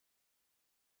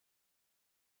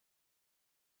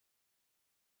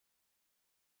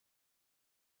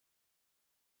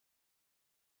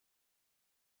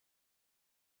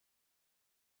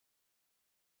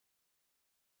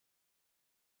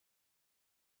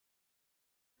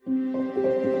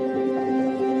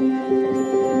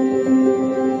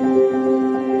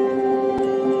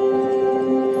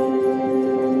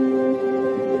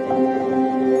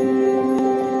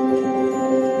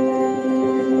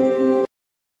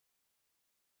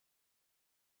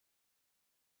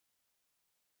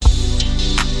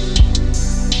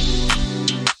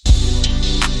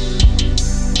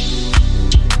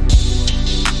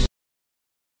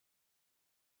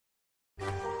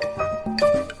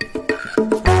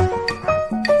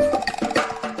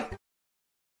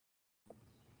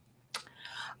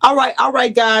All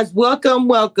right, guys. Welcome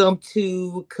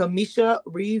to Kamisha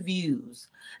Reviews.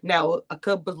 Now, a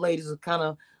couple of ladies are kind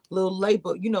of a little late,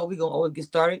 but we're gonna always get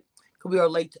started because we are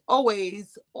late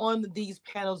always on these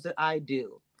panels that I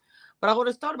do. But I want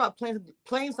to start about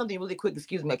playing something really quick.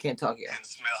 Excuse me, I can't talk yet. And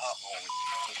smell her home.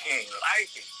 She ain't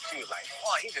like it. She was like,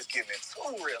 "Oh, he just giving it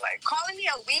too real." Like calling me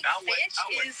a weak bitch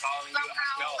is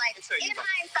somehow like in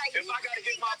hindsight. If I gotta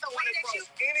get my point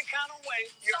across any kind of way,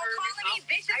 you heard me. Calling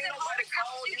me bitches and hoes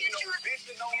helps you get your bitch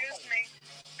and no excuse me.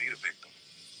 Be the victim.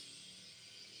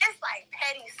 It's like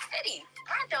Petty City.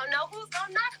 I don't know who's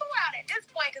gonna knock who out at this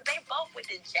point because they both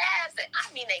with the jabs, and I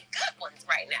mean they good ones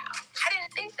right now. I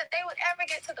didn't think that they would ever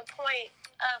get to the point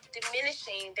of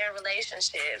diminishing their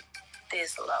relationship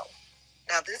this low.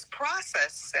 Now, this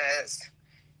process says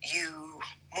you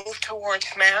move towards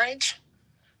marriage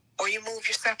or you move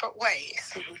your separate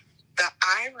ways. Mm-hmm. The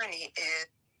irony is...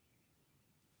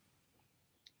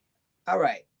 All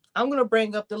right. I'm going to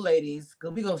bring up the ladies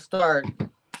because we're going to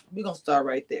start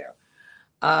right there.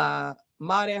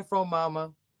 Mod Afro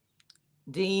Mama,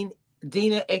 Dina,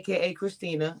 a.k.a.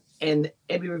 Christina, and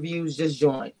Ebby Reviews just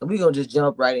joined. We're going to just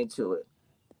jump right into it.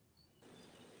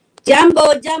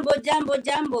 Jumbo.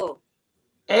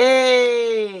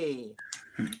 Hey.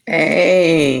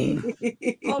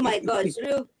 Oh my gosh.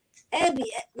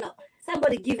 Abby, no.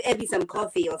 Somebody give Abby some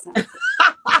coffee or something.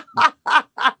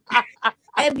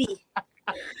 Abby.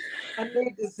 I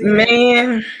need to see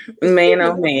man,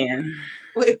 oh man.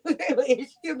 Wait,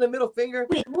 is she in the middle finger?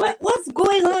 Wait, what's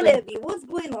going on, Abby? What's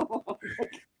going on?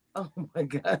 Oh my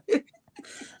God.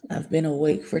 I've been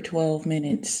awake for 12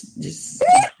 minutes. Just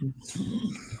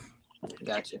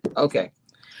Gotcha. Okay.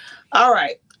 All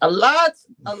right. A lot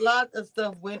of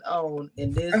stuff went on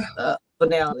in this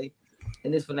finale.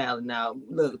 Now,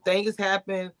 look, things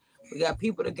happen. We got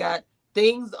people that got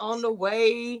things on the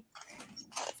way.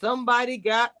 Somebody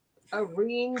got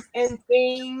rings and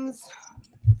things.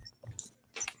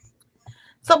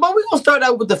 So, but we're gonna start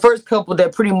out with the first couple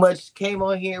that pretty much came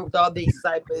on here with all the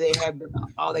excitement they have been,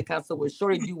 all that kind of stuff with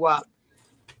Shorty Doo-Wop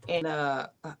and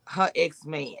her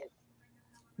ex-man.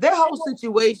 Their whole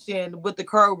situation with the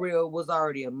car reel was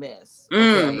already a mess.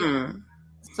 Okay. Mm-hmm.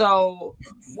 So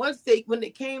when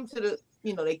it came to the,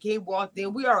 they walked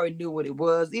in, we already knew what it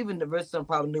was. Even the rest of them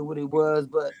probably knew what it was,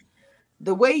 but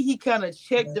the way he kind of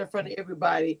checked in front of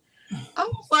everybody, I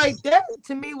was like, that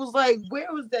to me was like,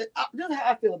 where was that? This is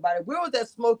how I feel about it. Where was that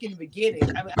smoke in the beginning?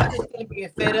 I mean, I understand being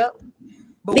fed up,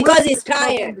 but because he's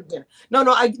tired. No,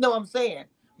 I know what I'm saying,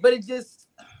 but it just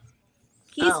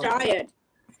he's tired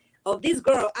of this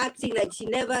girl acting like she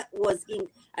never was in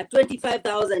a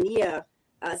 25,000 a year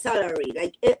salary,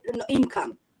 like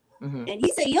income. Mm-hmm. And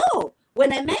he said, "Yo,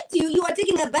 when I met you, you were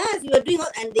taking a bath. You were doing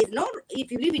all, and there's no.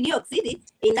 If you live in New York City,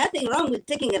 there's nothing wrong with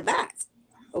taking a bath,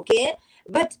 okay?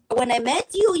 But when I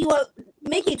met you, you were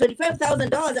making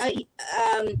 $25,000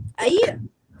 a year.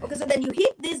 Okay, so then you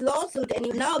hit this lawsuit, and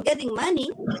you're now getting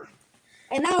money,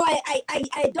 and now I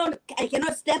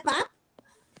cannot step up.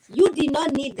 You did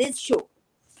not need this show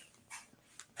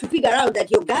to figure out that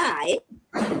your guy."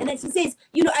 And then she says,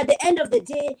 at the end of the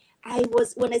day,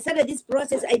 when I started this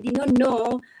process, I did not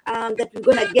know that we're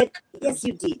going to get, yes,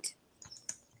 you did.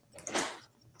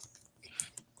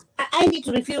 I need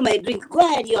to refill my drink. Go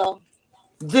ahead, y'all.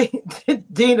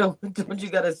 Dina, what you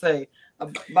got to say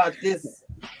about this?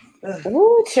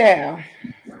 Ooh, child.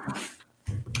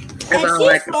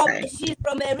 And she's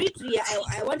from Eritrea.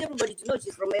 I want everybody to know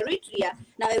she's from Eritrea.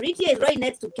 Now, Eritrea is right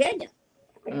next to Kenya.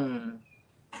 Mm.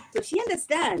 So she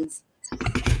understands.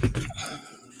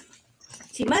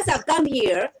 She must have come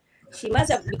here. She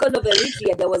must have, because of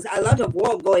Eritrea, there was a lot of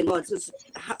war going on. So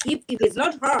if it's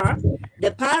not her,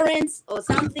 the parents or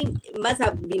something must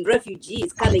have been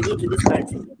refugees coming into this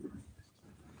country.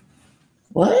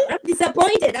 What? I'm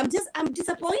disappointed. I'm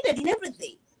disappointed in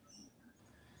everything.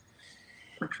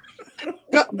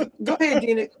 Go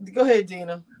ahead,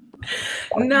 Dina.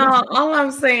 No, all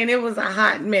I'm saying, it was a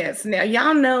hot mess. Now,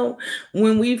 y'all know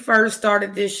when we first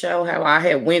started this show, how I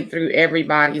had went through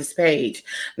everybody's page.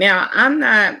 Now, I'm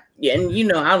not and you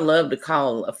know, I love to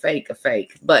call a fake,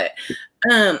 but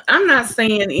I'm not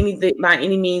saying anything by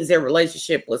any means their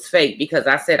relationship was fake, because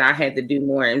I said I had to do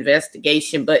more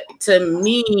investigation. But to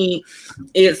me,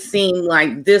 it seemed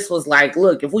like this was like,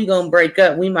 look, if we're gonna break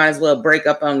up, we might as well break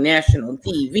up on national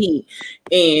TV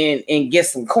and get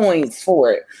some coins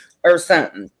for it or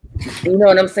something. You know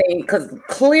what I'm saying? Because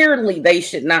clearly they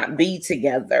should not be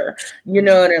together. You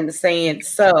know what I'm saying?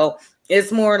 So it's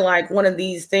more like one of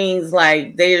these things,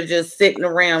 like they're just sitting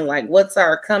around like, what's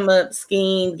our come up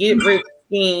scheme, get rich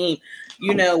scheme,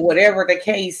 you know, whatever the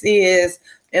case is.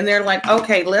 And they're like,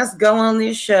 okay, let's go on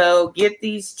this show, get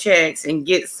these checks and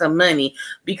get some money,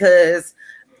 because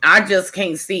I just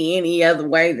can't see any other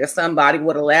way that somebody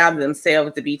would allow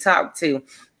themselves to be talked to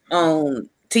on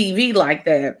TV like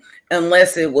that,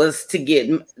 unless it was to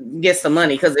get some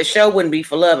money, because the show wouldn't be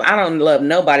for love. I don't love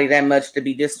nobody that much to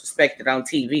be disrespected on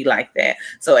TV like that.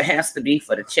 So it has to be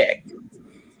for the check.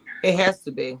 It has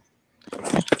to be.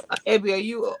 Abby, are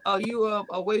you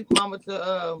awake, Mama?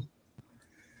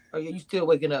 Are you still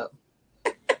waking up?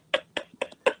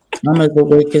 I'm as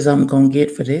awake as I'm gonna get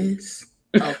for this.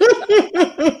 Okay.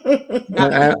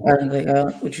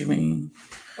 What you mean?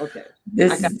 Okay.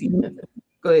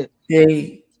 Go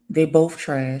ahead. They both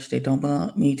trash. They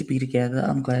don't need to be together.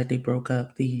 I'm glad they broke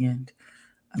up. The end.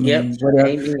 I mean,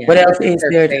 what else is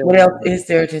there? What else is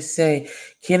there to say?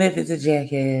 Kenneth is a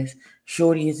jackass.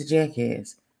 Shorty is a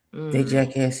jackass. They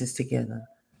jackasses together.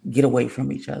 Get away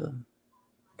from each other.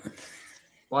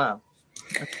 Wow.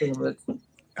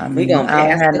 I mean, I don't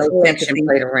have no sympathy.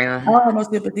 I don't have no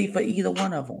sympathy for either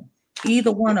one of them.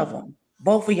 Either one of them.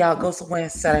 Both of y'all go somewhere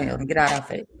and sit down and get out of our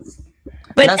face.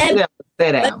 But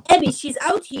Abby, she's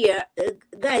out here,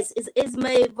 guys. Is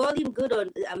my volume good on?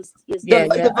 Yeah,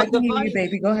 I can hear you,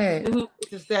 baby. Go ahead.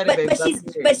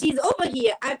 Mm-hmm. But she's over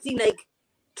here acting like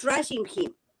trashing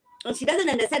him, and she doesn't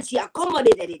understand. She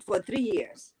accommodated it for 3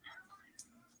 years.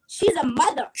 She's a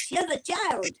mother. She has a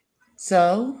child.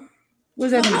 So,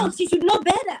 what's that mean? She should know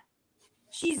better.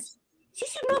 She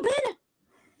should know better.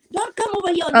 Don't come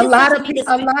over here. A lot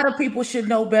of people should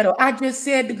know better. I just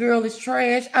said the girl is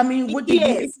trash. I mean, what do you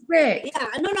expect? Yeah,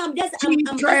 no, I'm trash.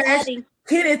 just adding.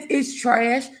 Kenneth is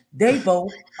trash. They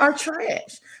both are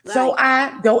trash. Right. So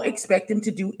I don't expect them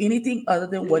to do anything other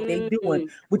than what they're doing,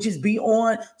 which is be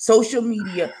on social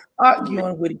media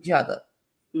arguing with each other.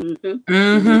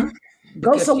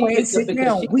 Go somewhere and sit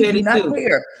down. We do not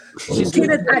care.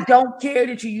 Kenneth, I don't care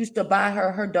that you used to buy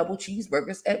her double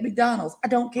cheeseburgers at McDonald's. I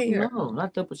don't care. No,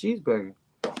 not double cheeseburger.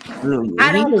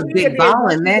 I was big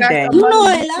balling that day. You know,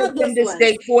 I love him to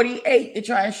stay 48 to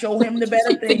try and show him the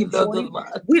better thing.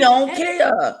 We don't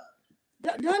care.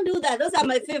 Don't do that. Those are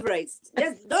my favorites.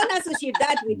 Just don't associate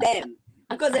that with them,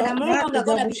 because then I'm no longer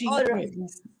gonna be ordering.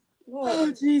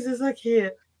 Oh Jesus, I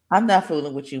can't. I'm not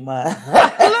fooling with you, Ma.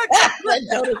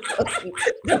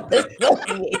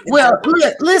 Well,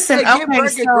 listen. Hey,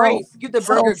 give the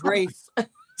burger grace.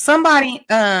 Somebody,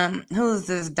 who's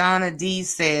this? Donna D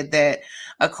said that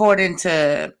according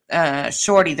to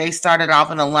Shorty, they started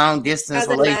off in a long distance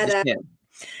relationship.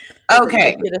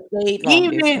 Okay,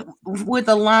 even with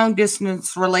a long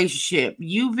distance relationship,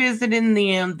 you visiting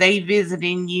them, they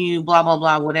visiting you, blah blah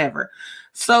blah, whatever.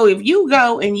 So if you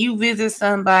go and you visit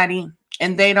somebody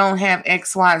and they don't have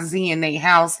XYZ in their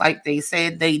house like they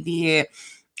said they did,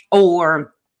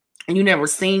 or you never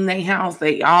seen their house,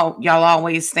 y'all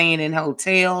always staying in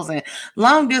hotels, and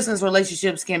long distance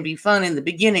relationships can be fun in the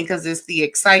beginning because it's the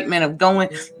excitement of going,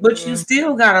 but you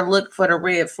still got to look for the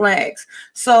red flags.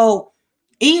 So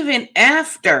even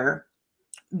after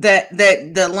that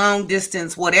the long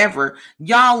distance, whatever,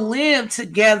 y'all live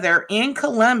together in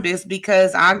Columbus,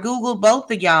 because I Googled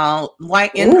both of y'all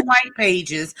in the white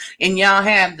pages, and y'all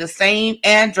have the same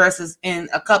addresses in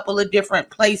a couple of different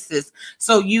places.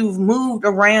 So you've moved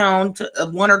around to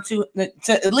one or two,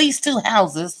 to at least two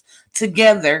houses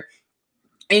together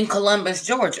in Columbus,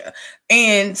 Georgia.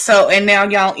 And now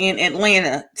y'all in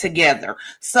Atlanta together.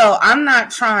 So I'm not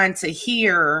trying to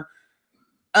hear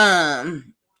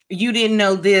you didn't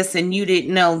know this and you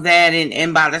didn't know that,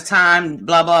 and by the time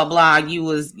blah blah blah, you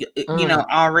was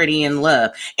already in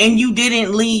love, and you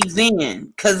didn't leave then,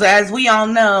 because as we all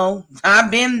know, I've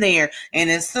been there, and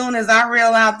as soon as I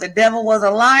realized the devil was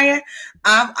a liar,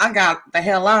 I got the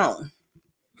hell on.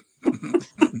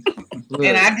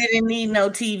 And I didn't need no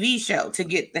TV show to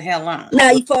get the hell on.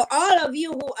 Now, for all of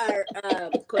you who are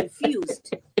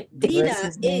confused, Dina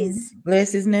is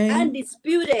bless his name,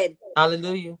 undisputed.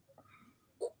 Hallelujah.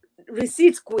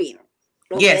 Receipts queen.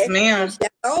 Okay? Yes, ma'am. She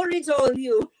already told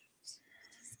you.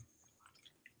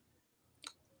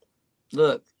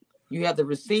 Look, you have the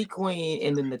receipt queen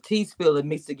and then the tea spiller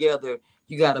mixed together.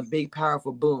 you got a big,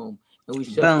 powerful boom, and we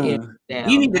shut the internet down.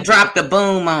 You need to drop the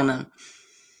boom on them.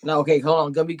 No, okay, hold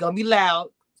on. Gonna be loud.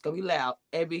 It's gonna be loud.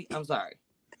 Abby, I'm sorry.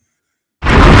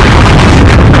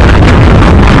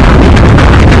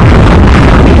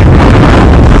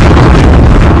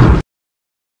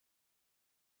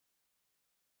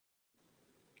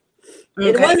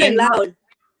 It wasn't loud.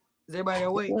 Is everybody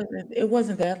awake? It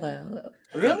wasn't that loud.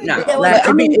 Really? No. Like,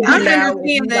 I mean, I loud,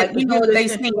 understand that, like, they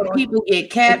think people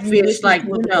get catfish, like,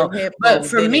 but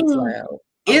for me,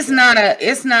 it's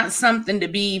not something to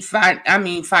be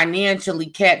financially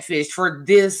catfish for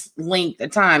this length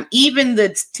of time. Even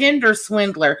the Tinder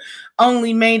swindler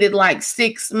only made it like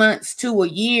 6 months to a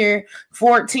year.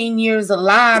 14 years a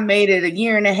lie made it a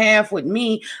year and a half with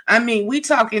me. I mean, we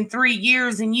talking 3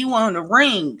 years and you on a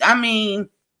ring. I mean,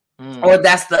 or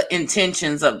that's the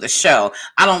intentions of the show.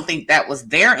 I don't think that was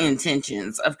their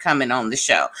intentions of coming on the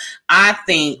show. I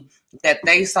think that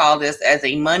they saw this as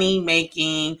a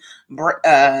money-making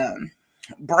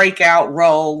breakout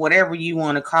role, whatever you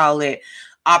want to call it,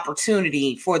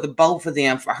 opportunity for the both of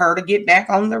them, for her to get back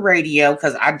on the radio,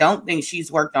 because I don't think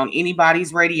she's worked on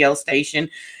anybody's radio station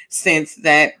since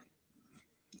that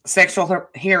sexual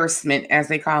harassment, as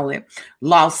they call it,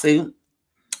 lawsuit.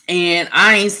 And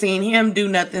I ain't seen him do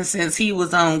nothing since he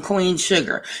was on Queen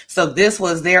Sugar. So this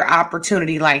was their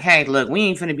opportunity. Like, hey, look, we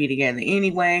ain't finna be together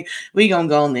anyway. We gonna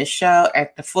go on this show,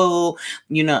 act the fool.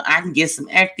 You know, I can get some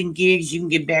acting gigs. You can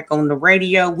get back on the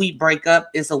radio. We break up.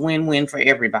 It's a win-win for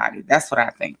everybody. That's what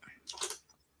I think.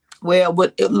 Well,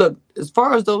 but look, as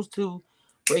far as those two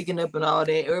breaking up and all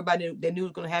that, everybody, they knew it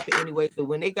was gonna happen anyway. So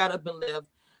when they got up and left,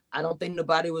 I don't think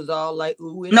nobody was all like,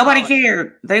 ooh. Nobody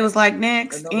cared. They was like,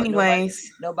 next.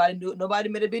 Anyways. Nobody knew. Nobody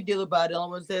made a big deal about it. All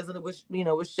one says it was,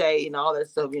 with Shay and all that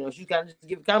stuff. She kind of just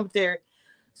give commentary.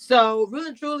 So really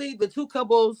and truly, the two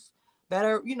couples that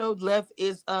are, left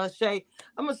is Shay.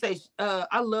 I'm gonna say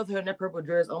I loved her in that purple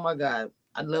dress. Oh my God.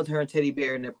 I loved her and Teddy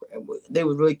Bear, and they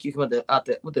were really cute. With the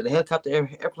helicopter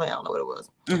airplane. I don't know what it was.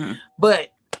 Mm-hmm.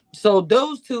 But so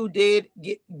those two did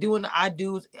get doing the I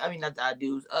do's. I mean, not the I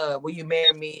do's. Will you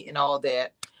marry me and all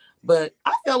that? But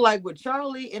I felt like with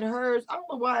Charlie and hers, I don't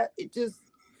know why it just.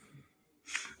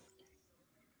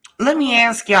 Let me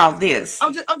ask y'all this.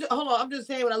 I'm just hold on. I'm just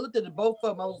saying when I looked at the both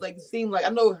of them, I was like, it seemed like I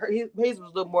know his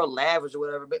was a little more lavish or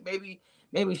whatever, but maybe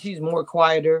she's more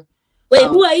quieter. Wait,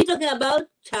 who are you talking about?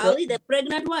 Charlie, the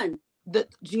pregnant one?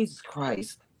 Jesus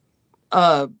Christ.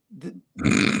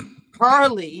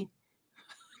 Charlie.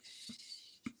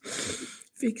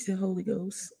 Fix it, Holy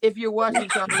Ghost. If you're watching,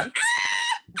 Charlie,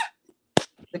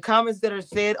 the comments that are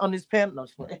said on this panel,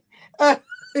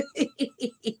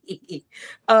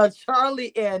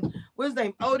 Charlie and what's his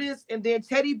name, Otis, and then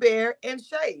Teddy Bear and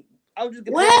Shay. I was just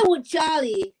where would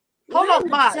Charlie? Hold on,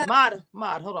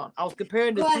 Mod. Hold on. I was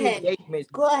comparing the two engagements.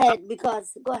 Go ahead.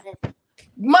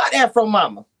 Mod Afro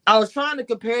Mama. I was trying to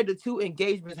compare the two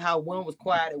engagements, how one was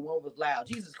quiet and one was loud.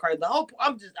 Jesus Christ, the whole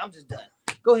I'm just done.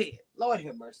 Go ahead. Lord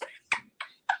have mercy.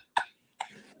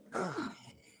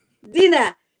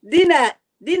 Dina,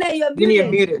 you're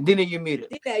muted. Dina, you're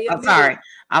muted. I'm sorry.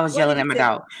 I was yelling at my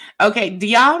dog. Okay. Do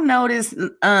y'all notice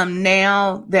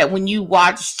now that when you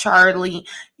watch Charlie,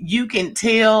 you can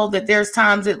tell that there's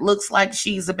times it looks like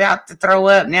she's about to throw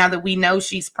up now that we know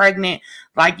she's pregnant?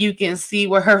 Like you can see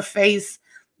where her face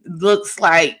looks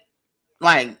like,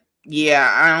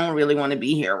 yeah, I don't really want to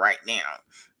be here right now.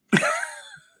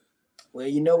 Well,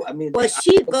 I mean, well,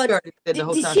 she got. Did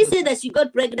she say that she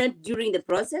got pregnant during the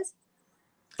process?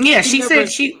 Yeah, she said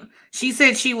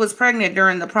she was pregnant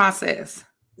during the process.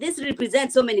 This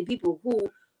represents so many people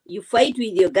who you fight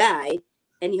with your guy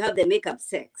and you have the makeup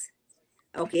sex,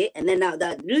 okay, and then now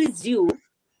that leads you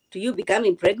to you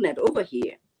becoming pregnant over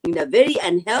here in a very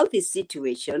unhealthy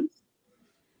situation,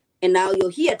 and now you're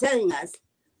here telling us,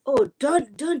 oh,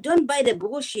 don't buy the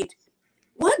bullshit.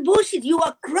 What bullshit? You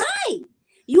are crying.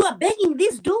 You are begging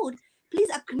this dude, please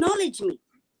acknowledge me.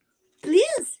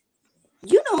 Please,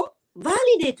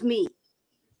 validate me.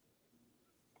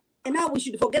 And now we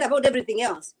should forget about everything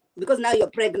else because now you're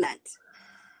pregnant.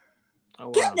 Oh,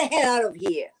 wow. Get the hell out of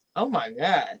here. Oh, my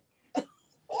God. I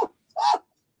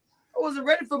wasn't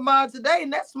ready for mine today in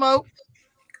that smoke.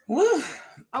 Woo.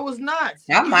 I was not.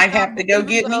 I might have to go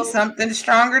get me something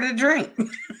stronger to drink.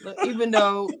 Even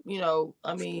though,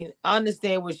 I mean, I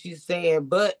understand what she's saying,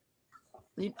 but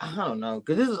I don't know,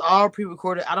 because this is all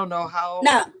pre-recorded. I don't know how.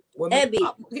 No, Abby.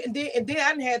 And then I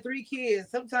done had 3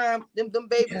 kids. Sometimes them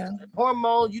babies,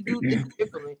 hormones, you do things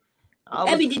differently.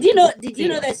 Abby, did you know that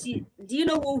do you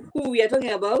know who we are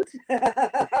talking about?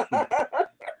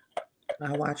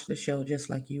 I watched the show just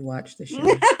like you watched the show.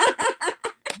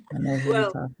 I know who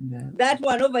you're talking about. That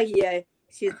one over here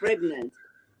She's pregnant.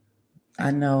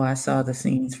 I know. I saw the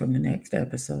scenes from the next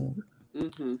episode.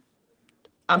 Mm-hmm.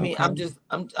 I mean, okay.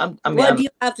 What do you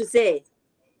have to say?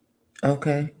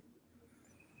 Okay.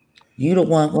 You the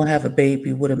one gonna have a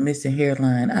baby with a missing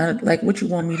hairline. Like what you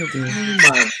want me to do? Oh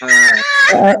my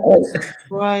God.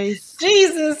 Christ.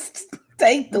 Jesus,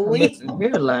 take the wheel.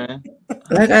 Hairline.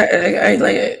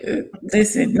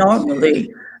 Listen, normally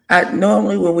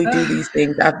when we do these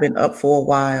things, I've been up for a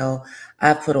while.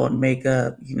 I put on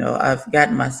makeup, I've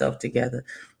gotten myself together.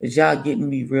 But y'all getting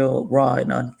me real raw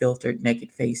and unfiltered,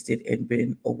 naked faced it, and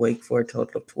been awake for a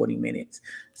total of 20 minutes.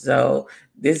 So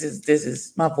this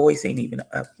is my voice ain't even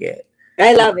up yet.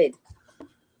 I love it.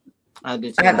 I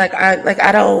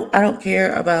don't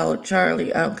care about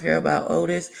Charlie. I don't care about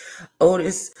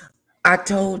Otis. I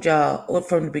told y'all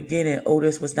from the beginning,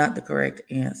 Otis was not the correct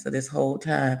answer this whole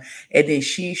time. And then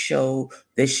she showed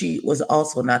that she was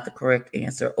also not the correct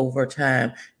answer over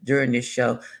time during this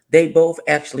show. They both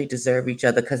actually deserve each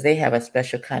other because they have a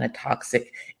special kind of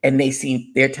toxic, and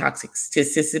their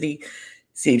toxicity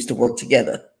seems to work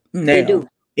together. Now, they do.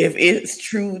 If it's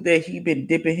true that he been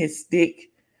dipping his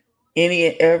stick any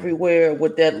and everywhere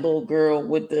with that little girl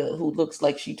who looks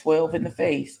like she 12 in the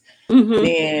face,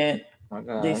 then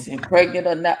listen, pregnant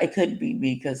or not, it couldn't be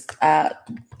me because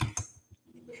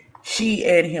she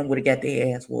and him would have got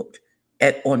their ass whooped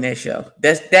on that show.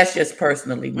 That's just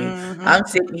personally me. I'm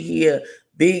sitting here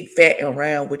big fat and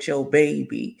round with your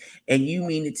baby, and you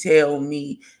mean to tell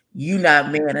me you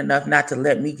not man enough not to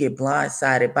let me get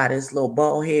blindsided by this little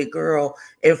bald head girl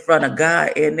in front of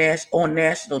God on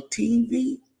national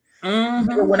TV?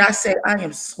 When I say I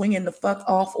am swinging the fuck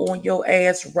off on your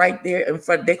ass right there in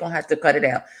front, they're gonna have to cut it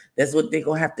out. That's what they're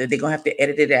gonna have to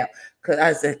edit it out. Cause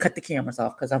I said cut the cameras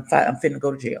off because I'm finna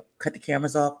go to jail. Cut the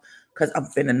cameras off because I'm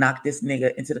finna knock this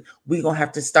nigga into we gonna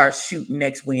have to start shooting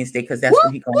next Wednesday because that's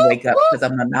when he gonna wake up because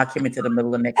I'm gonna knock him into the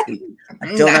middle of next week.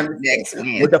 I don't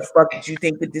understand what the fuck did you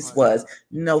think that this was?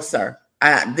 No, sir.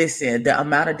 Listen, the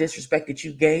amount of disrespect that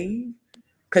you gave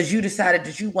because you decided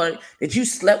that you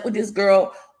slept with this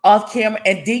girl off camera,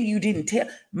 and then you didn't tell.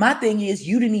 My thing is,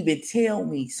 you didn't even tell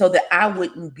me so that I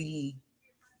wouldn't be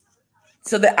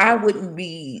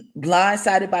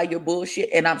blindsided by your bullshit.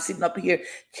 And I'm sitting up here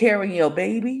carrying your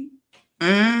baby.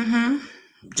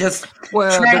 Just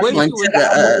traveling to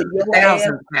the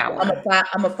 1,000 power.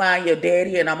 I'm gonna find your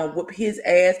daddy, and I'm gonna whoop his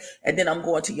ass, and then I'm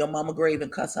going to your mama grave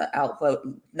and cuss her out for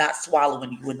not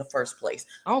swallowing you in the first place.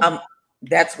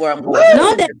 That's where I'm going.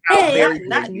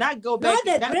 Not go back.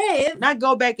 Not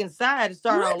go back inside and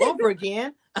start all over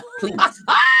again. Please.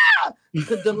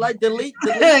 delete.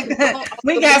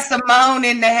 We got Simone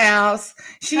in the house.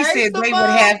 She said Simone. They would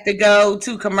have to go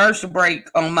to commercial break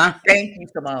on my. Thank you,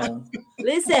 Simone.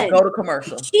 Listen, go to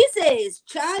commercial.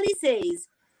 Charlie says,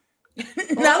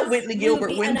 not Whitney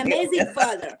Gilbert. He will be an amazing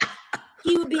father.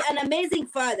 He will be an amazing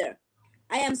father.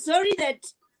 I am sorry that.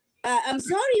 I'm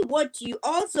sorry. What you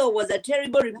also was a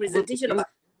terrible representation of.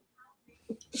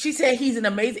 She said he's an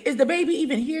amazing. Is the baby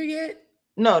even here yet?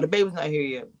 No, the baby's not here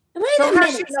yet. So how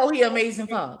she know he an amazing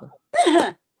father?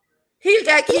 He's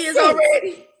got kids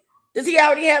already. Does he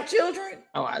already have children?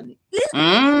 Oh,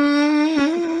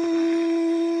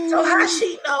 So how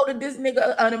she know that this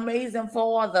nigga an amazing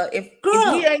father? If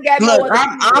he ain't got no.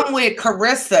 I'm with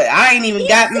Carissa. I ain't even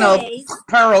got no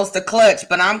pearls to clutch,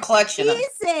 but I'm clutching them.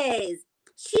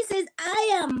 She says,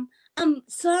 I'm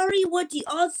sorry. What he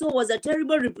also was a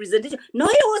terrible representation. No,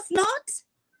 it was not.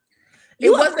 It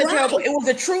wasn't terrible. It was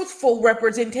a truthful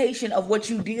representation of what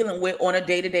you're dealing with on a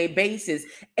day-to-day basis,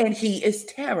 and he is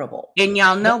terrible. And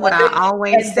y'all know what I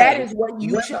always say. That is what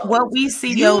you chose. What we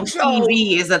see on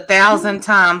TV is 1,000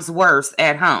 times worse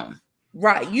at home.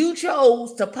 Right. You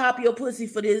chose to pop your pussy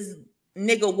for this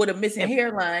nigga with a missing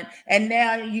hairline, and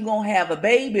now you gonna have a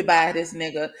baby by this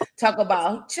nigga. Talk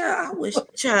about child. I wish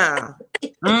child.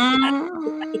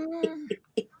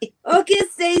 Okay,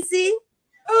 Stacey.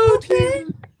 Okay.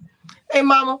 Hey,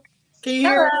 Mama. Can you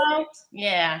hear me?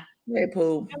 Yeah. Hey,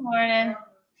 Pooh. Good morning.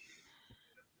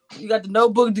 You got the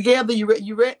notebook together. You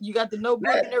got the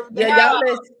notebook and everything. Yeah,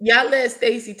 y'all let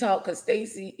Stacey talk because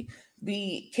Stacey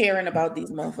be caring about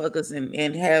these motherfuckers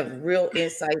and have real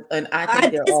insight. And I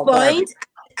think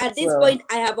at this point,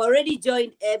 I have already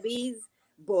joined Abby's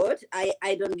boat. I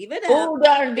don't give it up. Oh,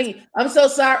 darn me. I'm so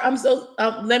sorry.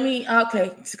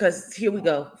 Because here we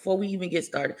go. Before we even get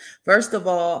started. First of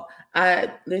all, I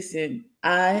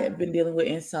have been dealing with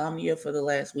insomnia for the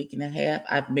last week and a half.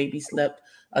 I've maybe slept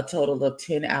a total of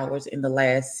 10 hours in the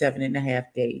last 7.5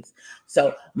 days.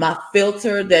 So my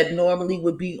filter that normally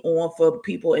would be on for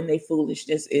people and their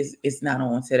foolishness is not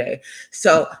on today.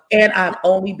 So, and I've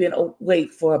only been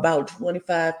awake for about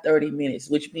 25-30 minutes,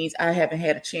 which means I haven't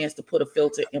had a chance to put a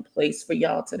filter in place for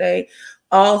y'all today.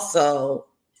 Also,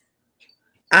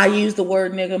 I use the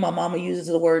word nigga. My mama uses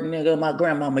the word nigga. My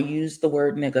grandmama used the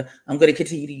word nigga. I'm going to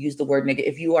continue to use the word nigga.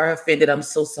 If you are offended, I'm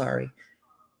so sorry.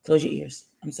 Close your ears.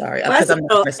 I'm sorry. Because I'm not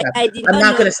going to stop. I'm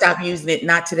not going to stop using it.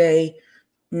 Not today.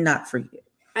 Not for you.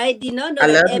 I did not know. I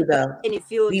love you though.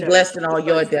 Be blessed in all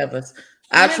your endeavors.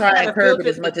 I try and curb it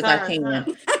as much as I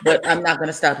can, but I'm not going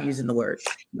to stop using the word.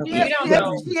 Okay.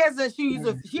 She has not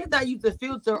used a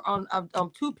filter on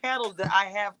 2 panels that I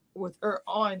have with her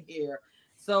on here.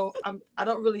 So I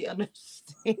don't really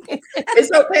understand.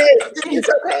 It's okay. It's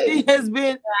okay. She has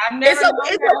been. It's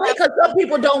okay because some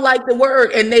people don't like the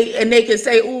word, and they can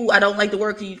say, "Ooh, I don't like the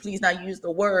word. Can you please not use the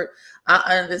word?"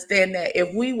 I understand that.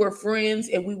 If we were friends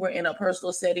and we were in a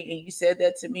personal setting, and you said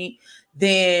that to me,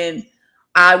 then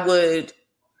I would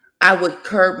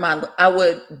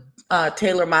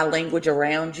tailor my language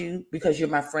around you because you're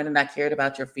my friend and I cared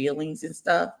about your feelings and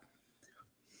stuff.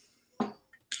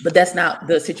 But that's not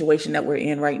the situation that we're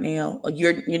in right now.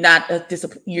 You're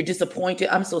disappointed.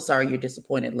 I'm so sorry you're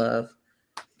disappointed, love.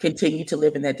 Continue to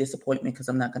live in that disappointment because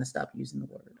I'm not going to stop using the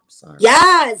word. I'm sorry.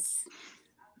 Yes.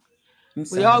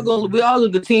 We all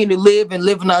gonna continue to live in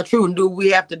our truth and do what we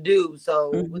have to do.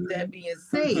 So with that being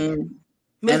said,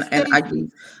 and I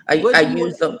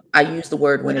use the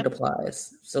word when it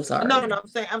applies. So sorry. No.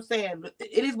 I'm saying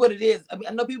it is what it is. I mean,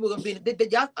 I know people are gonna be.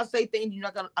 Y'all say things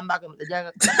I'm not gonna.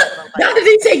 How did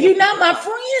he say you're not my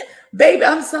friend, baby?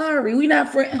 I'm sorry, we not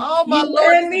friends. Oh my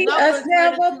Lord, and me, us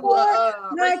never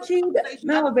part. Not you.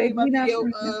 No, baby, we not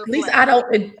friends. At least I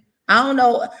don't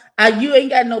know. You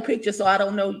ain't got no picture, so I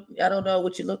don't know. I don't know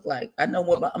what you look like. I know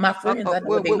what my friends. I know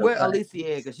what they look like.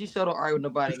 Alicia at? Because she sure don't argue with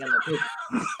nobody. Got no picture.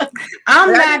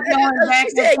 I'm not going back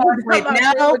and forth with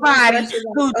nobody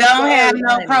who don't have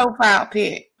no profile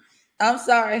pic. I'm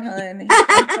sorry, honey.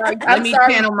 Let me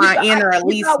channel my inner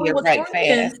Alicia right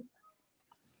fast.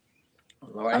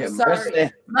 Lord, I'm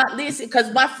sorry. Listen,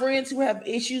 because my friends who have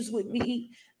issues with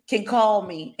me can call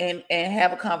me and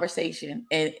have a conversation.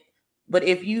 But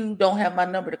if you don't have my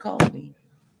number to call me,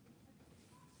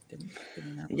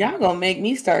 y'all gonna make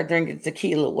me start drinking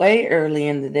tequila way early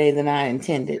in the day than I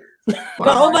intended.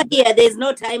 But over here, there's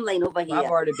no timeline over here. I've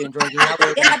already been drinking.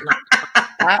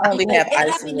 I only have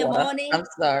ice in the morning. I'm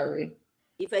sorry.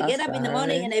 If I get up in the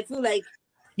morning and I feel like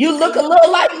you look a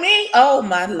little like me, oh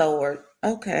my Lord.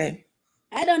 Okay.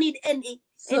 I don't need anybody's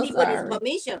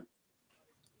permission.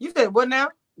 You said what now?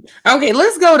 Okay,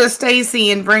 let's go to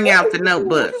Stacy and bring out the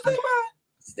notebook.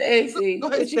 Stacy,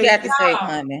 what you got to say,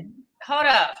 honey? Hold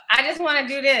up. I just want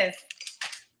to do this.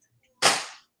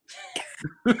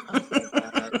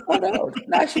 Hold on.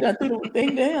 Now she done threw the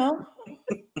thing down.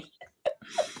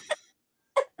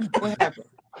 What happened?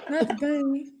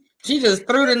 Nothing. She just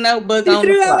threw the notebook on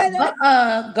the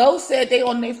floor. Ghost said they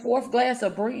on their 4th glass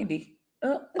of brandy.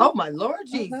 Oh my Lord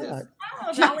Jesus.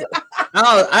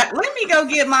 Let me go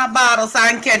get my bottle so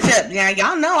I can catch up. Yeah,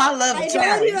 y'all know I love a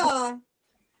challenge.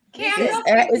 It's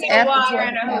after 12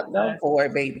 o'clock. Go for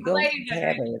it, baby. Go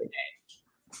have it.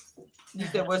 You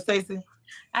said what, Stacey?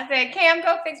 I said, Cam,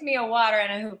 go fix me a water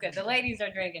and a hookah. The ladies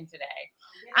are drinking today.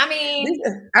 I mean,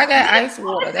 I got ice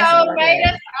water. So made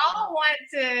us all want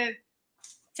to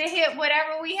hit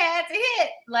whatever we had to hit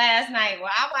last night.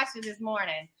 Well, I watched it this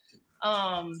morning.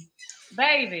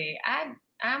 Baby, I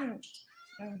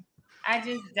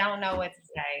just don't know what to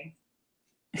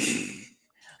say.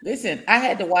 Listen, I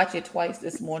had to watch it twice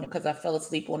this morning because I fell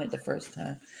asleep on it the first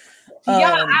time.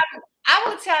 I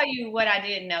will tell you what I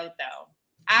didn't know, though.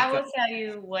 I will tell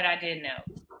you what I didn't know.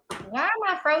 Why am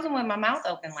I frozen with my mouth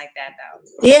open like that, though?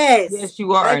 Yes,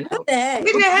 you are. Like, what the heck?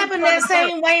 Didn't it happen that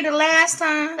same way the last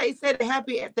time? They said the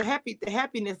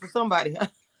happiness for somebody.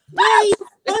 Yeah, you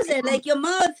frozen like your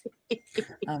mouth and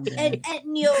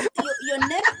your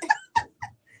neck.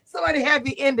 Somebody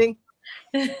happy ending.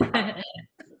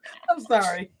 I'm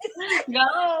sorry.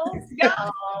 Goals.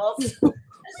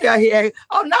 Yeah.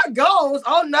 Oh, not goals.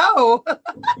 Oh no.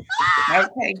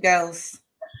 Okay, ghosts.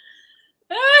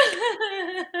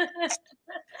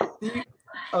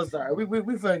 Oh, sorry. We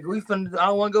finna. I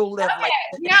don't want to go left. Okay.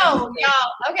 No,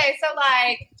 y'all. Okay, so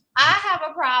like, I have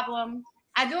a problem.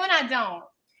 I do and I don't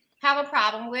have a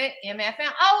problem with MF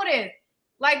and Otis.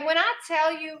 Like when I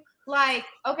tell you, like,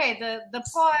 okay, the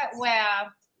part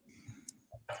where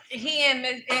he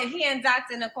and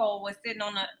Dr. Nicole was sitting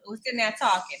there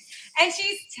talking, and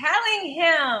she's telling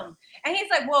him, and he's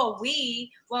like, well,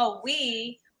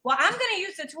 I'm gonna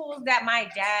use the tools that my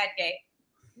dad gave.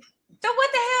 So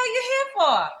what the hell are you here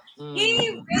for? He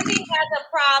really has a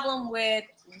problem with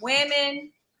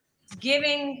women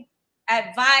giving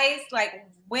advice, like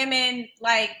women,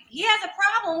 like he has a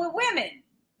problem with women,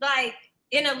 like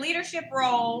in a leadership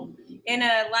role, in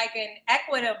a like an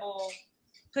equitable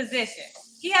position.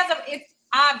 It's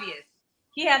obvious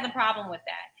he has a problem with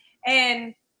that.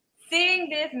 And seeing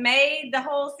this made the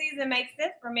whole season make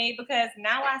sense for me, because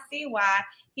now I see why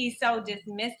he's so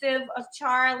dismissive of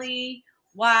Charlie.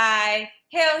 Why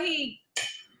hell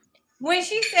when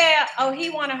she said, oh, he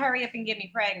want to hurry up and get me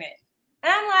pregnant.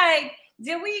 And I'm like,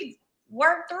 did we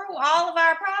work through all of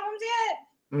our problems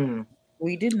yet?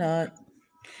 We did not.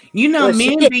 You know,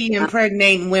 men be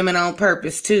impregnating women on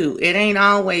purpose too. It ain't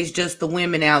always just the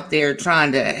women out there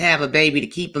trying to have a baby to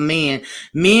keep them in.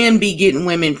 Men be getting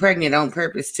women pregnant on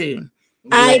purpose too.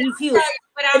 I refuse.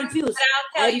 I'll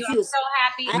tell you, I'm so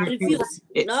happy. I refuse.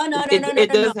 No.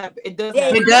 It does happen. It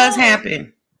does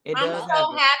happen.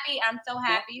 I'm so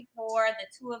happy for the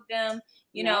two of them.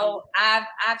 You know, I've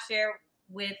shared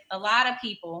with a lot of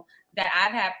people that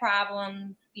I've had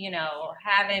problems, you know,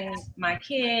 having my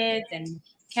kids and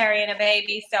carrying a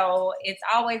baby. So it's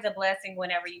always a blessing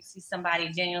whenever you see somebody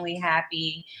genuinely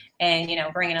happy and, you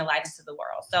know, bringing a life into the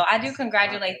world. So I do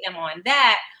congratulate them on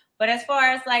that. But as far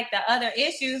as like the other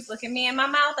issues, look at me and my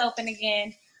mouth open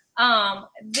again. Them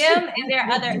and their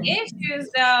other issues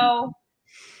though,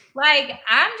 like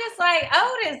I'm just like,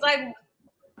 Otis, like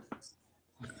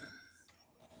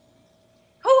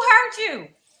who hurt you?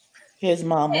 His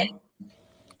mama.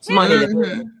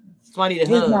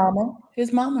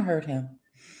 His mama hurt him.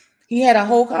 He had a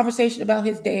whole conversation about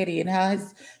his daddy and how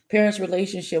his parents'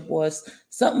 relationship was.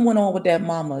 Something went on with that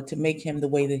mama to make him the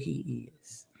way that he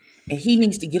is. And he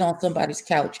needs to get on somebody's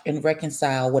couch and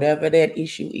reconcile whatever that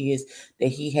issue is that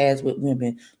he has with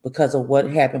women because of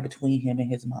what happened between him and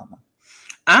his mama.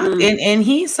 And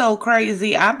he's so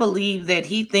crazy. I believe that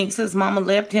he thinks his mama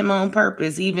left him on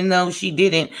purpose, even though she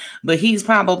didn't. But he's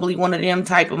probably one of them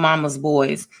type of mama's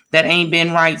boys that ain't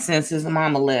been right since his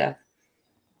mama left.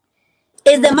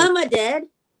 Is the mama dead?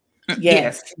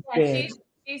 Yes. Yeah,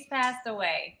 she's passed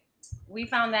away. We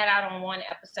found that out on one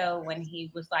episode when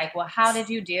he was like, well, how did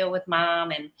you deal with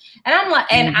mom? And I'm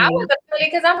like, and I was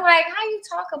afraid because I'm like, how you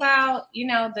talk about, you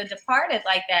know, the departed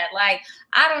like that? Like,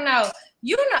 I don't know.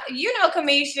 You know,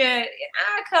 Kamisha, in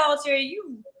our culture, we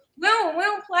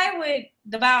don't play with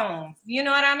the bones. You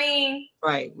know what I mean?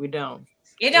 Right, we don't.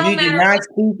 It don't matter. Do not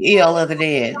speak ill of the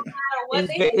dead.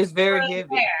 It's very heavy.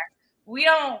 We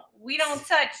don't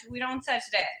touch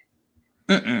that.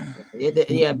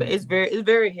 Yeah, but it's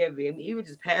very heavy. I mean, even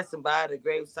just passing by the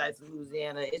grave sites in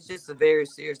Louisiana, it's just a very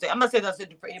serious thing. I'm not saying that's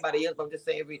it for anybody else, but I'm just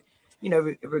saying every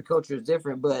culture is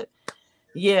different. But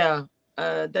yeah,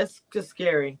 that's just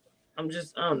scary. I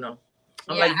don't know.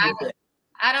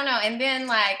 I don't know. And then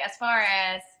like as far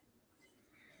as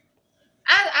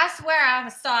I swear I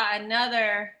saw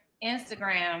another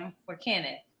Instagram for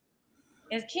Kenneth.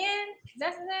 Is that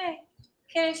his name?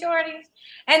 Ken and Shorty.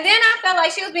 And then I felt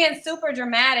like she was being super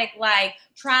dramatic, like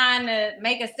trying to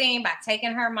make a scene by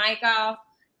taking her mic off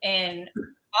and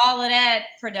all of that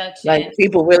production. Like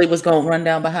people really was going to run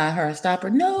down behind her and stop her.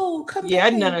 No, come on. Yeah, I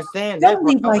didn't understand that. Don't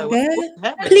leave like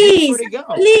that. Please.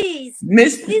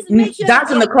 Miss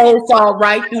Dr. Nicole saw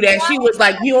right through that. She was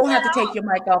like, you don't have to take your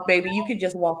mic off, baby. You can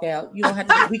just walk out. You don't have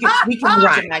to. We can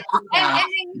run your mic.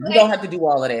 You don't have to do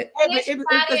all of that. If you're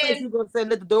going to say,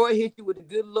 let the door hit you with a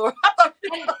good Lord.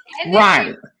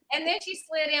 Right. And then she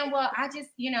slid in, well, I just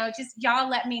y'all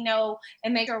let me know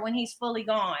and make sure when he's fully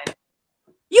gone.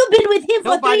 You've been with him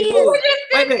for 3 years.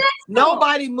 Wait a minute.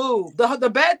 Nobody moved. The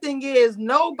bad thing is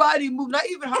nobody moved. Not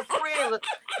even her friend. At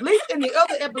least in the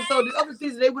other episode, the other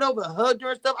season, they went over and hugged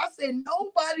her and stuff. I said,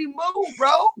 nobody moved,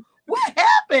 bro. What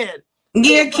happened?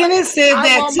 Yeah, Kenneth said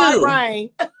that too.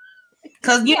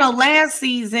 Because last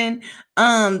season,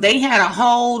 they had a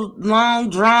whole long,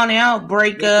 drawn out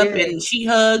breakup, and she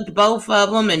hugged both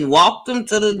of them and walked them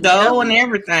to the door and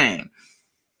everything.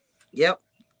 Yep.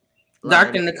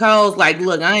 Dr. Nicole's like,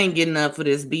 look, I ain't getting up for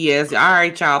this BS. All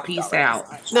right, y'all, peace out.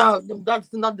 No,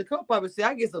 Dr. Nicole probably said,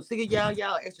 I get so sick of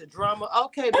y'all extra drama.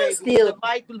 Okay, baby,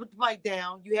 put the mic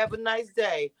down. You have a nice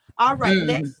day. All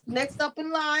right, next up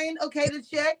in line. Okay, get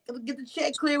the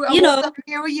check clear.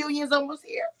 Your reunion's almost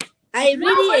here. I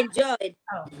really enjoyed.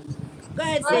 Go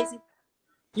ahead, Stacey.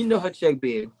 You know her check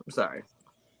big. I'm sorry.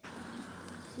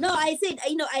 No, I said,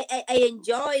 I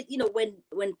enjoyed,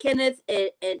 when Kenneth and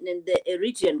the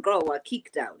Eritrean girl were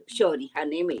kicked out. Shorty, her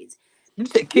name is. You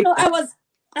said kicked out? I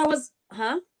was,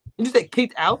 huh? You said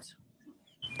kicked out?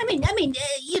 I mean, come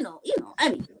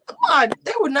on,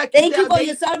 they were not kicked thank out. You for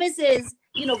your services.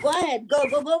 Go ahead, go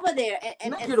over there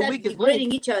and start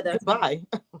degrading each other. Bye.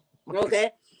 Okay.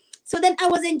 So then I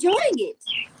was enjoying it.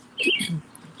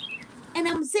 And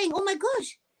I'm saying, oh my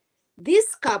gosh,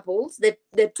 these couples, the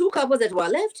two couples that were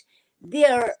left,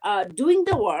 they're doing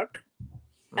the work,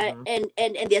 and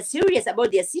they're serious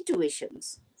about their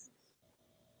situations.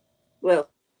 Well,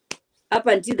 up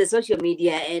until the social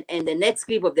media and the next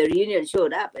clip of the reunion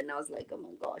showed up, and I was like, oh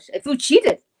my gosh, I feel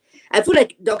cheated. I feel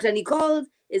like Dr. Nicole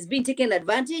is being taken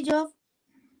advantage of.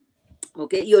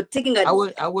 Okay, you're taking I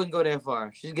wouldn't go that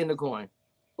far. She's getting a coin.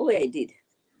 Oh, yeah, I did.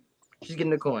 She's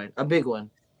getting a coin, a big one.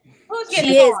 Who's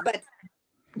getting She is, but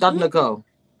Dr. Nicole.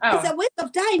 Oh. It's a waste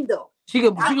of time, though. She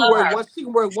can work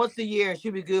once a year, and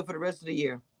she'll be good for the rest of the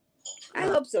year. I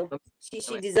hope so. She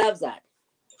deserves that.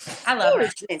 I love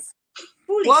Foolishness.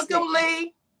 Welcome,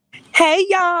 Lee. Hey,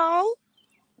 y'all.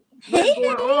 What's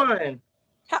going on?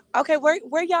 Okay,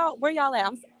 where y'all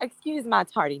at? Excuse my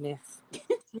tardiness.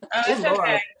 It's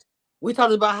okay. We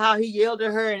talked about how he yelled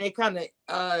at her, and they kind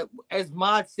of, as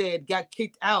Maud said, got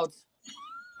kicked out.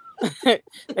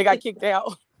 They got kicked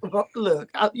out. Look,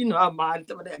 how Maud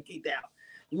some of that kicked out.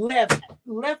 Left.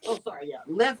 Oh, sorry, yeah,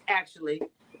 left actually,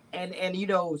 and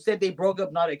said they broke up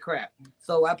and all that crap.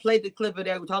 So I played the clip of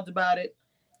that. We talked about it,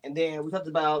 and then we talked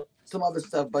about some other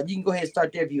stuff. But you can go ahead and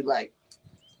start there if you like.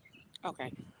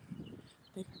 Okay.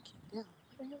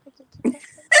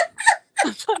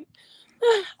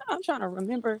 I'm trying to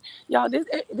remember, y'all. This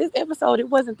episode, it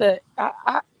wasn't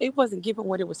it wasn't giving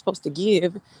what it was supposed to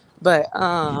give, but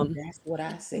that's what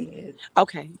I said.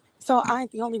 Okay, so I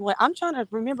ain't the only one. I'm trying to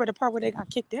remember the part where they got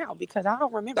kicked out because I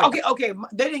don't remember. Okay,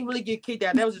 they didn't really get kicked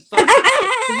out. That was just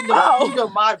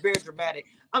Maud very dramatic.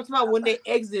 I'm talking about when they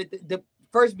exited the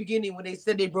first beginning when they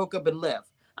said they broke up and left.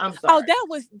 I'm sorry. Oh,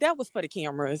 that was for the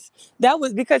cameras. That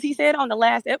was because he said on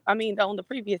the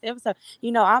previous episode,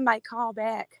 I might call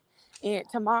back and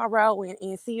tomorrow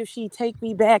and see if she take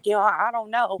me back. I don't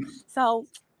know. So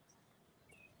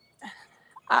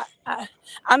hell,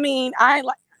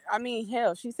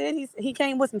 she said he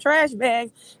came with some trash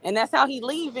bags and that's how he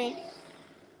leaving.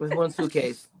 With one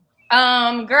suitcase.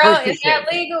 Girl, is that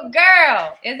legal?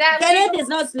 Girl, is that legal? Kenneth is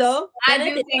not slow. I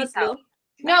do think so.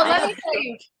 No, let me tell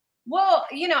you. Well,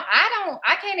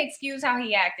 I can't excuse how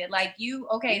he acted. Like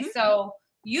so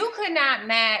you could not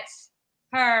match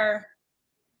her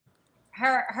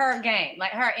game,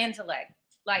 like her intellect,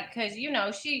 like because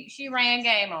she ran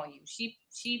game on you. She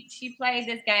played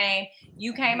this game.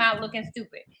 You came out looking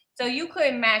stupid, so you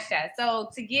couldn't match that. So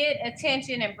to get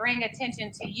attention and bring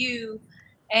attention to you,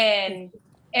 and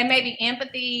maybe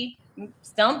empathy,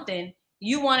 something.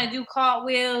 You want to do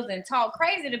cartwheels and talk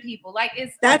crazy to people. Like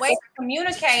it's a way to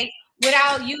communicate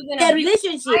without using their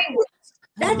relationship.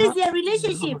 That is their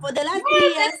relationship for the last 3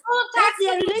 years. That's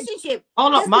their relationship.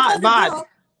 Hold on, Maud.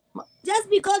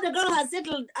 Just because the girl has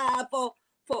settled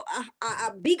for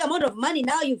a big amount of money,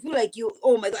 now you feel like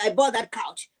oh my God, I bought that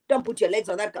couch. Don't put your legs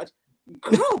on that couch.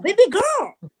 Girl, baby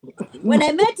girl. When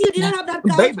I met you didn't have that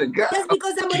couch. Baby girl. Just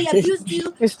because somebody abused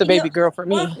you. It's the baby girl for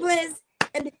me.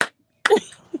 And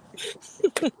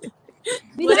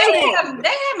well, they had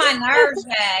my nerves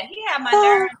bad. He had my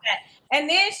nerves bad. And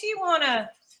then she wanna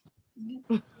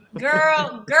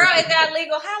girl, is that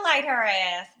legal? Highlight her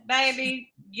ass,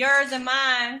 baby. Yours and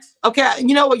mine. Okay,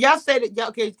 you know what y'all said it.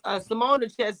 Okay, Simone in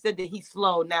the chat said that he's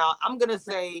slow. Now I'm gonna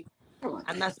say,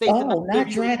 I'm not saying. Oh, not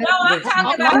dread. No, I'm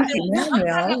talking about the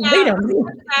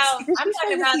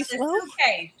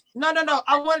suitcase. No.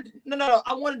 I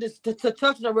wanted to touch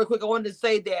on that real quick. I wanted to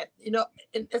say that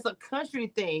it's a country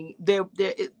thing. There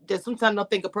sometimes don't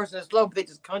think a person is slow, but they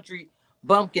just country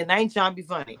bumpkin. I ain't trying to be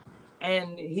funny,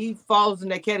 and he falls in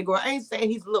that category. I ain't saying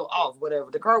he's a little off, whatever.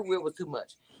 The cartwheel was too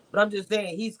much, but I'm just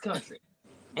saying he's country,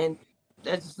 and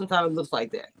that's just sometimes it looks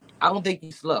like that. I don't think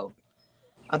he's slow.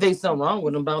 I think something wrong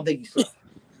with him, but I don't think he's slow.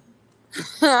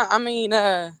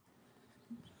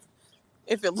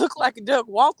 If it looked like a duck,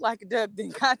 walk like a duck, then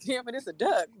goddamn it, it's a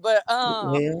duck. But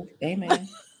well, amen.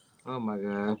 Oh my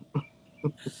God.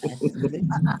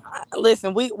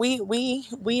 Listen,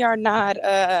 we are not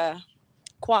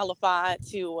qualified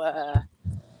to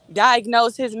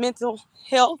diagnose his mental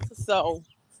health, so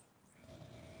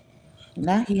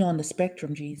not he on the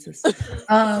spectrum, Jesus.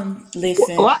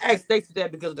 Listen. Well, I asked Stacey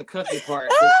that because of the country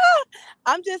part.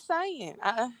 I'm just saying.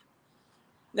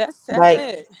 That's like,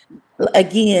 it.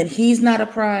 Again, he's not a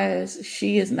prize.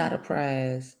 She is not a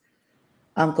prize.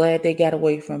 I'm glad they got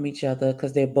away from each other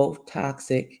because they're both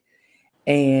toxic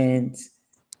and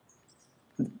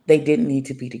they didn't need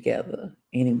to be together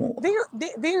anymore.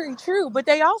 Very true. But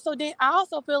they also didn't. I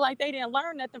also feel like they didn't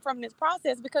learn nothing from this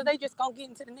process because they just gonna get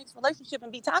into the next relationship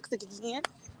and be toxic again.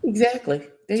 Exactly.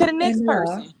 To the next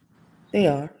person. They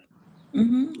are.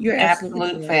 Mm-hmm. You're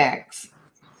absolute facts.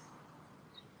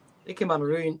 He came out of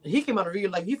real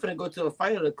like he finna go to a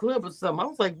fight at a club or something. I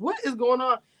was like, what is going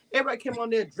on? Everybody came on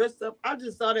there dressed up. I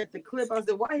just saw that at the clip. I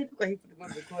said, why he look like he finna go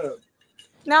to the club?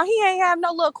 Now he ain't have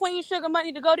no little Queen Sugar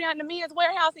money to go down to Men's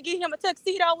Warehouse and get him a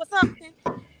tuxedo or something.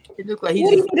 It looked like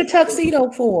what do you need a tuxedo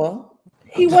for?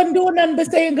 He wasn't doing nothing but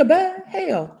saying goodbye.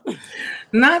 Hell,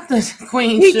 not the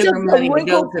Queen Sugar money to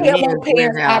go to Men's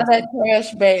Warehouse out of that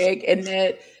trash bag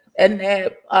and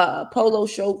that polo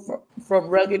shirt from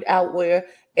Rugged Outwear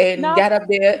and got up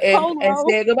there and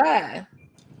said goodbye.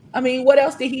 I mean, what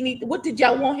else did he need? What did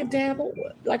y'all want him to have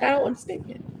over? Like, I don't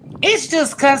understand. It's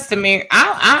just customary.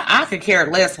 I could care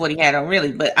less what he had on,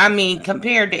 really. But, I mean,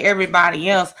 compared to everybody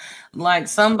else, like,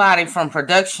 somebody from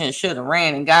production should have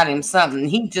ran and got him something.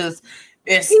 He just...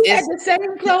 He had the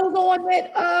same clothes on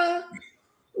that,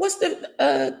 what's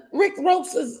the, Rick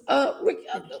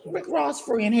Ross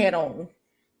friend had on.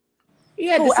 He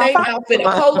had the same outfit,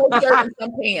 a polo shirt and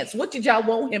some pants. What did y'all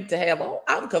want him to have on?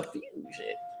 I'm confused.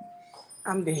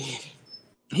 I'm dead.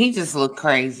 He just looked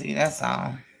crazy. That's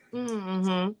all.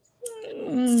 Mm-hmm.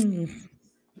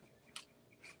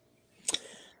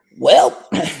 Well,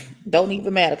 don't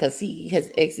even matter because he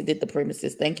has exited the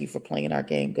premises. Thank you for playing our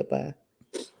game. Goodbye.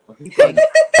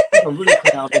 I'm really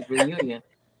proud of the reunion.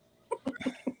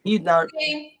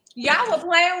 Y'all were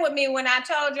playing with me when I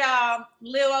told y'all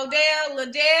Lil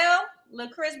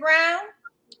Chris Brown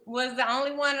was the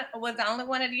only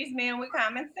one of these men with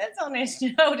common sense on this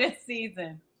show this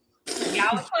season.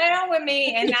 Y'all was playing with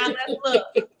me, and now let's look.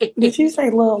 Did you say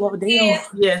Lil Odell?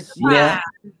 Yes. Yeah.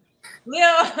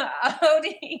 Lil OD.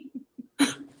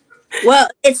 Well,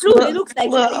 it's true. It looks like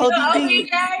Lil ODJ.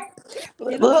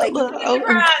 It looks like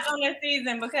surprise on this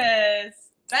season because,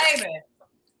 baby.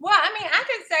 Well, I mean, I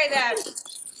could say that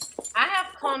I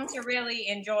have come to really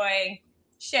enjoy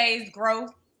Shay's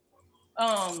growth.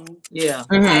 Yeah.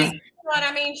 Like, you know what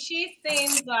I mean? She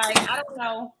seems like, I don't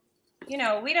know,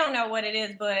 we don't know what it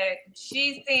is, but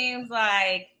she seems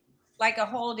like a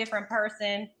whole different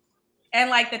person. And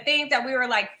like the things that we were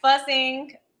like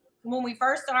fussing when we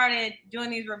first started doing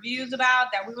these reviews about,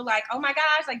 that we were like, oh my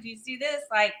gosh, like, do you see this?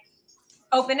 Like,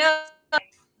 open up.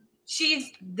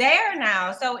 She's there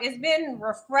now. So it's been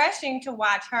refreshing to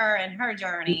watch her and her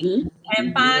journey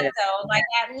and find so like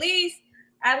at least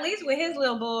with his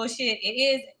little bullshit,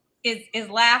 it is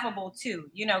laughable too,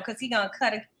 because he gonna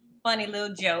cut a funny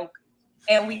little joke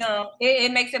and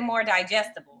it makes it more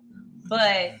digestible.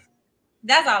 But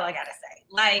that's all I gotta say.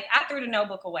 Like, I threw the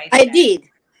notebook away today. I did.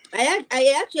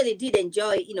 I actually did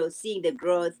enjoy, seeing the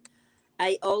growth.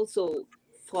 I also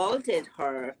faulted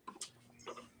her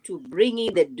to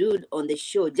bringing the dude on the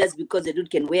show just because the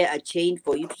dude can wear a chain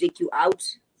for you to take you out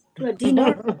to a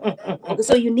dinner.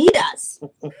 So you need us,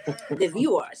 the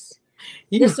viewers.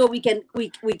 Just so we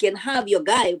can have your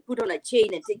guy put on a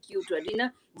chain and take you to a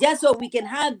dinner. Just so we can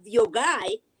have your guy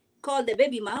call the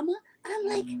baby mama. I'm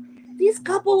like, these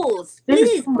couples,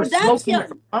 please, production.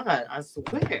 I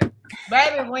swear.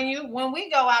 Baby, when we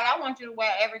go out, I want you to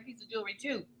wear every piece of jewelry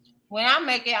too. When I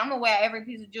make it, I'm gonna wear every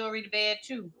piece of jewelry to bed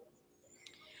too.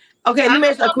 Okay, let me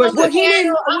ask you a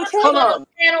question. Hold on.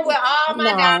 With all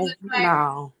my diamonds.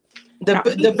 No.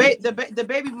 The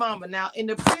baby mama. Now in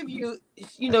the preview,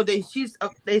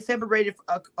 they separated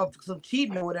of some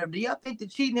cheating or whatever. Do y'all think the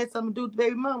cheating had something to do with the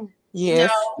baby mama? Yes.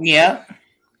 No. Yeah.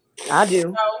 I do.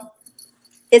 No.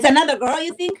 It's another girl,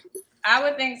 you think? I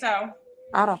would think so.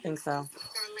 I don't think so.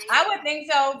 I would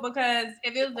think so because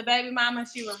if it was the baby mama,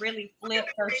 she would really flip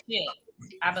her shit.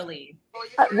 I believe.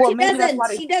 Well, maybe that's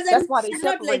why they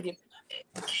separated.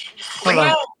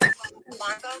 Lonzo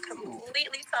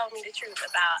completely told me the truth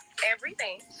about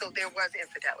everything. So there was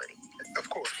infidelity. Of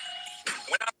course.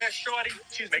 When I met Shorty,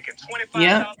 she was making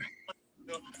 $25.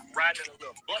 Riding a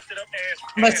little busted up ass.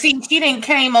 But see, she didn't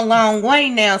came a long way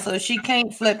now, so she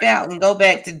can't flip out and go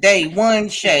back to day one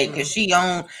Shay because she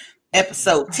on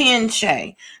episode 10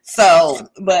 Shay. So,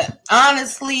 but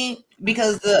honestly,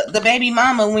 because the baby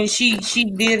mama, when she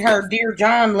did her Dear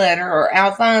John letter or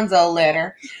Alfonso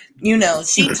letter,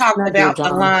 she talked about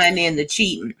the lying and the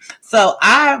cheating. So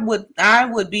I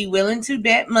would be willing to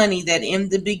bet money that in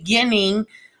the beginning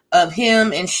of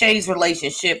him and Shay's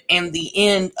relationship and the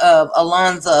end of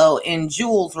Alonzo and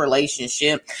Jules'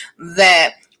 relationship,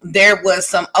 that there was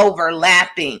some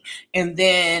overlapping. And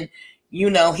then,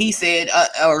 he said,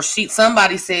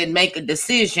 somebody said, make a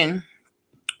decision.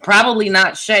 Probably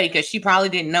not Shay, because she probably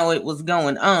didn't know it was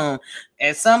going on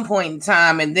at some point in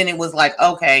time. And then it was like,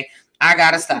 okay, I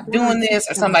got to stop doing this.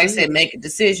 Or somebody said, make a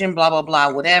decision, blah, blah, blah,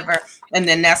 whatever. And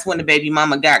then that's when the baby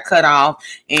mama got cut off.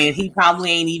 And he probably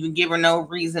ain't even give her no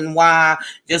reason why.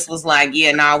 Just was like,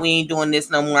 yeah, nah, we ain't doing this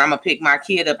no more. I'm going to pick my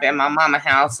kid up at my mama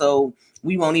house. So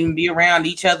we won't even be around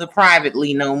each other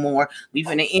privately no more. We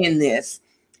finna end this.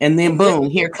 And then boom,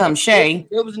 here comes Shay.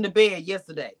 It was in the bed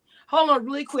yesterday. Hold on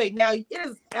really quick. Now,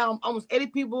 there's almost 80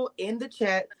 people in the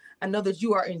chat. I know that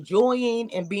you are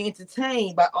enjoying and being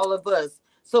entertained by all of us.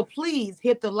 So please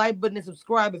hit the like button and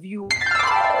subscribe if you...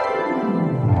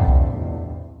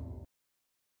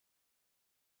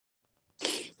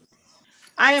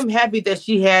 I am happy that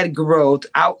she had growth.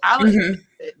 I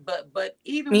but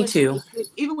even me too.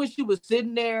 Even when she was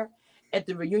sitting there at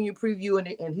the reunion preview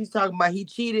and he's talking about he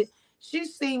cheated, she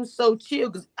seemed so chill.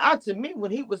 Because to me,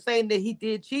 when he was saying that he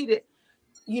did cheat it,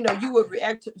 you would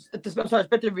react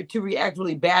to react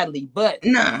really badly. But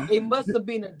no, it must have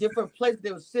been a different place.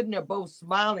 They were sitting there both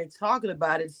smiling, talking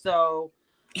about it. So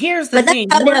here's the thing.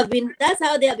 That's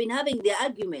how they have been having their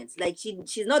arguments. Like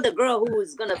she's not the girl who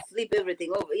is gonna flip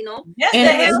everything over,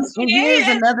 And here's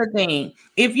another thing.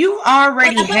 If you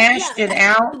already hashed it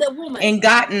out and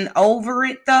gotten over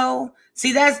it, though,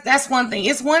 see, that's one thing.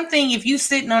 It's one thing if you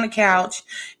sitting on a couch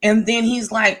and then he's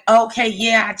like, okay,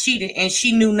 yeah, I cheated, and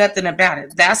she knew nothing about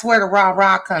it. That's where the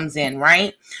rah-rah comes in,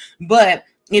 right? But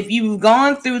if you've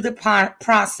gone through the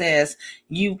process,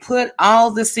 you put all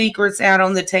the secrets out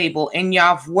on the table and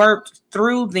y'all worked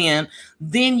through them,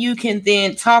 then you can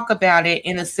then talk about it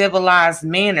in a civilized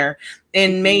manner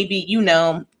and maybe,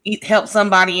 help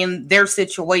somebody in their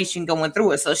situation going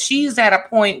through it. So she's at a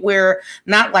point where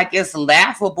not like it's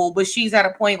laughable, but she's at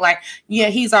a point like, yeah,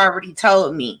 he's already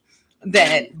told me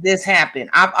that this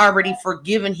happened. I've already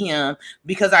forgiven him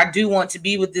because I do want to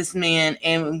be with this man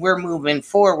and we're moving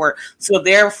forward. So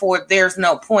therefore, there's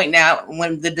no point. Now,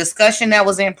 when the discussion that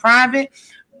was in private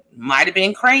might have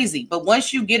been crazy, but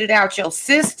once you get it out your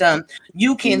system,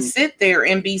 you can sit there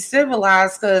and be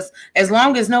civilized, because as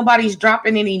long as nobody's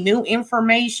dropping any new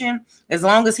information, as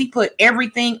long as he put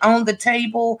everything on the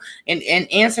table and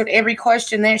answered every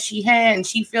question that she had, and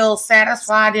she feels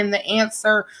satisfied in the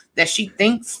answer that she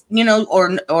thinks,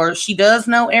 or she does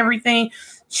know everything,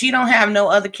 she don't have no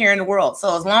other care in the world.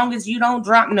 So as long as you don't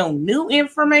drop no new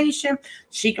information,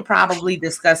 she could probably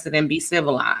discuss it and be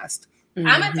civilized.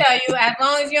 I'm gonna tell you, as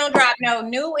long as you don't drop no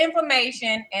new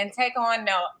information and take on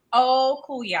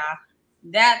cool, y'all,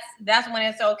 that's when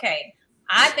it's okay.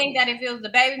 I think that if it was the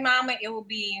baby mama, it would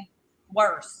be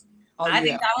worse. I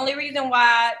think the only reason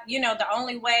why, the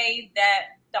only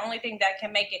thing that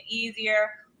can make it easier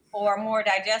or more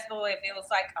digestible if it was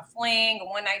like a fling, a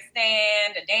one night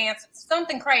stand, a dance,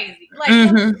 something crazy, like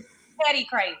something petty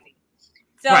crazy.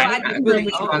 So right. I agree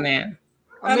with you on that.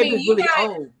 You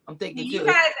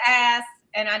guys asked,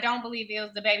 and I don't believe it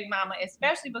was the baby mama,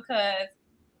 especially because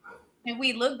if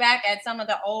we look back at some of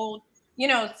the old,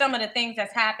 some of the things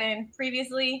that's happened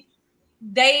previously,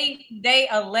 they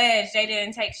allege they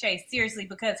didn't take Shay seriously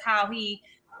because how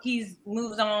he's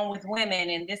moves on with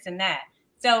women and this and that.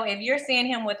 So if you're seeing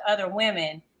him with other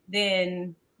women,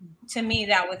 then to me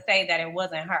that would say that it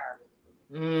wasn't her.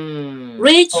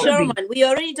 Rich Sherman, we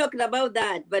already talked about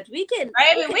that, but we can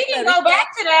go back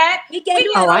to that.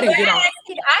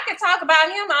 I could talk about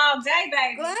him all day,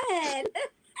 baby. Go ahead.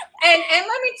 And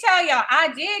let me tell y'all, I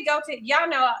did go to,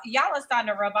 y'all are starting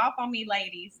to rub off on me,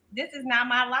 ladies. This is not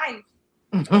my life.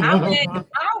 I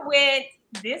went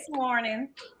this morning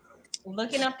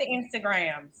looking up the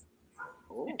Instagrams.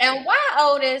 And why,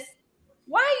 Otis?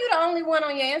 Why are you the only one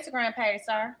on your Instagram page,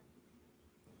 sir?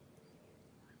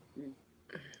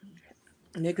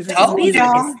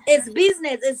 It's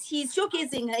business. He's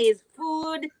showcasing his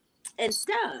food and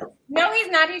stuff. No, he's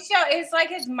not. It's like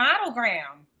his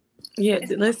modelgram. Yeah,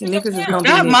 listen, niggas is gonna be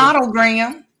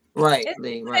modelgram. Right. It's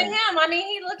him. I mean,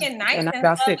 he looking nice. And I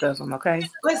got sick of him, okay?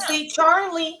 But see,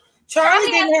 Charlie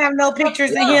didn't have no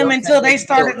pictures of him until they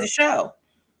started the show.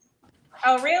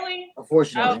 Oh, really?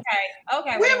 Unfortunately.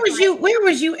 Okay. Where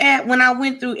was you at when I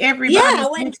went through everybody's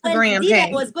Instagram page?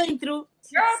 I was going through.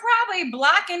 You're probably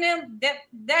blocking them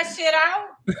that shit out.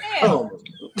 Yeah. Oh.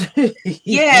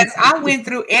 Yes, I went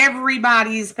through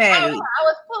everybody's page. I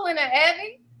was pulling an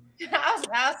Abby. I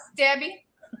was Debbie.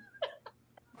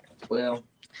 Well,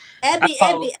 Abby,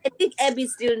 I think Abby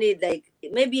still needs like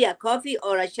maybe a coffee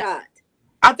or a shot.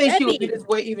 I think she would be this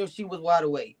way even if she was wide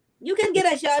awake. You can get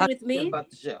a shot with me. About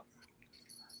the show.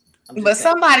 But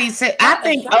somebody said, I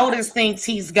think Otis thinks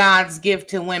he's God's gift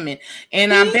to women.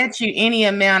 And I bet you any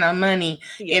amount of money,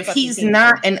 if he's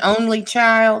not an only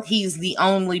child, he's the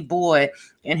only boy.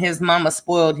 And his mama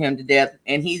spoiled him to death.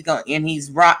 And he's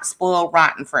spoiled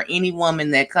rotten for any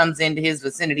woman that comes into his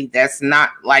vicinity that's not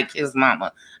like his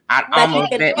mama. I'd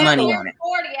almost bet money on it.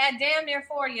 At damn near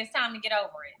 40, it's time to get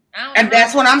over it. And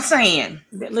that's what I'm saying.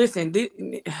 Listen, Lee,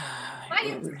 go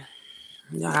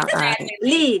ahead,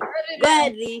 Lee.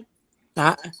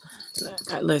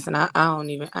 Listen, I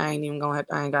ain't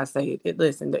gotta say it.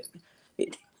 Listen,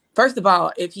 first of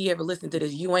all, if you ever listen to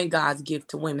this, you ain't God's gift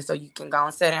to women, so you can go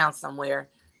and sit down somewhere.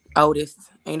 Otis,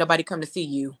 ain't nobody come to see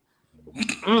you.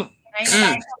 Ain't nobody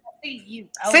come to see you.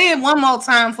 Say it one more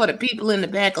time for the people in the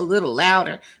back a little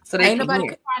louder, so they ain't nobody.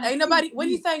 What do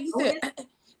you say? He said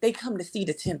they come to see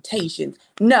the Temptations.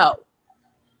 No,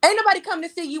 ain't nobody come to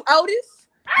see you, Otis.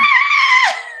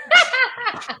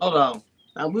 Hold on.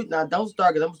 Now don't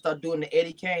start, because I'm gonna start doing the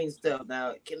Eddie Kane stuff.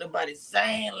 Now, can nobody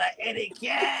sing like Eddie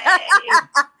Kane?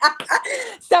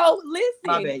 So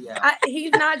listen,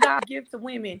 he's not God's gift to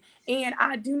women, and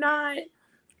I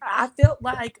felt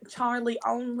like Charlie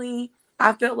only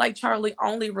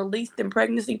released them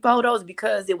pregnancy photos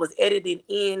because it was edited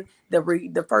in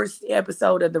the first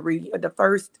episode of the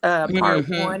first part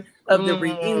one of the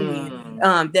reunion.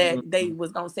 That they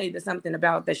was gonna say something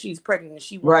about that she's pregnant and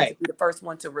she wanted to be the first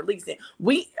one to release it.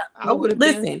 I would have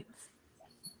listened.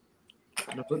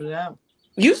 To put it out.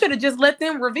 You should have just let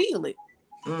them reveal it.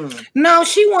 No,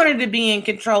 she wanted to be in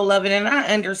control of it, and I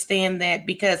understand that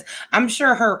because I'm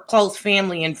sure her close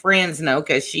family and friends know,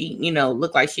 because she,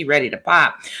 looked like she ready to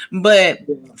pop. But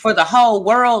for the whole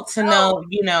world to know,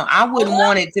 I wouldn't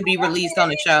want it to be released on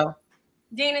the show.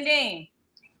 Dean,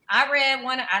 I read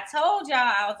one. I told y'all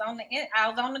I was on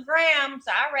the gram,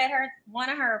 so I read one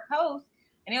of her posts,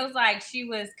 and it was like she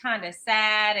was kind of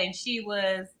sad, and she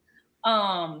was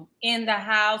in the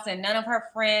house and none of her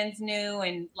friends knew,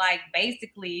 and like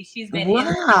basically she's been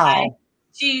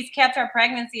she's kept her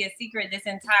pregnancy a secret this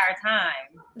entire time.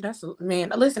 Listen,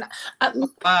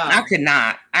 I could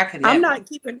not. I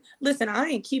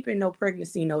ain't keeping no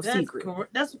pregnancy secret.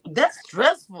 That's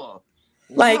stressful.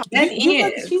 Like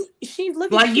she's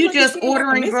looking like you just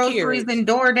ordering groceries and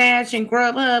DoorDash and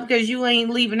Grubhub because you ain't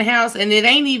leaving the house, and it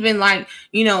ain't even like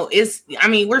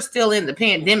we're still in the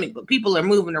pandemic, but people are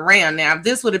moving around now. If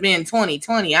this would have been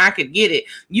 2020, I could get it.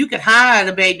 You could hide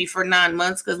a baby for 9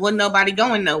 months because wasn't nobody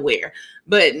going nowhere.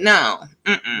 But no,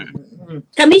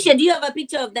 Kamisha, do you have a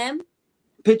picture of them?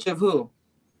 Picture of who?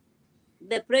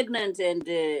 The pregnant and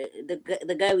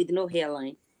the guy with no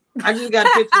hairline. I just got a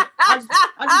picture.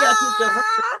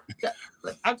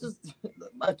 I'm telling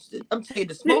you,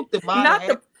 the smoke that mine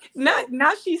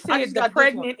not she said the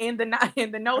pregnant and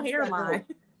the no hairline.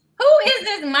 Who is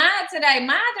this Maya today?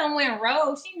 Maya done went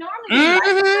rogue. She normally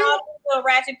little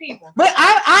ratchet people. But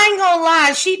I ain't gonna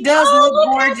lie, she does look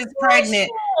gorgeous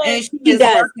pregnant, and she is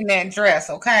working that dress.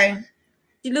 Okay,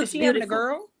 she looks beautiful. A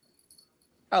girl.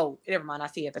 Oh, never mind. I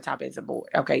see at the top it's a boy.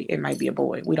 Okay, it might be a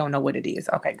boy. We don't know what it is.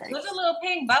 Okay, great. There's a little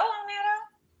pink bow on there,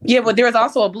 though. Yeah, but there's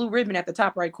also a blue ribbon at the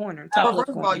top right corner. First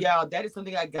of all, y'all, that is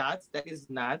something I got. That is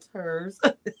not hers.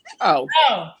 Oh.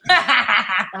 Oh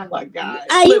my God.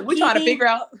 Look, we're trying to figure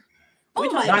out.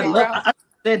 I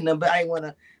said them, but I didn't want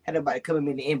to have nobody come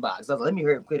in the inbox. So let me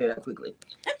hear it quickly.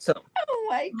 So,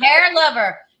 Hair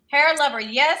lover.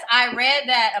 Yes, I read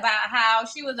that about how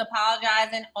she was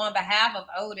apologizing on behalf of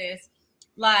Otis.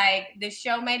 Like the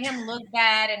show made him look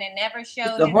bad, and it never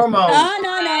showed the hormones.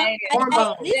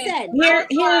 No. Listen, here's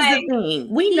the thing.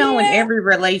 We know in every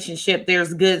relationship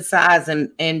there's good sides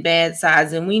and bad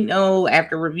sides, and we know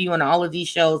after reviewing all of these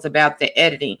shows about the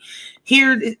editing.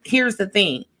 Here's the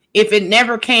thing. If it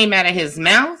never came out of his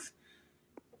mouth,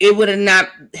 it would have not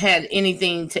had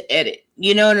anything to edit.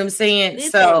 You know what I'm saying?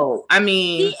 Listen, so,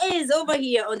 he is over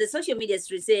here on the social media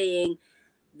street saying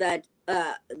that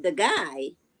the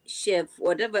guy, Chef,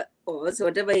 whatever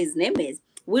his name is,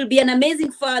 will be an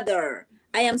amazing father.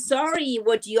 I am sorry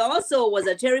what you also was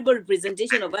a terrible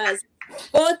representation of us,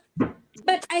 but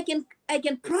I can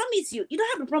promise you, you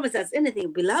don't have to promise us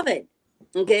anything, beloved.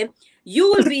 Okay, you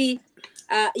will be,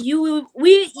 I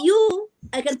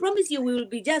can promise you we will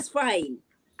be just fine.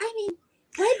 I mean,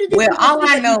 all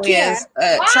I know is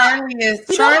Charlie is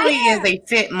a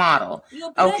fit model.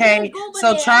 Okay,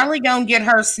 so Charlie gonna get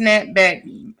her snapback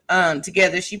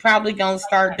together. She probably gonna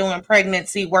start doing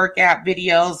pregnancy workout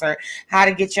videos or how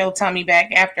to get your tummy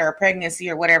back after a pregnancy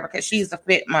or whatever, because she's a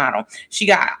fit model. She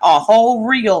got a whole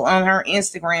reel on her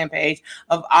Instagram page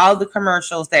of all the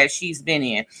commercials that she's been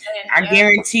in. I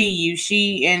guarantee you,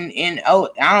 she I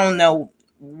don't know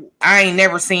I ain't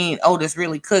never seen Otis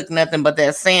really cook nothing but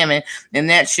that salmon, and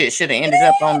that shit should have ended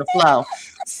up on the floor.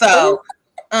 So,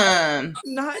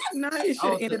 not it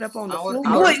should have ended up on the floor.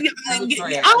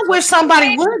 I wish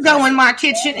somebody would go in my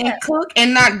kitchen and cook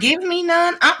and not give me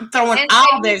none. I'm throwing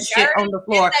all that shit on the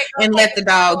floor and let the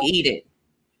dog eat it.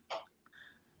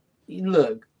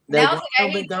 Look, now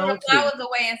he threw the flowers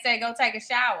away and said, "Go take a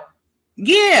shower."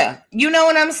 Yeah, you know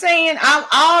what I'm saying?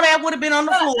 All that would have been on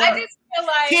the floor. I just feel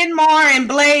like Kenmar and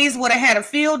Blaze would have had a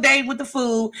field day with the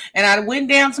food, and I went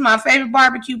down to my favorite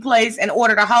barbecue place and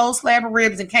ordered a whole slab of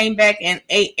ribs and came back and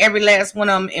ate every last one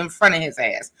of them in front of his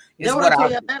ass. I would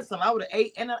have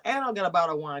ate, and I got a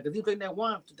bottle of wine because he took that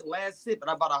wine to the last sip,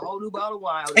 and I bought a whole new bottle of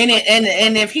wine.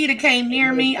 And if he'd have came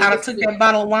near me, I'd have took that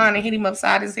bottle of wine and hit him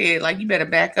upside his head. Like, you better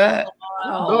back up.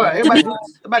 Everybody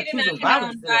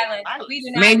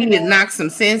maybe to knock some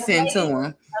sense into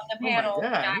him.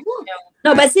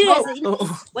 No, but seriously,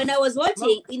 when I was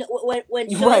watching, when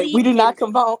we do not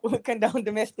condone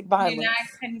domestic violence. Do not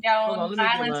condone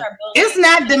violence or bullying. It's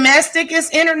not domestic; it's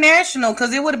international.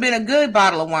 Because it would have been a good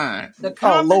bottle of wine.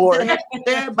 Oh Lord!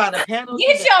 By the panel.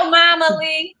 Get your mama,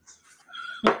 Lee.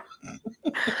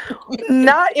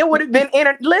 Not it would have been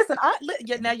Listen,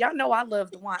 now y'all know I love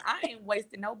the wine. I ain't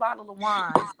wasting no bottle of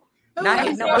wine.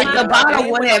 The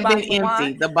bottle would have been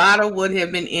empty. The bottle would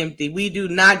have been empty. We do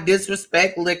not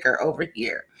disrespect liquor over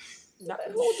here.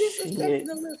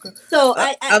 So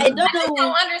I don't know. I don't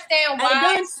understand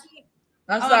why.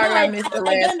 I'm sorry, I missed the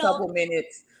last couple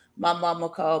minutes. My mama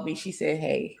called me. She said,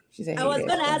 "Hey." She said, "Hey." I was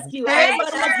gonna ask you. I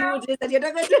was gonna ask you this. You're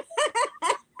not gonna.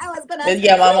 I was gonna ask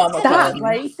yeah, my mama called me.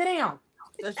 Right, sit down.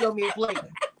 Just show me a plate.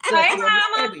 Hey,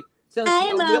 mama.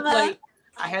 Hey, mama.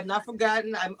 I have not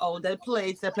forgotten. I'm on that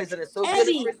place. That place that is so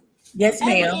Abby, good. Yes,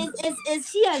 ma'am. Is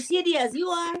she as shitty as you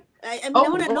are? I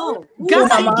want to know.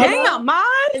 God damn, Mom.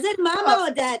 Is it mama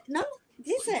or dad? No.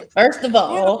 Listen. First of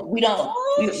all, we don't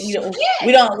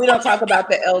talk about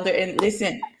the elder. And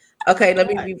listen, okay, let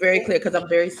me be very clear because I'm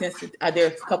very sensitive.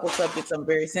 There's a couple subjects I'm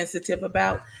very sensitive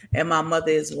about, and my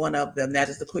mother is one of them. That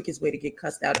is the quickest way to get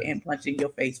cussed out and punched in your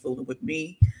face, fooling with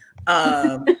me.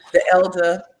 The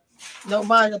elder. No,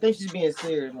 Mom, I think she's being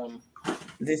serious, Mom.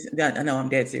 No, I'm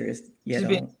dead serious. Yeah,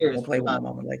 don't play with my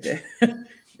mama like that.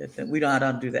 We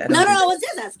don't do that. No, I was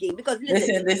just asking because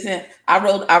listen. I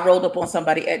rolled up on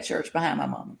somebody at church behind my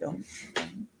mama. I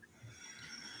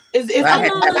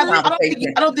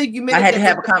don't think you meant. I had to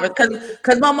have a conversation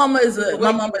because my mama is a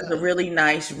really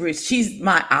nice. She's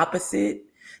my opposite.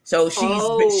 So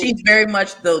she's very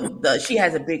much she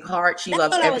has a big heart. She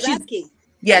loves everything.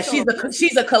 Yeah,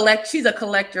 she's a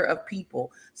collector of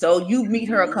people. So you meet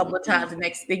her a couple of times, the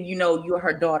next thing you know, you're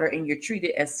her daughter, and you're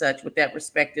treated as such with that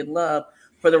respect and love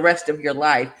for the rest of your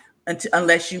life,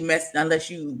 unless you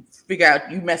figure out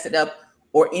you mess it up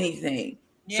or anything.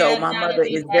 Yeah, so my mother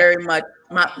is very much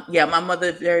my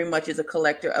mother very much is a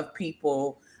collector of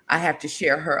people. I have to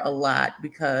share her a lot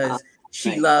because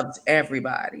she loves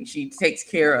everybody. She takes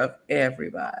care of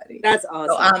everybody. That's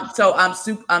awesome. So I'm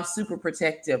super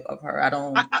protective of her. I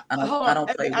don't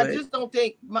play with. I just don't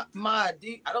think I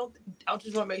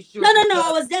just want to make sure. No.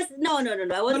 I was just no. I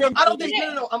wasn't. I don't think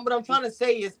what I'm trying to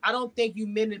say is I don't think you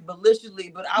meant it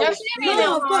maliciously, but I was.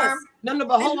 No, of course. No,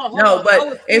 but hold on. No,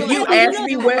 but if you ask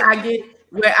me where I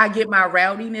get my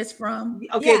rowdiness from,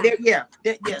 okay, yeah.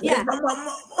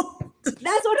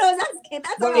 That's what I was asking.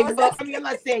 I mean, I'm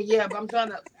not saying but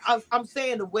I'm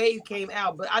saying the way it came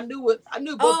out, but I knew it. I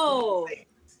knew both. Oh,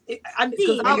 I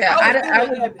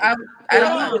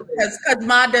don't know because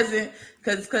Ma doesn't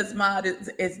because Ma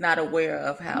is not aware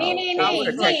of how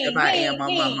protective I am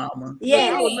on my mama.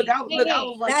 Yeah, I was like,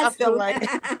 I felt like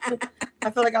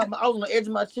I was on the edge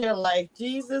of my chair, like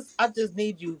Jesus, I just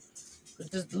need you,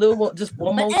 just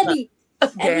one more time.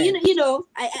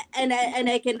 And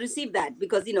I can receive that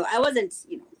because I wasn't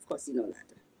of course that.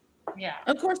 Yeah,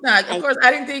 of course not. Of course,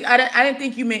 I didn't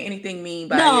think you meant anything mean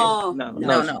by it. No.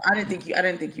 I didn't think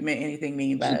you meant anything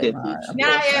mean by it. Now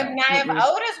if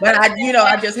Otis, but I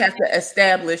just have to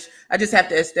establish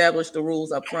the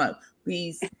rules up front.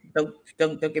 Please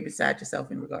don't get beside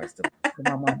yourself in regards to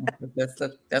my mama. That's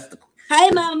the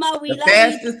hi, mama. We love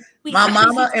fastest, you. My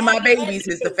mama and my babies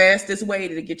is the fastest way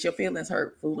to get your feelings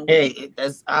hurt. Hey,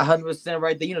 that's 100%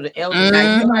 right there. The elder. You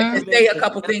might just say a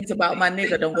couple things about my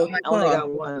nigga. Don't go. I only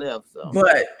got one left. So.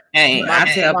 But hey, I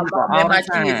tell people all the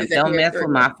time, don't mess with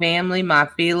my family, my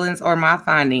feelings, or my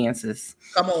finances.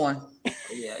 Come on.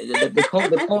 Yeah,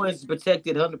 the coin is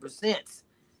protected 100%.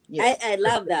 Yes. I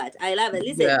love that. I love it.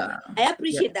 Listen, I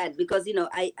appreciate that because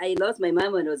I lost my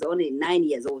mom when I was only 9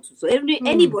 years old. So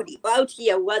anybody out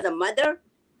here who has a mother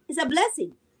is a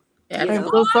blessing. I'm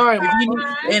so sorry,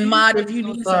 and Mod, if you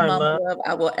need some mama love,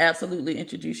 I will absolutely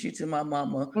introduce you to my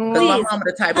mama. Because my mama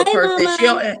the type of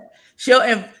person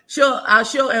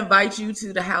she'll invite you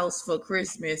to the house for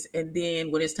Christmas, and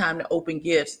then when it's time to open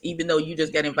gifts, even though you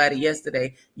just got invited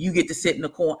yesterday, you get to sit in the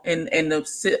corner in the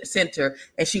center,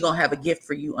 and she gonna have a gift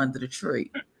for you under the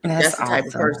tree. That's the type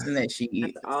of person that she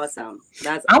is. That's awesome.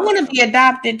 I want to be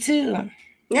adopted too.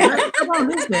 Come on,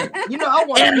 listen. You know, I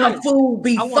want the food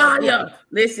be fire.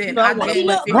 Listen,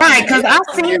 right? Because I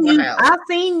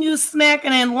seen you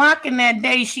smacking and locking that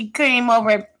day. She came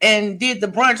over and did the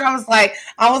brunch.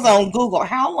 I was on Google.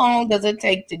 How long does it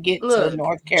take to get to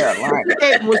North Carolina?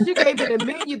 When she gave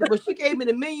me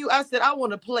the menu, I said I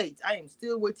want a plate. I am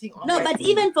still waiting on. No, but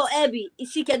even for Abby,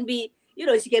 she can be,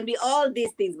 she can be all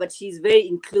these things, but she's very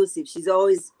inclusive. She's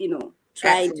always,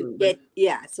 trying to get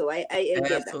so I get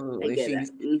absolutely that. I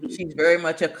get that. She's very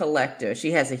much a collector.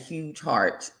 She has a huge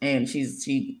heart, and she's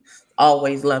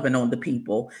always loving on the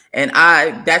people, and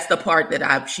that's the part that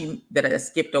I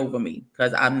skipped over me,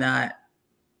 because I'm not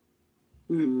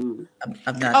I'm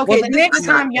not okay. Well, the next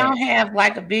time y'all have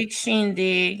like a big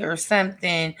shindig or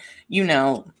something,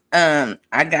 I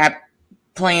got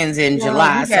plans in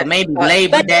July, so maybe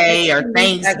Labor Day or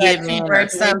Thanksgiving or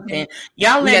something.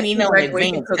 Y'all let me know in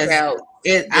advance, because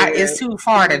it's too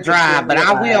far to drive, but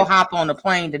I will hop on a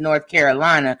plane to North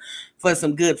Carolina for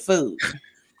some good food.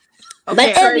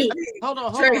 Okay, but Abby, hold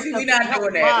on. Tracy, we're not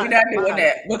doing that. We're not doing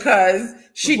that because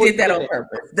she did that on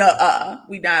purpose.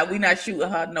 We not shooting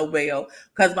her no bail,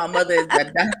 because my mother's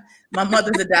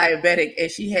a diabetic, and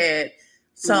she had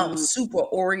some super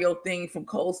Oreo thing from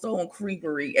Cold Stone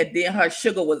Creamery, and then her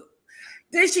sugar was.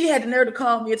 Then she had the nerve to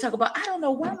call me and talk about, I don't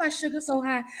know why my sugar's so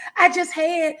high. I just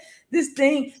had this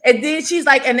thing, and then she's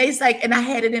like, and I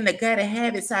had it in the gotta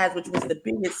have it size, which was the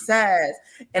biggest size,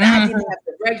 and I didn't have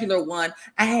the regular one.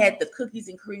 I had the cookies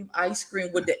and cream ice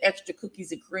cream with the extra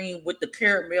cookies and cream with the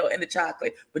caramel and the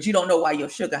chocolate, but you don't know why your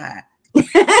sugar high.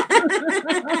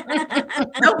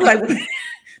 Don't play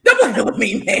with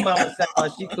me, man. Mama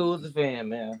sounds she cool as a fan,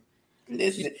 man.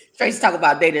 Listen, Tracy talk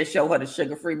about they didn't show her the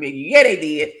sugar-free menu. Yeah, they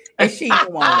did. And she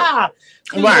wanted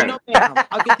it. Right. No,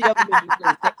 I'll get the other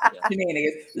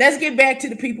menu. Let's get back to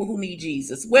the people who need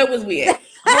Jesus. Where was we at?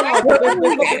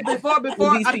 Before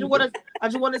I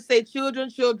just want to say,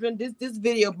 children, this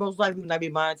video most likely will not be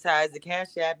monetized. The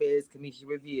Cash App is Kamisha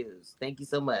Reviews. Thank you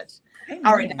so much.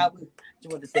 All right, now I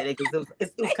just want to say that because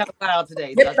it was kind of wild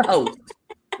today.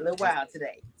 A little wild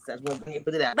today. So I just want to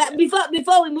put it out. But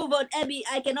before we move on, Abby,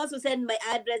 I can also send my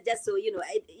address just so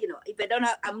if I don't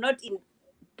have,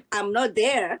 I'm not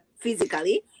there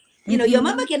physically. Your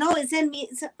mama can always send me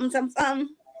some.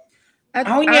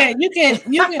 You can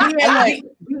you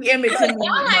image me,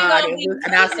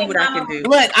 and I'll see what I can do.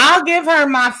 Look, I'll give her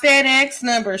my FedEx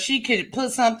number. She could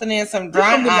put something in some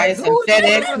dry ice and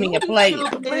FedEx me a plate.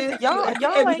 Y'all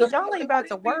ain't about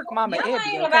to work, Mama Abby. Y'all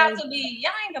ain't about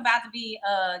to be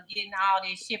getting all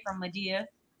this shit from Medea.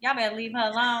 Y'all better leave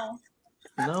her alone.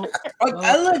 No.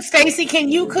 Look, Stacy, can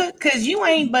you cook? Because you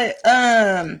ain't but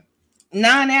 9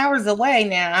 hours away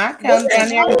now. I come down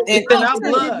there. It's in our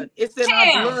blood. It's in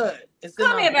our blood. It's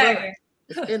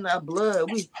in our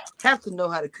blood. We have to know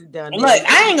how to cook down there. Look,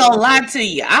 I ain't gonna lie to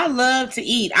you. I love to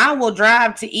eat. I will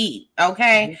drive to eat.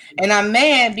 Okay, and I'm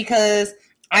mad because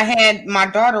I had my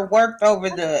daughter worked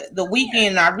over the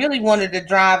weekend. I really wanted to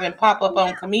drive and pop up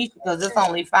on Kamisha because it's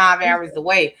only 5 hours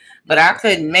away, but I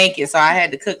couldn't make it, so I had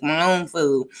to cook my own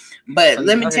food. But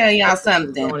let me tell y'all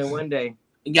something. Only one day.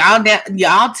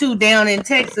 Y'all two down in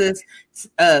Texas,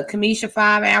 Kamisha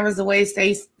 5 hours away,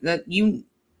 Stacy, you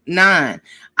 9.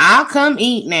 I'll come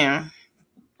eat now.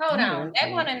 Hold on.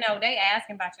 They want to know. They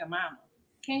asking about your mama.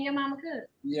 Can your mama cook?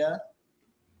 Yeah.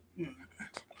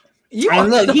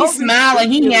 Look, he's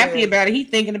smiling. He happy about it. He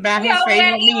thinking about his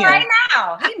favorite meal right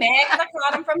now. He mad because I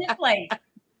called him from his plate.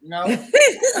 No.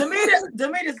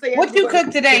 Demeter say, what you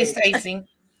cook today, Stacy?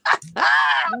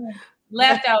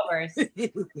 Leftovers.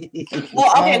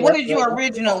 Well, okay. What did you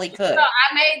originally cook? So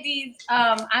I made these.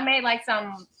 I made like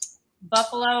some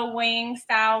buffalo wing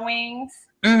style wings.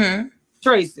 Mm-hmm.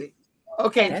 Tracy.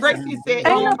 Okay, Tracy said,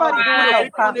 "Ain't nobody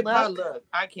doing no potluck.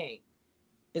 I can't."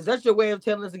 Is that your way of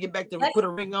telling us to get back to put a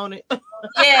ring on it?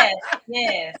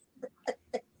 Yes.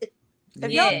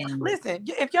 Y'all, listen,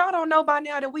 if y'all don't know by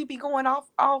now that we be going off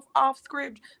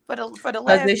script for the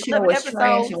last this show is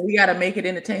trash, and we gotta make it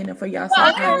entertaining for y'all.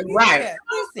 Well, I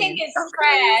don't think it's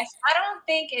trash. I don't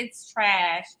think it's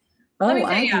trash.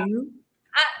 I do.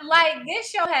 This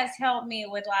show has helped me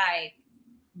with like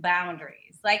boundaries.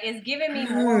 Like it's giving me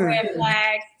more red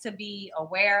flags to be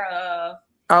aware of.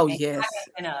 Oh yes,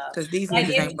 because these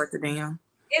niggas ain't worth a damn.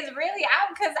 It's really out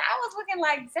because I was looking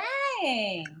like,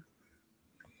 dang.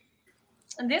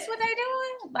 And this what they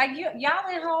doing? Like y'all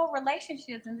in whole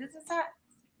relationships, and this is how.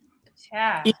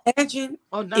 Child. Imagine,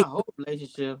 not a whole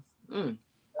relationship.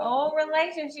 Whole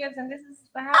relationships, and this is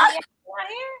how we act right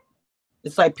here.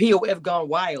 It's like POF gone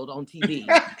wild on TV.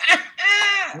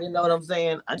 You know what I'm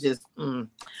saying? I just,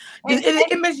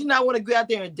 it makes you not want to go out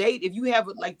there and date. If you have,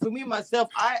 like, for me myself,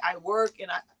 I work and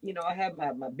I have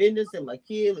my business and my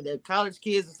kids and their college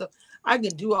kids and stuff. I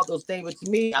can do all those things, but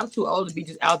to me, I'm too old to be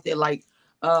just out there like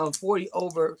 40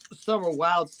 over summer,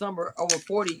 wild summer over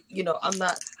 40. You know, I'm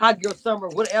not hot girl summer,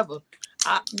 whatever.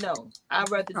 I'd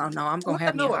rather. Oh no, I'm gonna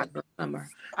have me a hot girl summer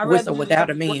with or without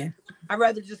a man. I'd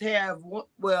rather just have one.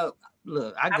 Well,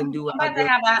 look, I'm about to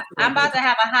have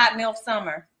a hot MILF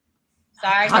summer.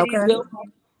 Sorry. Okay.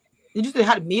 Did you say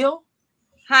hot meal?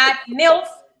 Hot MILF.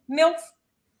 Oh,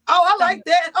 I like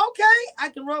that. Okay, I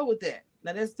can roll with that.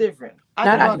 Now that's different.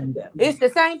 It's the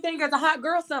same thing as a hot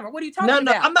girl summer. What are you talking about?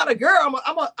 No, I'm not a girl.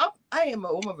 I am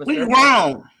a woman of a certain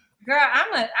wrong. Girl,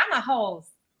 I'm a whole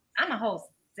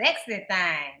sexy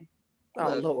thing.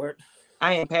 Oh Lord.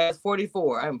 I am past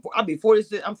 44. I'll be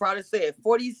 46. I'm proud to say it.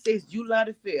 46, July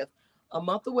the 5th. A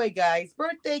month away, guys.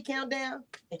 Birthday countdown.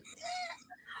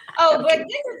 Oh, but this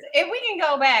is if we can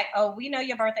go back. Oh, we know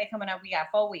your birthday coming up. We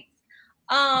got 4 weeks.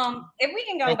 If we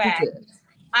can go back,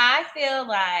 I feel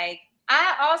like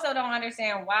I also don't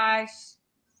understand why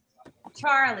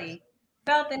Charlie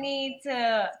felt the need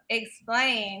to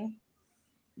explain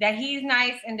that he's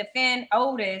nice and defend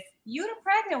Otis. You the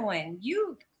pregnant one.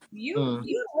 You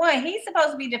the one. He's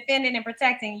supposed to be defending and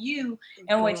protecting you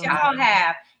and what y'all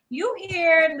have. You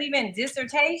here leaving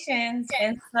dissertations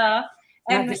and stuff,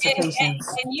 and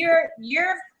you're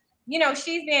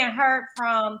she's being hurt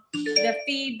from the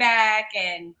feedback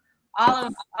and all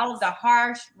of the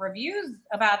harsh reviews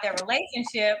about their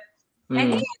relationship,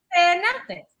 and he ain't said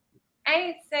nothing.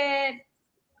 Ain't said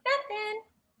nothing.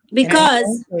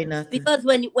 Because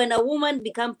when a woman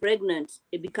becomes pregnant,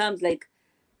 it becomes like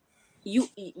you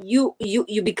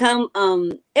become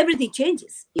everything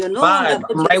changes. You're no longer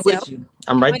I'm right with you.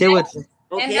 I'm right there with you.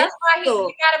 Okay? And that's why you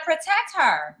gotta protect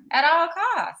her at all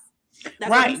costs.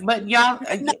 Right, but y'all,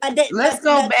 let's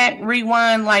go back,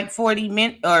 rewind like 40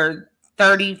 minutes or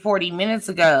 30, 40 minutes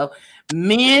ago.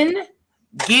 Men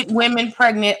get women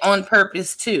pregnant on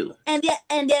purpose too. And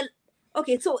then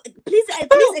okay, so please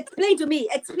explain to me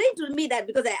that,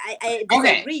 because I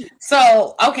disagree. Okay.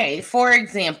 So, for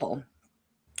example,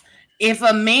 if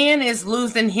a man is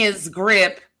losing his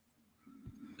grip,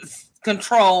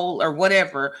 control, or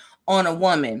whatever on a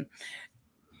woman,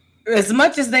 as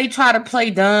much as they try to play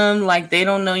dumb, like they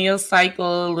don't know your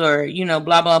cycle or,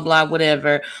 blah, blah, blah,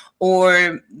 whatever,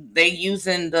 or they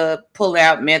using the pull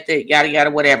out method, yada,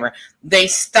 yada, whatever, they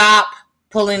stop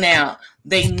pulling out.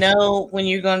 They know when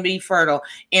you're going to be fertile,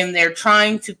 and they're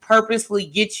trying to purposely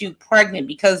get you pregnant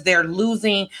because they're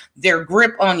losing their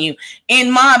grip on you.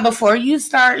 And before you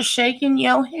start shaking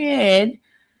your head,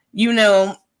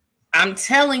 I'm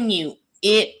telling you,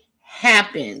 it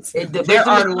happens. There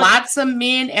are lots of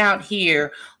men out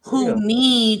here who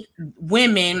need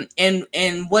women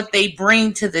and what they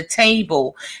bring to the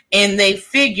table, and they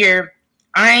figure,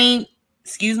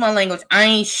 excuse my language, I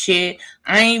ain't shit.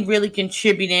 I ain't really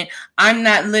contributing. I'm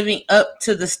not living up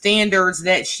to the standards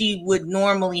that she would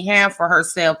normally have for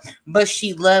herself, but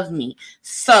she loved me.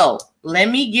 So let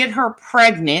me get her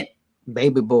pregnant.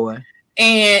 Baby boy.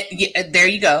 And there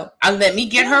you go. Let me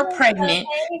get her pregnant,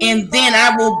 and then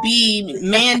I will be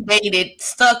mandated,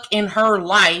 stuck in her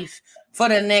life for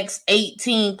the next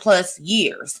 18 plus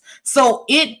years. So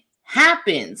it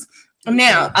happens.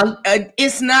 Now,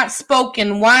 it's not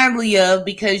spoken widely of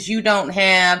because you don't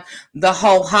have the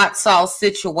whole hot sauce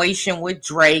situation with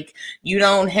Drake. You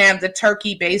don't have the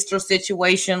turkey baster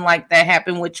situation like that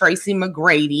happened with Tracy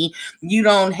McGrady. You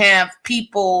don't have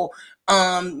people,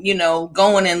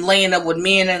 going and laying up with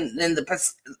men in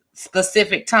the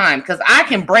specific time, because I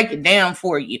can break it down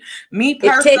for you. Me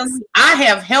personally, I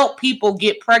have helped people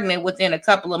get pregnant within a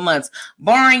couple of months,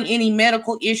 barring any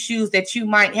medical issues that you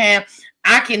might have.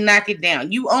 I can knock it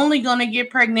down. You only going to get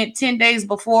pregnant 10 days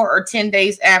before or 10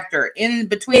 days after. In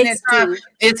between that time,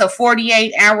 it's a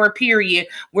 48-hour period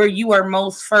where you are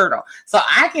most fertile. So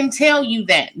I can tell you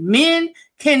that men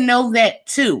can know that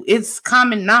too. It's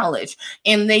common knowledge.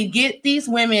 And they get these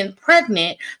women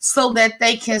pregnant so that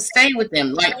they can stay with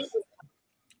them. Like,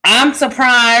 I'm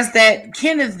surprised that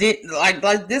Kenneth did like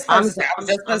this person. I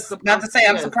was just about to say,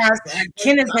 I'm surprised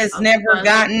Kenneth has never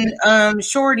gotten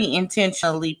Shorty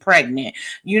intentionally pregnant.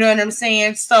 You know what I'm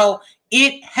saying? So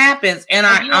it happens, and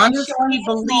I honestly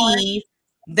believe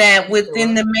that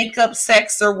within the makeup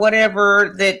sex or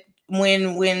whatever, that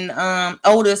when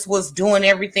Otis was doing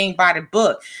everything by the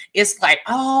book, it's like,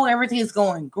 oh, everything's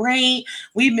going great.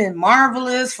 We've been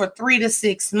marvelous for 3 to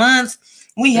 6 months.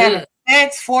 We have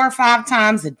sex 4 or 5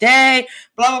 times a day,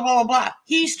 blah, blah, blah, blah.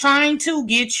 He's trying to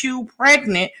get you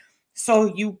pregnant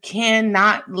so you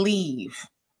cannot leave.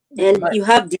 And you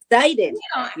have decided.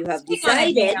 You have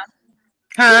decided.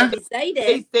 Huh?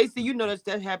 Hey, Stacey, you know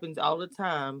that happens all the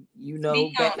time. You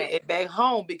know, back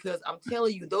home, because I'm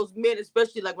telling you, those men,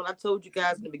 especially like when I told you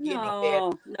guys in the beginning,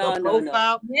 no.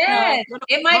 Yes,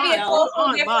 it might be a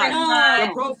total difference.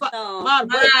 Your profile,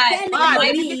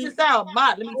 let me get this out.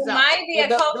 Let me get this out. It might be a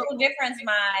total difference,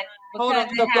 Mod. Hold on,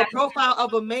 the profile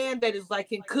of a man that is like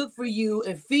can cook for you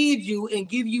and feed you and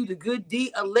give you the good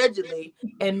deed allegedly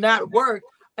and not work,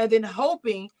 and then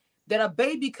hoping that a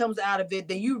baby comes out of it,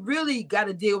 then you really got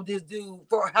to deal with this dude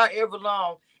for however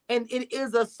long. And it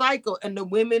is a cycle. And the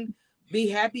women be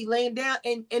happy laying down,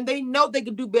 and they know they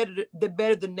can do better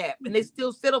than that. And they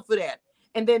still settle for that.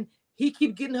 And then he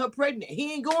keep getting her pregnant.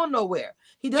 He ain't going nowhere.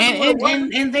 He doesn't want to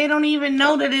work. And they don't even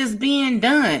know that it's being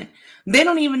done. They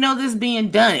don't even know this being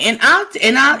done. And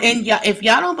if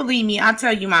y'all don't believe me, I'll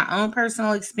tell you my own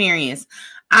personal experience.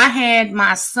 I had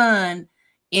my son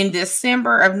in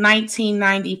December of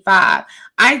 1995.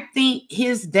 I think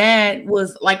his dad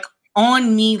was like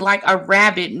on me like a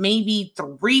rabbit, maybe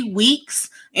 3 weeks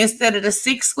instead of the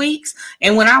 6 weeks.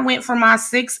 And when I went for my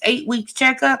 6-8 week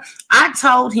checkup, I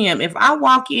told him, if I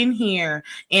walk in here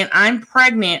and I'm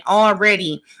pregnant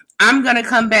already, I'm going to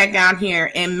come back out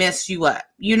here and mess you up.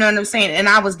 You know what I'm saying? And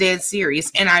I was dead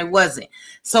serious, and I wasn't.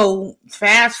 So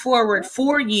fast forward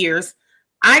 4 years,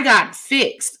 I got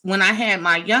fixed when I had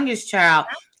my youngest child.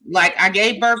 Like, I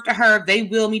gave birth to her, they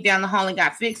wheeled me down the hall and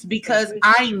got fixed because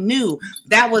I knew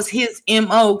that was his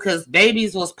MO, because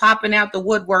babies was popping out the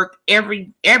woodwork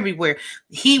everywhere.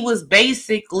 He was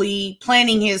basically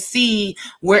planting his seed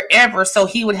wherever so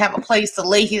he would have a place to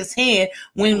lay his head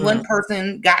when one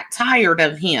person got tired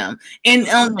of him. And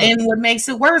what makes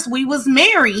it worse, we was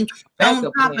married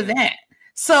on top of that.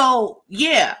 So,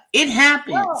 yeah, it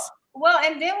happens. Well,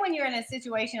 and then when you're in a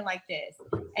situation like this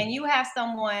and you have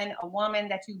someone, a woman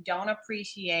that you don't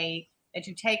appreciate, that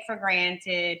you take for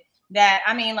granted, that,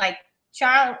 I mean, like,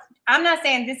 Charles, I'm not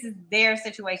saying this is their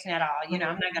situation at all. You know,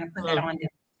 I'm not going to put that on them.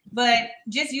 But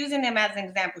just using them as an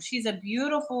example, she's a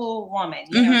beautiful woman,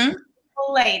 you know, she's a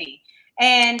beautiful lady.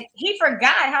 And he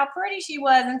forgot how pretty she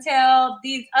was until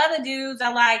these other dudes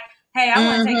are like, hey, I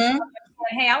want to take you.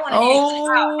 Hey, I want to take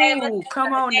you out. Hey,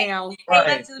 come on now. Hey,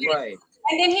 let's do this.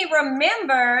 And then he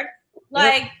remembered,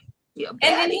 like, and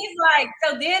then he's like,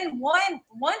 so then one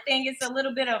thing is a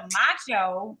little bit of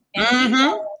macho,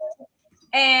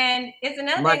 and it's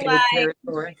another thing like,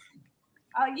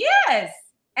 yes.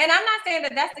 And I'm not saying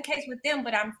that that's the case with them,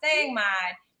 but I'm saying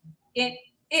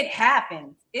it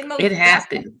happens. It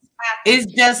happens.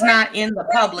 It's just not in the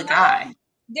public eye.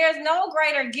 There's no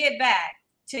greater get back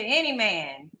to any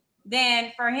man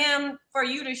than for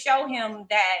you to show him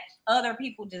that other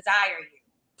people desire you.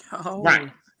 Oh. Right.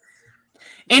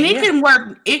 And it can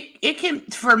work. It can,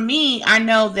 for me, I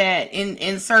know that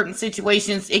in certain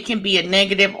situations, it can be a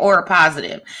negative or a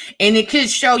positive. And it could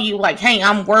show you like, hey,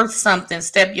 I'm worth something,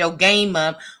 step your game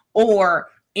up. Or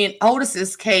in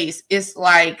Otis's case, it's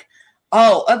like,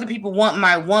 oh, other people want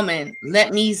my woman.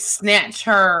 Let me snatch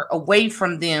her away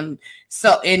from them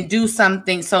and do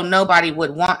something so nobody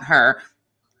would want her.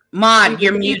 Mod,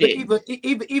 you're muted.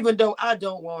 Even though I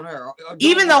don't want her.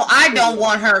 Even though I don't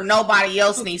want her, nobody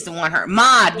else needs to want her.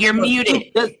 Mod, you're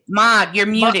muted. Mod, you're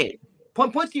muted.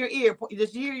 Point to your ear.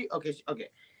 Just your okay.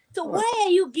 So why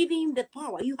are you giving him the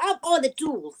power? You have all the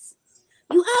tools.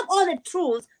 You have all the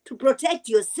tools to protect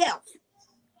yourself.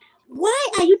 Why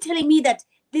are you telling me that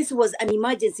this was an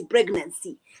emergency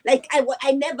pregnancy? Like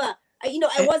I never. I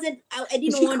wasn't. I didn't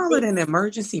Did she call it an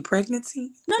emergency pregnancy?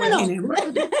 No. It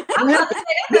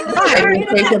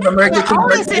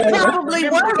probably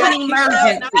was an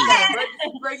emergency.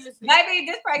 Maybe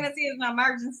this pregnancy is an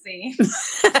emergency.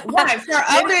 Right. For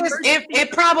Otis, it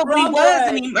probably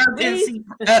was an emergency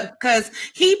because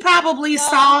he probably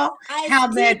saw how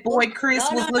that boy Chris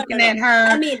was looking at her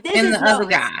and the other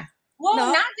guy. Well,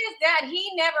 not just that. He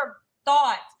never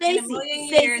thought in a million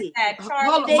years that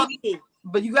Charlie.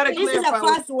 But you got to clarify. This is a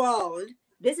first world.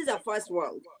 This is a first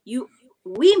world. You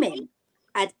women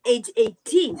at age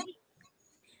 18,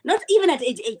 not even at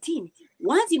age 18,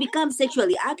 once you become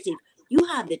sexually active, you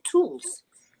have the tools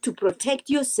to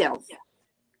protect yourself.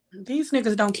 These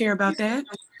niggas don't care about that.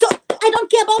 So, I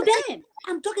don't care about them.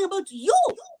 I'm talking about you.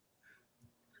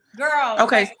 girl.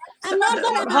 Okay. Like, I'm not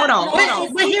gonna hold on.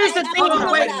 But here's the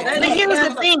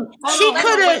thing. She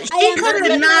could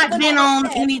have not been on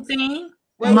anything.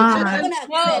 Hold on,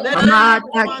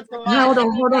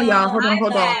 y'all. Hold on.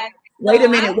 Wait a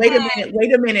minute. Wait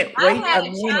a minute.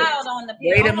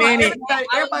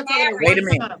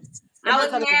 I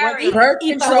was married. Birth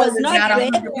control is not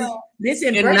 100%.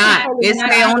 Listen, it's not. It's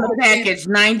on the package,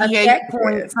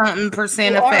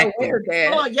 98%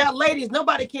 effective. Hold on, y'all ladies.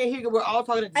 Nobody can hear you. We're all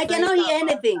talking at the same time. I cannot hear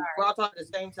anything. We're all talking at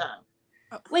the same time.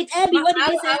 Wait, Abby, what did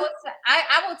you say?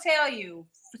 I will tell you,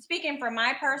 speaking from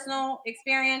my personal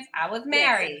experience, I was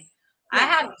married. I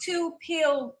have 2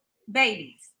 pill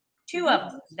babies. 2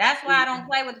 of them. That's why I don't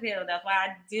play with the pill. That's why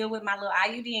I deal with my little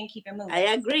IUD and keep it moving. I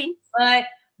agree.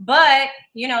 But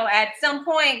you know, at some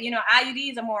point, you know,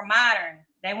 IUDs are more modern.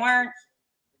 They weren't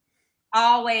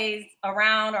always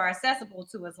around or accessible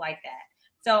to us like that.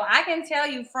 So I can tell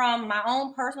you from my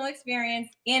own personal experience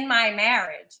in my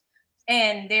marriage,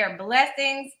 and they're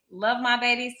blessings. Love my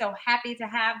babies. So happy to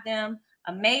have them.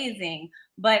 Amazing.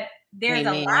 But there's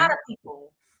a lot of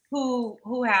people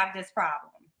who have this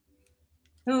problem,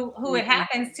 who it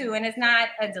happens to, and it's not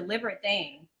a deliberate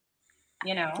thing,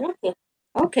 you know.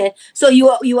 Okay. So you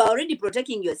are already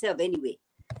protecting yourself anyway.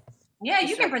 Yeah,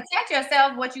 you can protect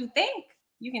yourself. What you think.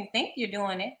 You can think you're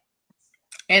doing it.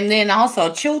 And then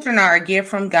also, children are a gift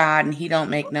from God, and He don't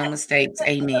make no mistakes.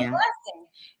 Amen.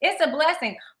 It's a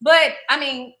blessing. But I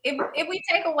mean, if we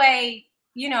take away,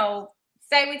 you know,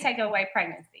 say we take away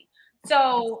pregnancy.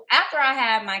 So after I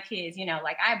had my kids, you know,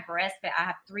 like I breastfed. I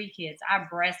have 3 kids. I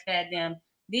breastfed them.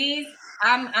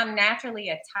 I'm naturally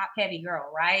a top heavy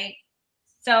girl, right?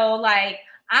 So like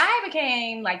I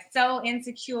became like so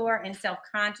insecure and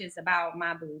self-conscious about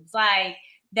my boobs. Like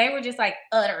they were just like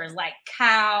udders, like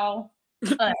cow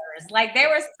udders. Like they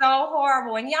were so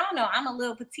horrible. And y'all know I'm a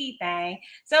little petite thing.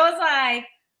 So it's like,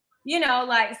 you know,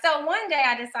 like, so one day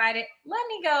I decided, let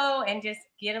me go and just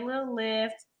get a little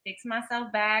lift, fix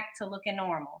myself back to looking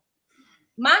normal.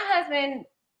 My husband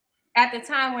at the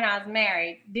time when I was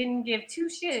married didn't give 2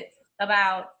 shits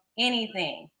about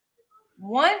anything.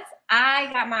 Once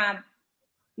I got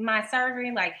my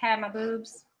surgery, like had my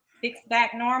boobs fixed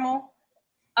back normal,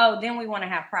 then we want to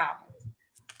have problems.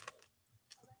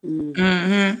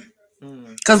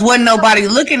 Because wasn't nobody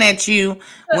looking at you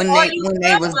when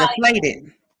they was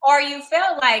deflated. Or you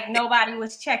felt like nobody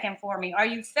was checking for me, or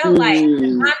you felt like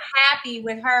I'm happy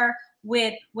with her,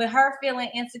 with her feeling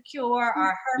insecure, or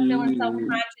her feeling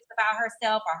self-conscious about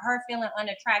herself, or her feeling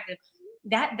unattractive.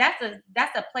 That's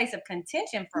a place of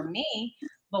contention for me.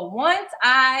 But once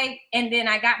I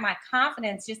got my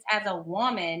confidence just as a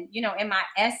woman, you know, in my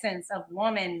essence of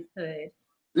womanhood,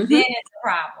 then it's a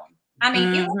problem. I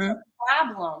mean, it was a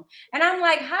problem. And I'm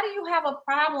like, how do you have a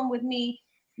problem with me,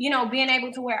 you know, being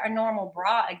able to wear a normal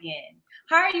bra again?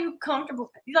 How are you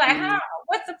comfortable? Like,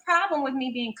 what's the problem with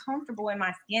me being comfortable in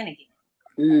my skin again?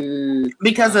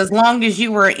 Because as long as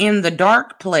you were in the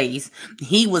dark place,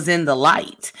 he was in the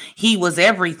light. He was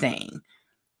everything.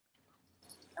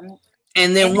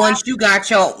 And then once you got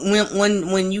your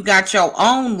when you got your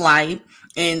own light,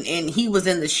 and he was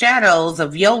in the shadows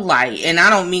of your light, and I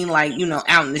don't mean like, you know,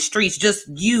 out in the streets, just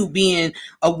you being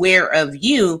aware of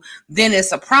you, then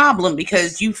it's a problem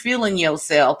because you feeling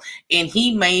yourself, and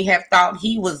he may have thought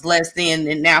he was less than,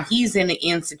 and now he's in an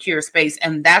insecure space.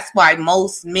 And that's why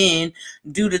most men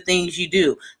do the things you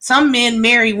do. Some men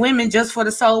marry women just for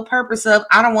the sole purpose of,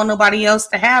 I don't want nobody else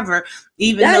to have her,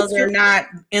 even though they're not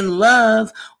in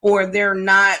love, or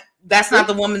that's not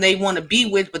the woman they want to be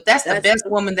with, but that's the best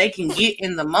woman they can get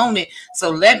in the moment. So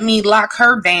let me lock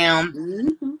her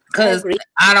down because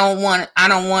I don't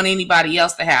want anybody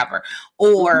else to have her.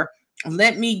 Or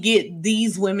let me get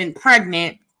these women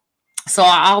pregnant, so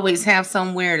I always have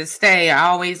somewhere to stay. I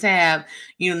always have,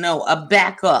 you know, a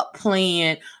backup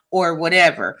plan or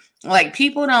whatever. Like,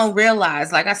 people don't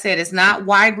realize, like I said, it's not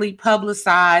widely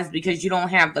publicized because you don't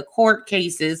have the court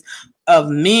cases of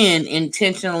men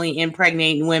intentionally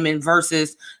impregnating women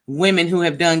versus women who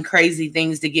have done crazy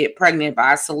things to get pregnant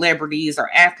by celebrities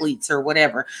or athletes or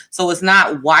whatever. So it's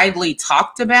not widely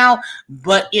talked about,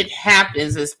 but it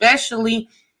happens, especially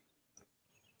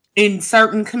in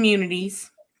certain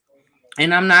communities.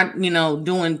 And I'm not, you know,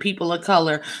 doing people of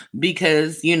color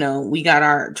because, you know, we got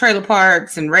our trailer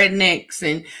parks and rednecks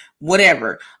and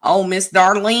whatever. Oh, Miss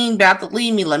Darlene about to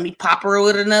leave me. Let me pop her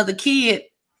with another kid.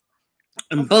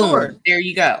 And boom, there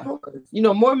you go. You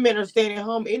know, more men are staying at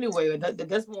home anyway.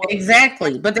 That's more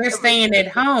exactly. But they're staying at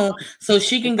home so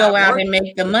she can go out and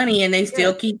make the money, and they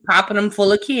still keep popping them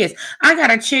full of kids. I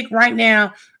got a chick right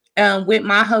now with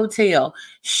my hotel.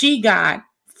 She got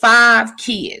 5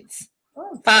 kids.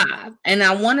 5. And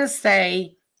I want to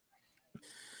say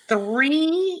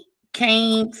 3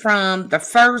 came from the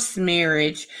first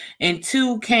marriage and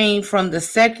 2 came from the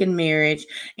second marriage,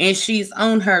 and she's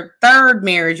on her 3rd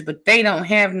marriage, but they don't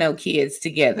have no kids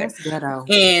together.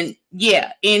 And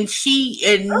yeah, and she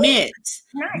admits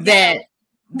that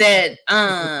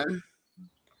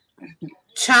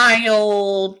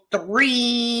child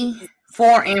 3,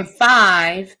 4, and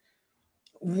 5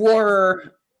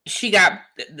 were, she got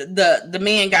the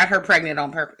man got her pregnant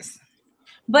on purpose.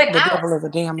 But the devil is a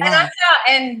damn lie.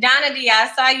 And Donna D,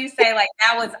 I saw you say like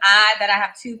that was odd that I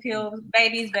have 2 pill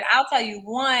babies, but I'll tell you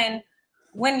one.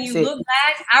 When you look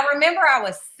back, I remember I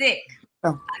was sick.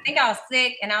 I think I was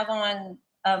sick, and I was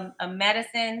on a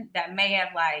medicine that may have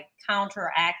like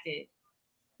counteracted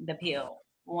the pill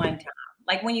one time.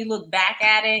 Like when you look back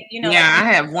at it, you know. Yeah, like,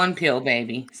 I have 1 pill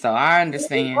baby, so I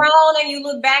understand. You're grown and you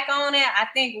look back on it. I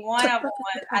think one of them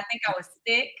was, I think I was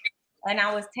sick. And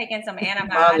I was taking some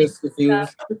antibiotics and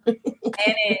stuff, and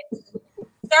it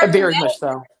very much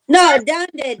so. No,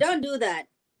 don't do that.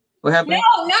 What happened?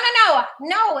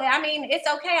 No. I mean, it's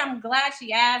okay. I'm glad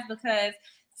she asked because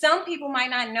some people might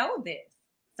not know this.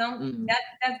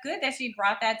 That's good that she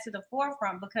brought that to the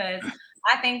forefront because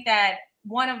I think that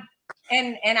one of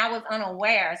and I was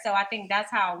unaware, so I think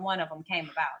that's how one of them came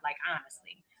about. Like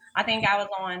honestly, I think I was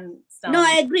on some. No,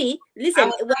 I agree.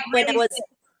 Listen,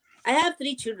 I have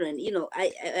 3 children. You know,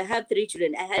 I have 3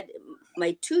 children. I had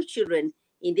my 2 children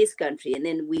in this country, and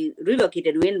then we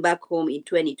relocated, went back home in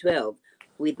 2012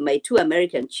 with my 2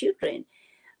 American children.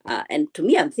 And to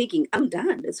me, I'm thinking, I'm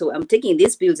done. So I'm taking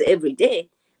these pills every day,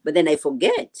 but then I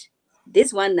forget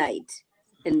this one night,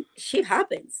 and shit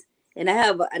happens. And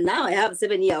now I have a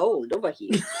 7-year-old over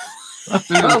here. Wow.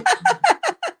 You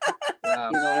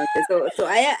know, so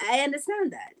I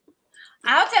understand that.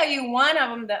 I'll tell you one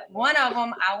of them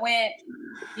I went,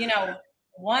 you know,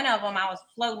 one of them I was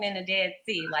floating in the Dead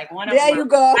Sea. Like one of them. There you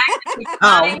go.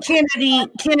 Oh,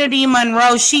 Kennedy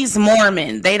Monroe, she's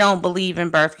Mormon. They don't believe in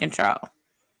birth control.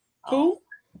 Who?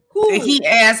 He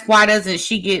asked why doesn't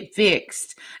she get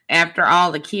fixed after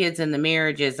all the kids and the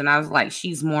marriages, and I was like,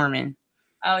 she's Mormon.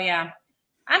 Oh yeah.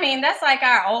 I mean, that's like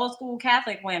our old school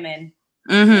Catholic women.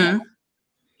 Mm-hmm.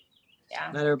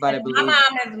 Yeah. Not everybody believes.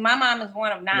 My mom is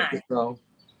one of 9. Well,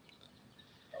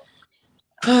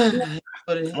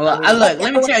 look,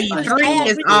 let me tell you, 3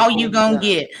 is all you gonna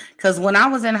get. Because when I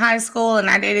was in high school and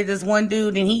I dated this one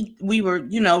dude, and we were,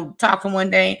 you know, talking one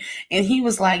day, and he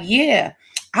was like, "Yeah,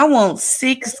 I want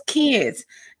 6 kids,"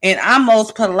 and I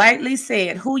most politely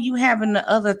said, "Who you having the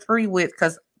other 3 with?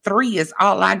 Because 3 is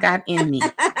all I got in me."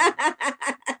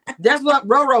 That's what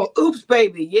Roro, oops,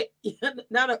 baby. Yeah,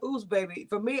 not an oops, baby.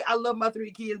 For me, I love my 3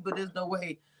 kids, but there's no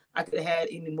way I could have had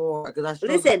any more because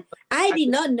Listen, I did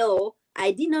not know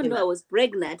I was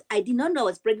pregnant. I did not know I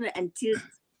was pregnant until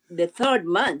the 3rd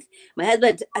month. My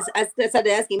husband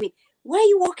started asking me, "Why are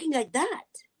you walking like that?"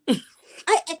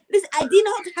 Listen, I did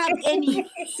not have any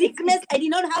sickness. I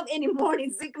did not have any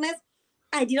morning sickness.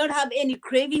 I did not have any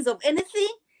cravings of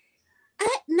anything. I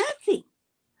had nothing.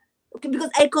 Okay, because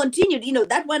I continued, you know,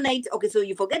 that one night. Okay, so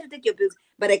you forget to take your pills,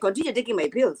 but I continued taking my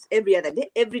pills every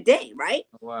day, right?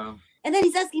 Wow. And then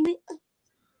he's asking me,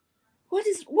 what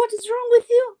is wrong with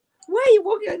you? Why are you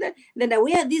walking like that? Then I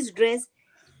wear this dress,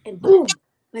 and boom,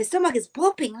 my stomach is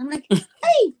popping. I'm like,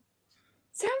 hey,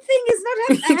 something is not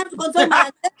happening. I have to consult my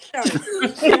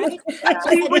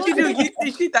ancestors. What you do?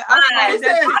 I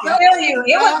tell you,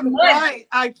 it was right.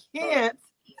 I can't.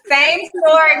 Same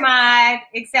story, Mike,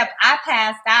 except I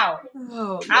passed out.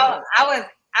 Oh,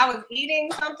 I was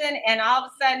eating something, and all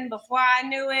of a sudden, before I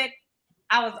knew it,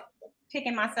 I was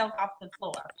picking myself off the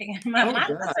floor. My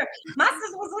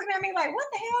sister was looking at me like, "What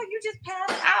the hell? You just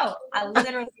passed out." I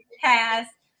literally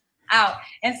passed out,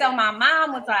 and so my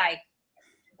mom was like,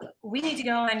 "We need to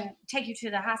go and take you to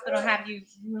the hospital. Have you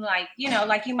like, you know,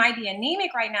 like you might be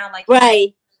anemic right now, like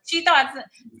right." She thought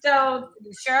so.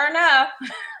 Sure enough,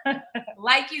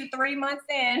 like you 3 months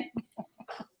in.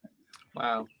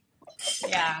 Wow.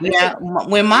 Yeah.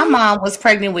 When my mom was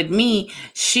pregnant with me,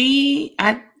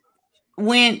 I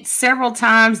went several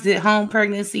times, did home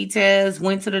pregnancy tests,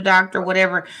 went to the doctor,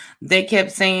 whatever. They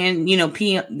kept saying, you know,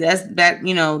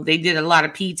 they did a lot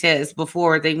of P tests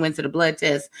before they went to the blood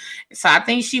test. So I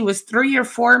think she was 3 or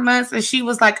 4 months, and she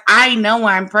was like, "I know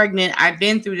I'm pregnant. I've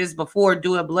been through this before.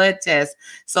 Do a blood test."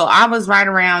 So I was right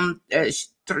around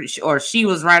she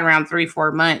was right around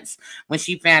 3-4 months when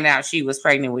she found out she was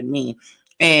pregnant with me.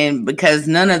 And because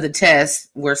none of the tests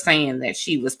were saying that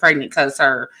she was pregnant, because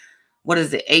her, what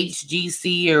is it,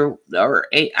 HGC or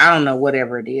I don't know,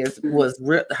 whatever it is, was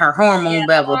her hormone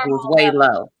level was way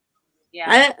low.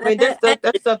 Yeah. I mean,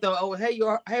 that stuff don't always.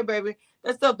 Hey, baby.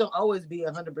 That stuff don't always be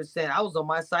 100%. I was on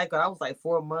my cycle. I was like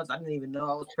 4 months. I didn't even know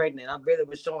I was pregnant. I barely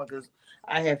was showing because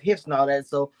I have hips and all that.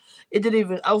 So it didn't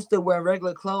even. I was still wearing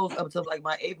regular clothes up until like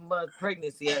my 8th month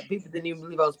pregnancy. People didn't even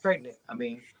believe I was pregnant. I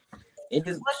mean, it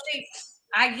just. Well, see,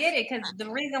 I get it because the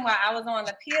reason why I was on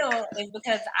the pill is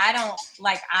because I don't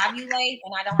like ovulate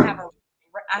and I don't have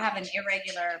I have an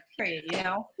irregular period, you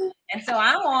know, and so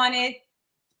I'm on it,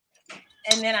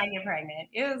 and then I get pregnant.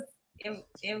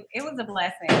 It was a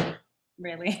blessing.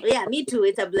 Really? Yeah, me too.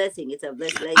 It's a blessing. It's a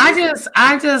blessing.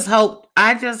 I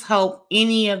just hope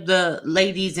any of the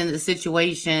ladies in the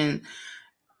situation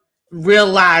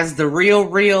realize the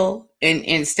real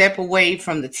and step away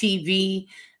from the TV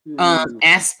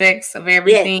aspects of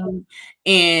everything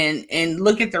and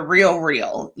look at the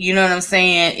real. You know what I'm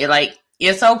saying?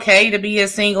 It's okay to be a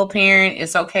single parent.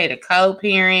 It's okay to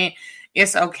co-parent.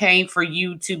 It's okay for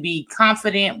you to be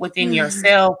confident within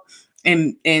yourself.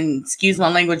 And excuse my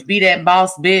language, be that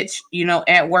boss bitch, you know,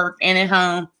 at work and at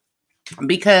home.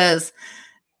 Because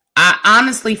I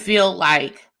honestly feel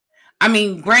like, I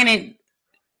mean, granted,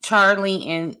 Charlie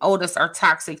and Otis are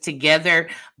toxic together,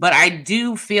 but I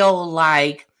do feel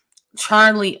like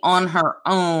Charlie on her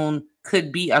own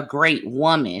could be a great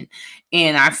woman.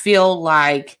 And I feel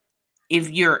like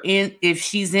if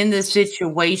she's in this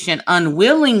situation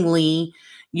unwillingly,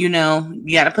 you know,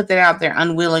 you got to put that out there,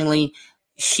 unwillingly.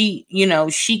 She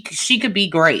could be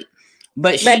great,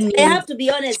 but I have to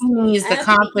be honest. She needs the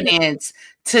confidence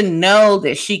to know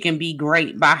that she can be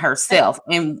great by herself.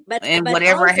 And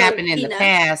whatever also, happened in the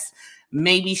past,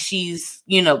 maybe she's,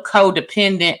 you know,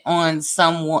 codependent on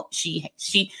someone. She,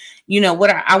 you know, what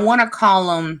I want to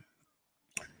call them,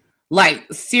 like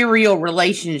serial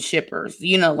relationshipers.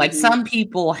 You know, like some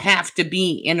people have to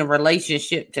be in a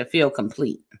relationship to feel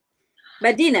complete.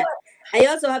 But Dina, I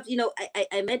also have, you know,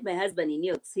 I met my husband in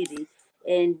New York City,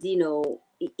 and, you know,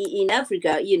 in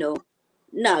Africa, you know,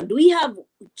 now do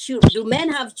men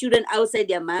have children outside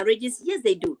their marriages? Yes,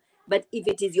 they do. But if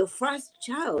it is your first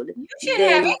child, you should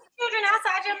have children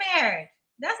outside your marriage.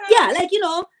 That's not like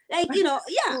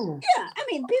I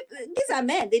mean, these are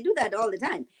men. They do that all the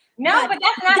time. No, but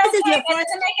that's not okay. That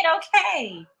doesn't make it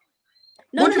okay.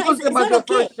 What you supposed to say about your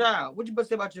first child? What you supposed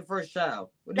to say about your first child?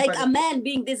 Like a man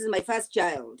being, this is my first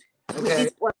child. Okay. With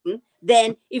this woman,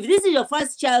 then if this is your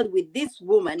first child with this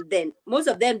woman, then most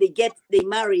of them they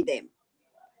marry them.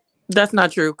 That's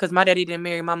not true, because my daddy didn't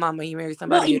marry my mama. He married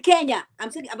somebody. No, in Kenya.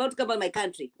 I'm saying about to come about my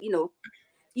country. You know,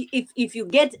 if you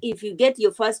get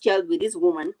your first child with this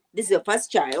woman, this is your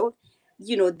first child.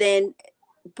 You know, then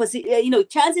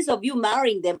chances of you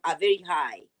marrying them are very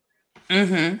high.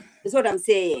 That's what I'm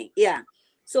saying. Yeah.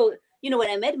 So, you know, when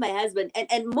I met my husband,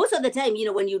 and most of the time, you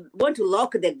know, when you want to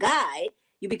lock the guy,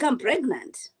 you become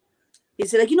pregnant.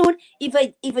 It's like, you know what? If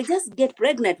I just get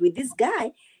pregnant with this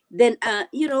guy, then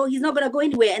you know, he's not gonna go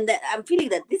anywhere. And I'm feeling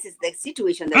that this is the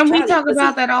situation. That and we talk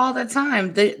about that all the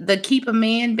time. The keep a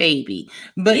man baby.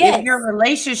 But if your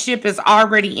relationship is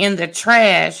already in the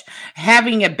trash,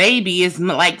 having a baby is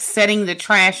like setting the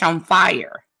trash on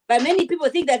fire. But many people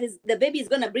think that the baby is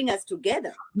going to bring us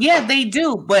together. Yeah, they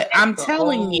do. But I'm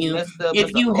telling you,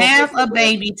 if you have a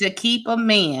baby to keep a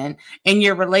man and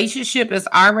your relationship is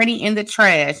already in the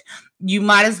trash, you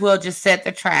might as well just set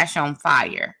the trash on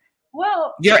fire.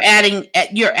 Well, you're adding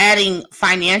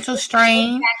financial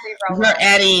strain. Exactly, you're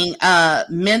adding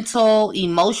mental,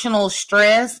 emotional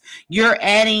stress. You're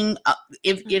adding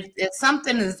if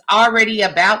something is already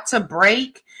about to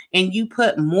break, and you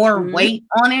put more weight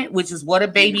on it, which is what a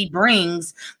baby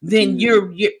brings, then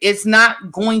it's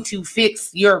not going to fix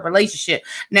your relationship.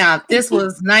 Now, if this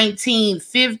was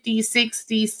 1950,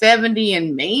 60, 70,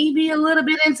 and maybe a little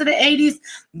bit into the 80s,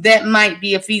 that might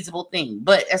be a feasible thing.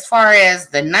 But as far as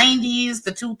the 90s,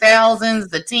 the 2000s,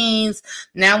 the teens,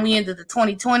 now we into the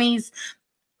 2020s,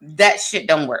 that shit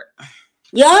don't work.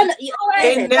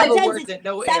 It never works in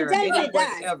no era. It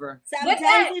does. Ever.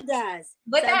 Sometimes it does.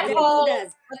 But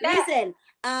listen.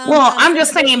 Well, I'm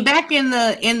just saying, back in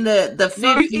the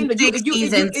 50s,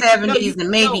 60s, and 70s, and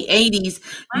maybe 80s,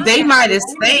 they might have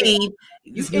stayed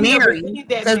married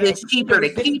because it's cheaper to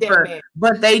keep her,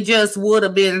 but they just would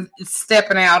have been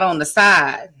stepping out on the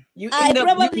side. That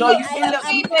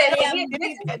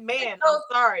man. I'm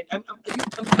sorry.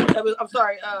 I'm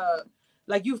sorry.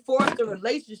 Like you forced a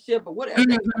relationship or whatever.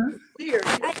 Weird.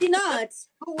 I did not.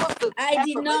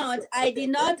 I did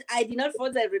not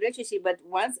force a relationship. But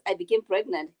once I became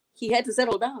pregnant, he had to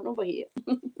settle down over here.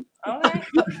 Okay.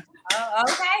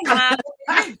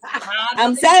 Okay.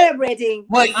 I'm celebrating.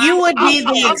 Well, you would be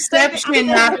the exception,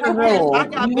 not the rule.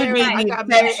 You would be the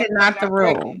exception, not the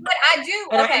rule. But I do.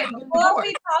 Okay, before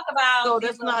we talk about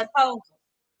these little proposals,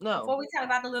 before we talk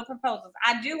about the little proposals,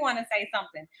 I do want to say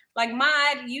something. Like,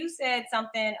 Maude, you said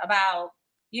something about,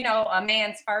 you know, a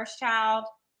man's first child.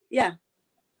 Yeah.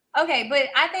 Okay, but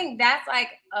I think that's like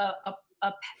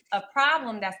a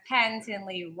problem that's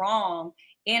patently wrong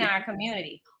in our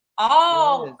community.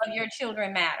 All of your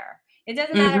children matter. It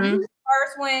doesn't matter if it's the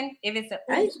first one, if it's the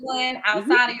oops one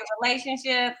outside of your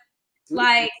relationship.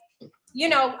 Like, you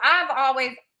know, I've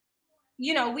always,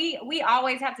 you know, we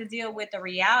always have to deal with the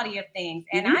reality of things.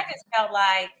 And I just felt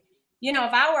like, you know,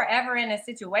 if I were ever in a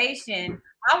situation,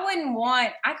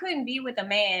 I couldn't be with a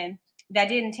man that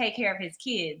didn't take care of his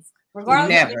kids.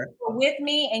 Regardless if you were with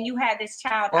me and you had this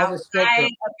child outside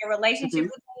of your relationship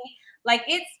with me, like,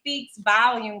 it speaks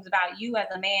volumes about you as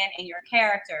a man and your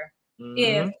character.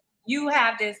 If you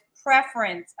have this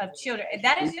preference of children,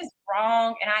 that is just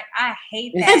wrong, and I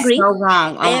hate that. It's so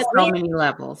wrong on so many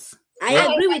levels. I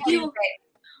agree with you,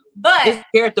 but it's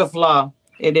character flaw.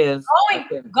 It is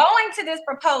going to this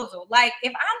proposal. Like,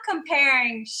 if I'm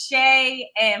comparing Shay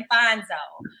and Fonzo,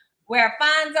 where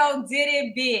Fonzo did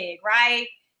it big, right?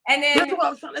 And then Otis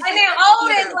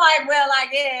like, well,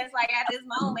 like this, like at this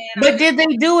moment. But did they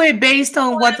do it based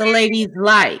on what the ladies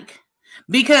like?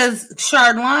 Because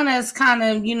Chardlana's kind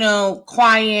of, you know,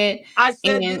 quiet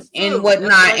and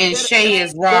whatnot, and Shay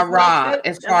is rah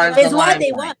as far as the what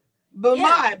they want.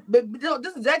 But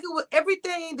this is exactly what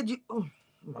everything that you. Oh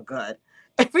my God,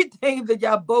 everything that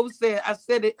y'all both said. I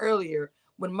said it earlier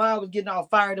when Maya was getting all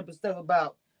fired up and stuff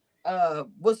about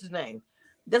what's his name.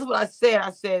 That's what I said.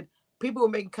 I said. People were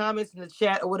making comments in the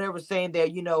chat or whatever saying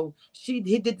that, you know, he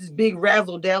did this big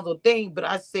razzle dazzle thing. But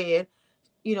I said,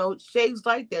 you know, Shay's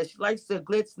like that. She likes the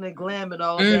glitz and the glam and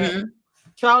all that.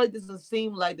 Charlie doesn't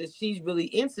seem like that she's really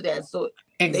into that. So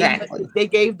they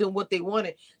gave them what they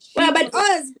wanted. Well, but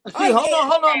Oz,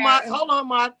 hold on,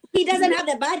 Maude. He doesn't have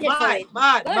the budget for it.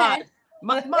 Maude,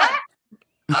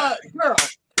 girl.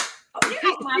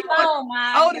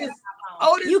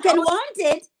 Otis, you can want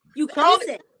it. You can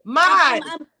listen.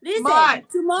 Listen,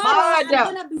 tomorrow I'm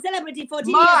gonna be celebrating 14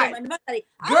 years of my anniversary.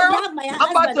 I'm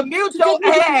about to mute your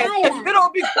ass. If you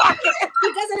don't be quiet,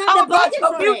 he doesn't have the budget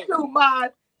for it. You,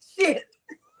 Maude. Shit.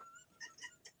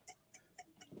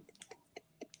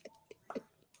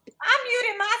 I'm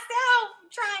muting myself,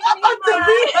 trying to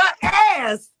mute her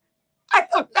ass. I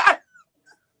am not.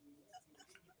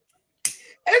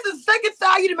 It's the second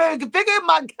time you done made figure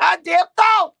my goddamn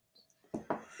thought.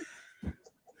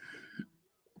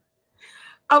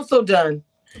 I'm so done.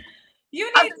 You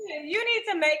need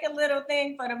to make a little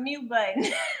thing for the mute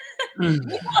button.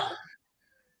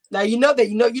 Now you know they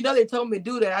told me to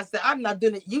do that. I said I'm not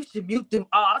doing it. You should mute them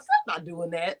all. I said, I'm not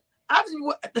doing that. I'm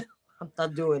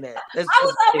not doing that. I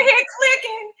was over here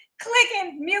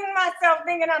clicking, muting myself,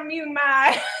 thinking I'm muting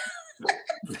my.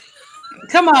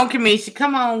 Come on, Kamisha.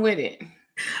 Come on with it.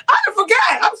 I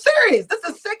forgot. I'm serious. That's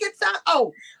the second time.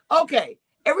 Oh, okay.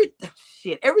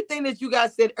 Everything that you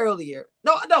guys said earlier.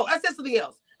 No, I said something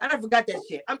else. I forgot that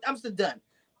shit. I'm still done.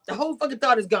 The whole fucking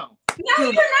thought is gone. No,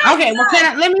 you're not. Okay, well,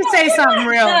 let me say something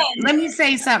real. Let me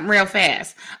say something real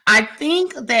fast. I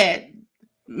think that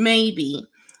maybe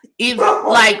if,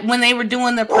 like, when they were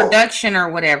doing the production or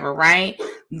whatever, right?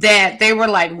 That they were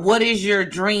like, "What is your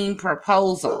dream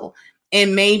proposal?"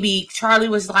 And maybe Charlie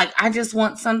was like, I just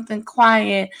want something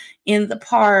quiet in the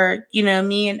park, you know,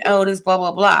 me and Otis, blah,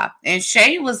 blah, blah. And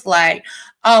Shay was like,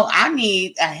 oh, I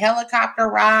need a helicopter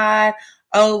ride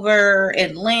over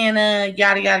Atlanta,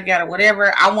 yada, yada, yada,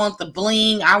 whatever. I want the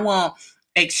bling. I want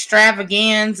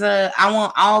extravaganza. I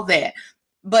want all that.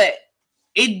 But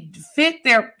it fit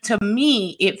their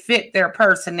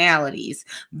personalities,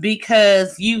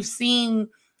 because you've seen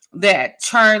that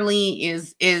Charlie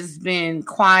is been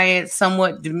quiet,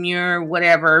 somewhat demure,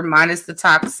 whatever, minus the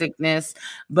toxicness.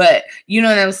 But you know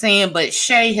what I'm saying? But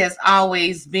Shay has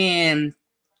always been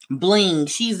bling.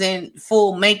 She's in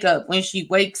full makeup when she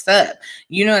wakes up.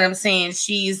 You know what I'm saying?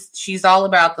 She's all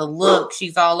about the look.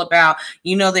 She's all about,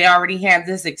 you know, they already have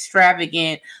this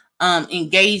extravagant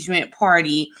engagement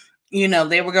party. You know,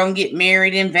 they were going to get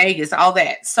married in Vegas, all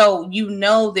that. So, you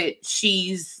know that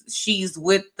she's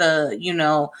with the, you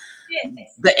know,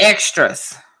 the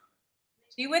extras.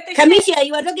 She with the Kamisha,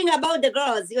 you were talking about the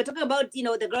girls. You were talking about, you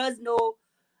know, the girls know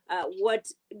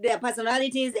what their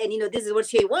personalities, and, you know, this is what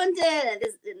she wanted. And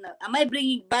this, you know, am I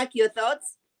bringing back your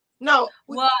thoughts? No.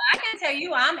 Well, I can tell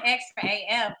you I'm extra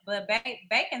AF, but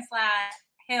bacon slide,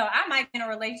 hell, I might be in a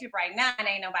relationship right now and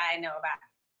ain't nobody know about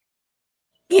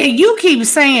it. Yeah, you keep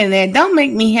saying that. Don't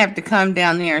make me have to come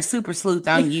down there and super sleuth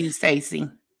on you, Stacey.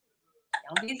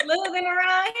 Don't be sleuthing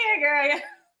around here, girl.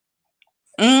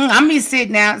 I'm be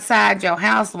sitting outside your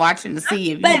house watching to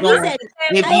see if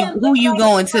who you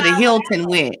going to the Hilton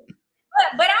with.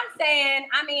 But I'm saying,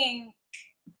 I mean,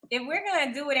 if we're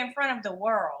gonna do it in front of the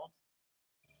world,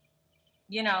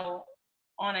 you know,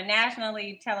 on a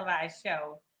nationally televised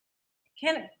show,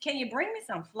 can you bring me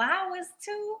some flowers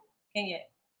too? Can you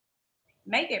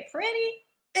make it pretty?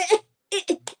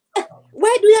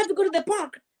 Why do you have to go to the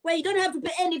park where you don't have to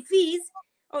pay any fees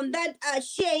on that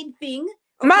shade thing?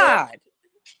 Okay? Mad.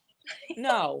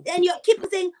 No. And you keep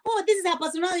saying, "Oh, this is her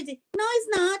personality." No,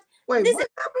 it's not. Wait, this what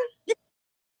happened?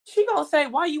 She gonna say,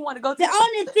 "Why you want to go to the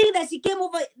only thing that she came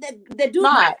over the dude."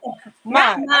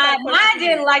 Mine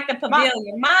didn't like the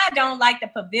pavilion. Mine don't like the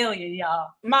pavilion, y'all.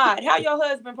 Mine, how your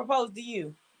husband proposed to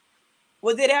you?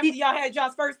 Was it after y'all had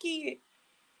y'all's first kid?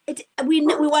 We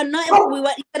were not.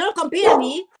 You cannot compare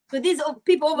me to these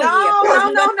people over here.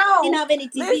 No. Didn't have any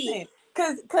TV. Listen,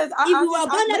 because if we were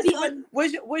gonna be on,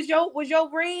 was your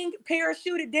ring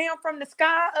parachuted down from the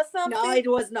sky or something? No, it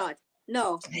was not.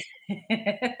 No.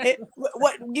 It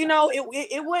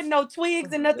wasn't no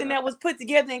twigs and nothing that was put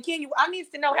together in Kenya. I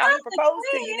need to know how he proposed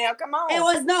to you now. Come on. It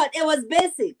was not. It was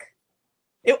basic.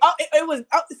 It was.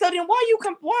 So then why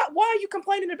are you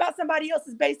complaining about somebody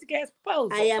else's basic ass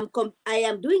proposal? I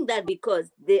am doing that because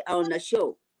they are on a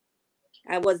show.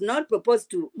 I was not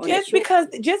proposed to.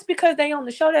 Just because they on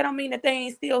the show, that don't mean that they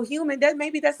ain't still human. That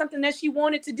maybe that's something that she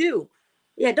wanted to do.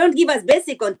 Yeah, don't give us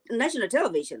basic on national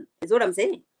television. Is what I'm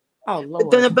saying. Oh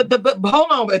Lord. But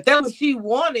hold on. If that was she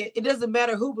wanted, it doesn't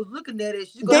matter who was looking at it.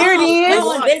 There it is.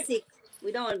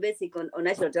 We don't want basic on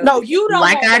national television. No, you don't.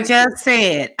 Like I just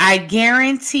said, I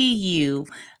guarantee you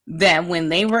that when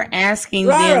they were asking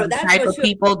them the type of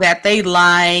people that they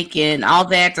like and all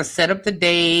that to set up the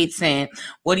dates and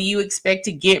what do you expect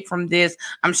to get from this,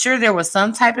 I'm sure there was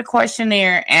some type of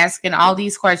questionnaire asking all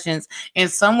these questions, and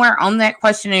somewhere on that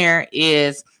questionnaire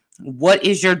is, what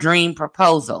is your dream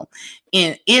proposal?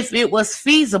 And if it was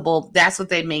feasible, that's what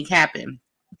they make happen.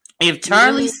 If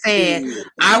Charlie said,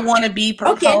 I want to be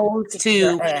proposed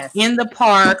to in the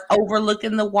park,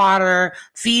 overlooking the water,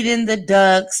 feeding the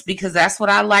ducks, because that's what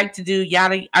I like to do,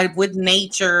 with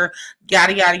nature,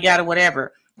 yada, yada, yada,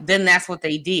 whatever, then that's what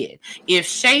they did. If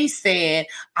Shay said,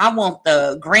 I want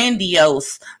the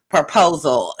grandiose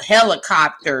proposal,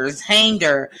 helicopters,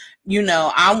 hangar,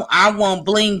 I want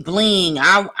bling, bling,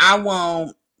 I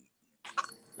want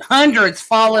hundreds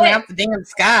falling out the damn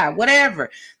sky, whatever.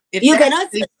 If you cannot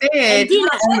said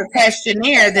on the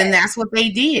questionnaire, then that's what they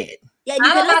did. Yeah,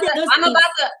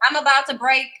 I'm about to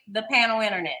break the panel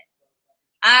internet.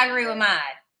 I agree with mine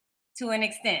to an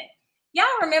extent. Y'all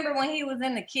remember when he was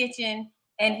in the kitchen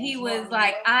and he was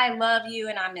like, I love you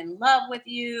and I'm in love with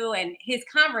you, and his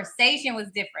conversation was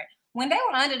different. When they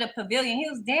were under the pavilion, he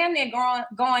was damn near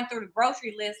going through the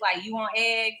grocery list like, you want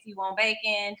eggs, you want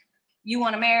bacon, you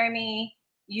want to marry me,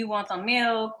 you want some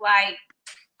milk, like.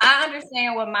 I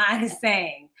understand what mine is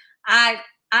saying. I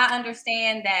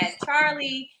understand that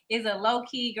Charlie is a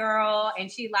low-key girl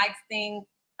and she likes things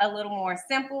a little more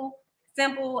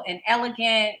simple and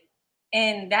elegant,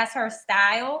 and that's her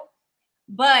style.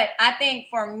 But I think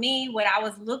for me, what I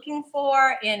was looking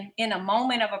for in a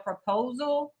moment of a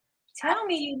proposal, tell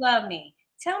me you love me.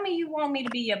 Tell me you want me to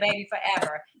be your baby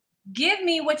forever. Give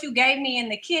me what you gave me in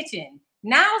the kitchen.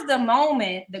 Now's the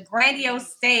moment, the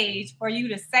grandiose stage for you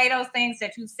to say those things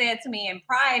that you said to me in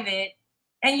private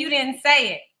and you didn't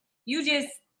say it. You just,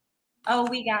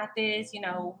 we got this,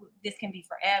 this can be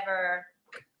forever.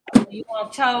 You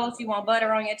want toast, you want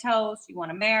butter on your toast, you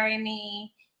want to marry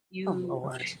me. You know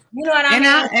what I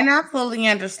mean? And I fully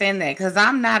understand that because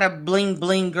I'm not a bling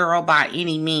bling girl by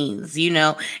any means,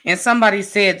 and somebody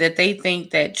said that they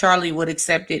think that Charlie would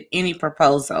accept any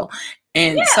proposal.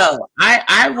 And so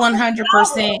I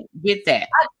 100% get that.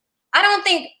 I don't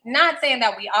think, not saying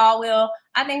that we all will.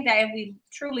 I think that if we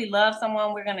truly love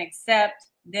someone, we're going to accept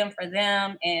them for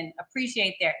them and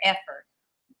appreciate their effort.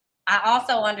 I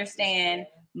also understand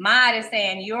Mad is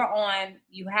saying you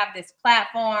have this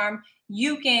platform.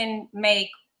 You can make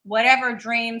whatever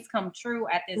dreams come true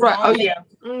at this moment. Oh, yeah.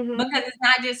 Mm-hmm. Because it's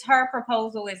not just her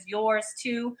proposal, it's yours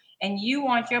too. And you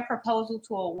want your proposal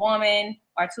to a woman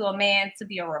or to a man to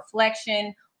be a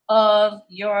reflection of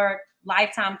your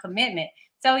lifetime commitment.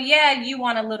 So yeah, you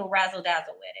want a little razzle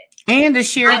dazzle with it. And to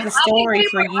share the story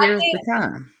for years to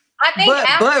come. I think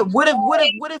but what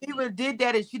if he would have did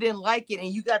that and she didn't like it and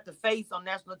you got the face on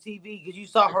national TV because you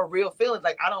saw her real feelings?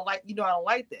 Like, I don't like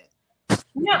that.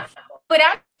 No, but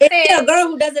I'm saying a girl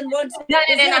who doesn't want to done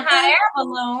it in a hot air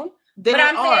balloon. But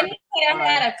I'm saying he could have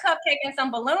had a cupcake and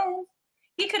some balloons.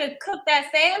 He could have cooked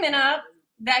that salmon up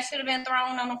that should have been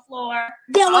thrown on the floor.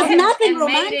 There was nothing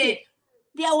romantic.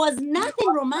 There was nothing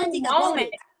romantic about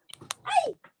it.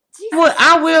 Hey, well,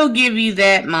 I will give you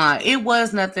that, Ma. It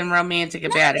was nothing romantic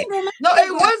about it. No,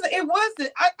 it wasn't. It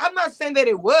wasn't. I'm not saying that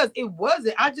it was. It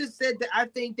wasn't. I just said that I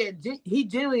think that he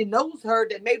genuinely knows her,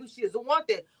 that maybe she doesn't want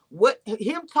that. What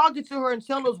him talking to her and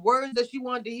telling those words that she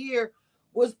wanted to hear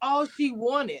was all she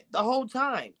wanted the whole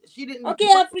time. She didn't. Okay,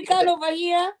 African over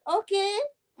here. Okay.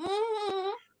 Mm-hmm.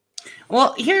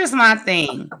 Well, here's my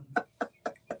thing.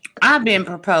 I've been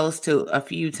proposed to a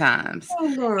few times,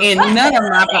 and none of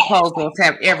my proposals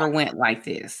have ever went like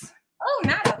this. Oh,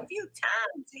 not a few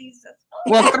times, Jesus.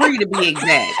 Well, 3 to be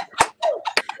exact.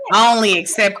 I only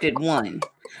accepted 1,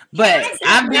 but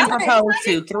I've been proposed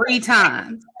to 3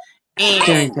 times,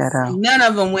 and none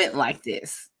of them went like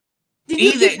this.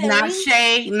 Either not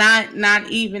Shay, not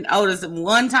even Otis.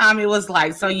 One time it was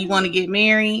like, so you want to get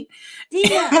married?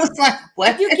 I was like,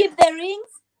 what? Did you keep the rings?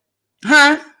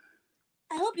 Huh?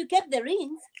 I hope you kept the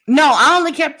rings. No, I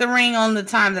only kept the ring on the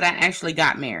time that I actually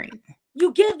got married.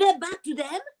 You gave that back to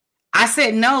them? I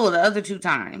said no the other 2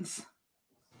 times.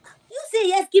 You say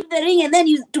yes, keep the ring, and then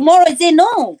tomorrow you say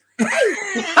no.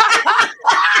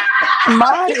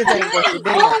 Ma is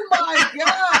oh my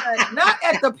God! Not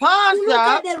at the pawn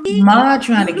shop. Ma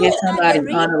trying to get somebody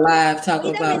on the live talk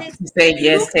about to say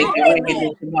yes, take the ring, and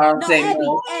then tomorrow say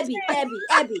no. Abby.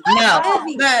 No,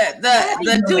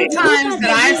 the 2 times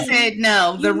that I said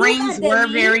no, the rings were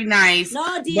very nice,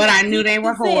 but I knew they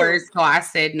were whores, so I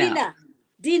said no.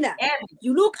 Dina,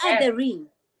 you look at the ring,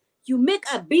 you make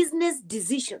a business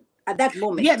decision. At that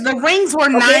moment, yeah, the rings were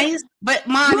nice, but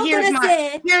Mom,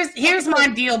 here's my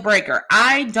deal breaker.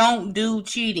 I don't do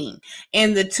cheating,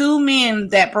 and the 2 men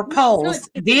that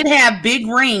proposed did have big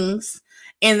rings,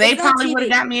 and they probably would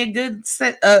have got me a good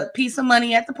piece of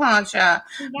money at the pawn shop.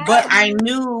 But I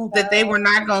knew that they were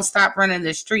not going to stop running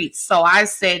the streets, so I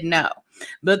said no.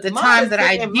 But the time that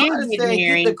I did get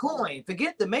married, the coin,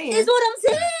 forget the man. Is what I'm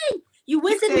saying. You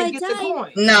wasted my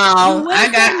time. No,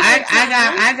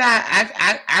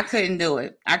 I couldn't do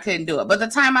it. I couldn't do it. But the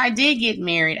time I did get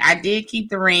married, I did keep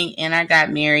the ring, and I got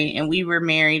married, and we were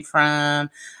married from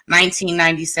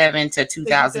 1997 to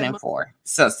 2004.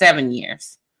 So 7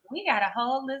 years. We got a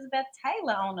whole Elizabeth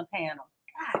Taylor on the panel.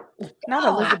 God. Not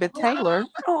Elizabeth Taylor.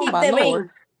 Oh keep my Lord. Ring.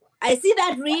 I see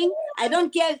that ring. I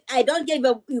don't care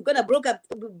if you're gonna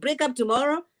break up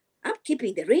tomorrow. I'm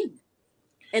keeping the ring.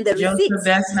 And the Joseph,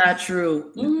 that's not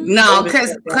true. Mm-hmm. No,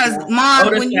 because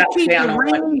Mom, when you keep the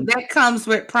ring, that comes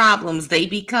with problems. They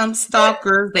become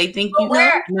stalkers. They think you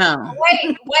know.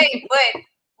 Wait, but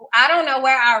I don't know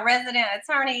where our resident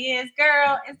attorney is,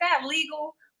 girl. Is that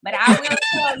legal? But I will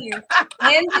tell you,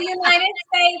 in the United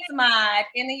States,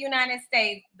 in the United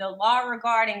States, the law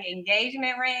regarding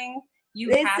engagement rings,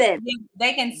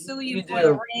 they can sue you for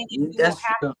the ring, and you will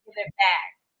have to give it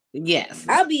back. Yes,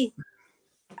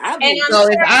 so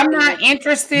if I'm not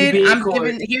interested, I'm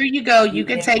giving. Here you go. You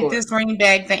can take this ring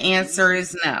back. The answer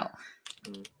is no.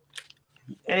 It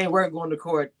ain't worth going to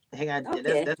court. Hang on,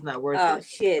 okay. That's not worth it. Oh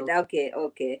shit!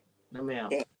 Okay. No ma'am.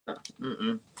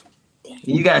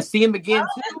 You gotta see him again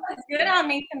too. That's good on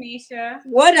me, Kamisha.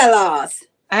 What a loss!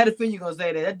 I had a feeling you're gonna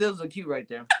say that. That does look cute right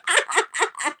there.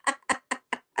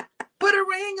 Put a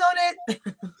ring on it.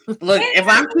 Look, if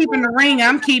I'm keeping the ring,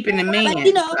 I'm keeping the man.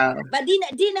 But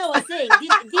Dina was saying,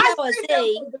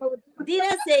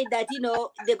 Dina said that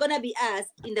they're gonna be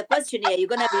asked in the questionnaire. You're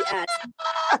gonna be asked.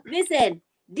 Listen,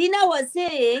 Dina was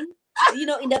saying,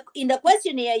 in the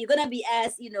questionnaire, you're gonna be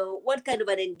asked, what kind of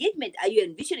an engagement are you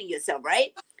envisioning yourself,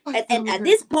 right? And at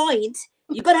this point,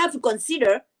 you're gonna have to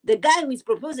consider the guy who is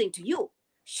proposing to you.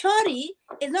 Shorty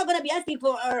is not going to be asking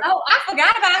for her. Oh, I forgot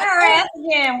about her ass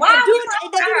again. Why?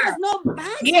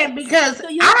 Yeah, because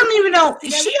I don't even know.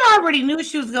 She already knew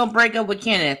she was going to break up with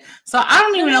Kenneth. So I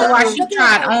don't even know why she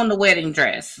tried on the wedding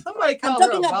dress. Somebody called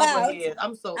her a bobblehead.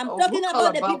 I'm talking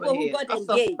about the people who got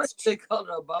engaged. They called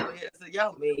her a bobblehead. So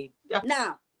y'all mean.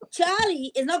 Now,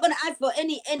 Charlie is not going to ask for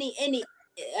any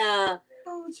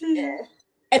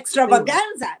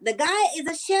extravaganza. The guy is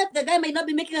a chef. The guy may not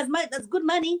be making as good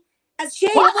money.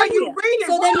 Why are you reading?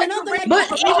 So then you're not going to. But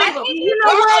you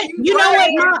know what? You know what?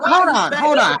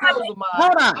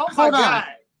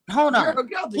 Hold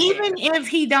on. Even if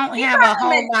he don't have a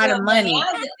whole lot of money,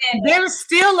 there's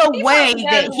still a way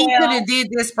that he could have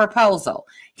did this proposal.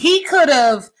 He could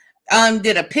have.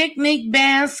 did a picnic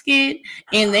basket,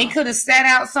 and they could have sat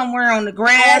out somewhere on the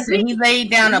grass, and he laid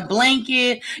down a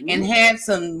blanket and had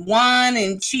some wine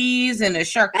and cheese and a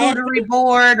charcuterie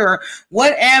board or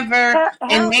whatever,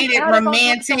 and made it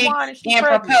romantic and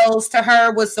proposed to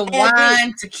her with some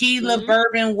wine, tequila,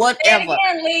 bourbon, whatever.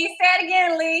 Say it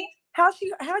again, Lee. How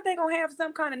are they gonna have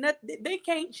some kind of nothing?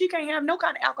 She can't have no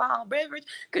kind of alcohol beverage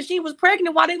because she was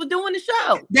pregnant while they were doing the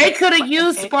show. They could have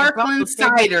used sparkling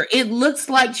cider. It looks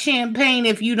like champagne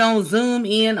if you don't zoom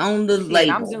in on the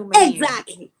label.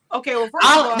 Exactly. Okay,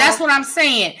 well, that's what I'm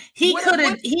saying. He could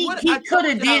have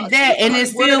did that, and it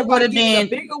still would have been a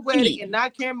bigger wedding and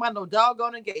not caring about no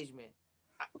doggone engagement.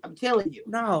 I'm telling you,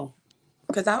 no.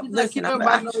 Because I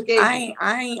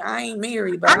ain't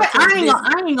married, but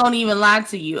I ain't gonna even lie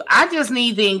to you. I just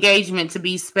need the engagement to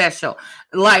be special.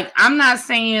 Like, I'm not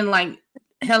saying like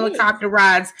helicopter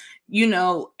rides, you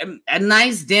know, a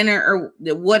nice dinner or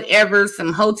whatever,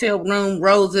 some hotel room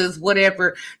roses,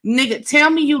 whatever. Nigga, tell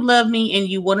me you love me and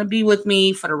you want to be with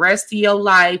me for the rest of your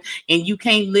life, and you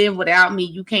can't live without me,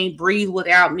 you can't breathe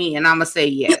without me, and I'm gonna say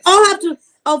yes. You all have to,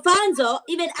 Alfonso,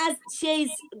 even as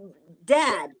Shay's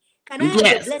dad. Can I have the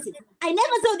blessing? I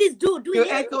never saw this dude doing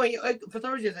it. For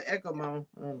Thursday, it's an echo, Mom.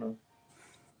 I don't know.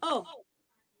 Oh.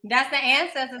 That's the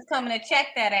ancestors coming to check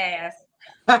that ass.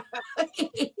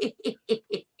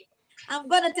 I'm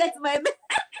going to text my...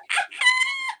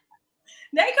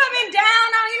 They coming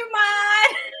down on you,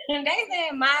 Mod. And they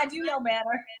saying, Mod, you know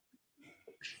better.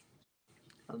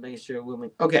 I'm making sure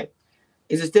women... Okay.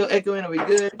 Is it still echoing? Are we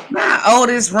good? My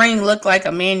oldest ring looked like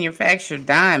a manufactured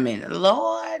diamond.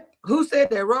 Lord. Who said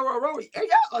that? Roro. Hey,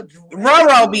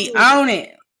 Roro be on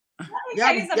it. Let me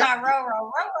tell you something about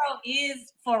Roro. Roro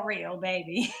is for real,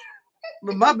 baby.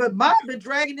 But my been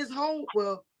dragging this whole.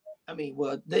 Well,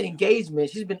 the engagement.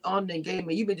 She's been on the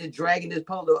engagement. You've been just dragging this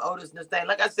Polo Otis and this thing.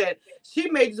 Like I said, she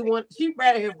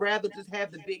rather just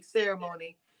have the big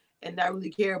ceremony and not really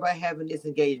care about having this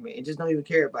engagement and just don't even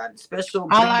care about it. Special.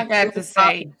 All I got to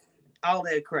say, all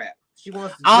that crap. She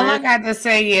wants to all I got to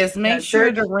say is make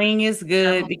sure the ring is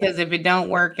good, because if it don't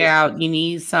work out, you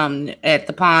need something at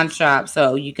the pawn shop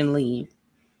so you can leave.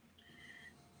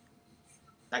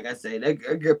 Like I said,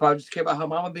 that girl probably just care about her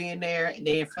mama being there, and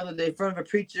they in front of a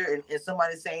preacher and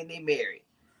somebody saying they married,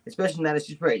 especially now that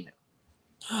she's pregnant.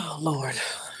 Oh Lord.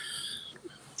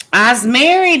 I's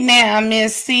married now,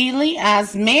 Miss Seeley.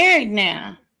 I's married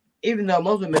now. Even though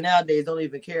most women nowadays don't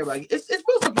even care about it. It's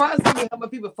real surprising to me how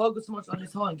much people focus so much on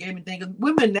this whole engagement thing. Because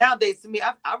women nowadays, to me,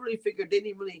 I really figured they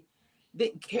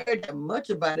didn't care that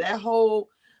much about it. That whole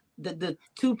the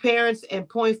two parents and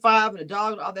 0.5 and a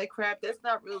dog and all that crap, that's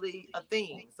not really a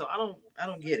thing. So I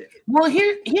don't get it. Well,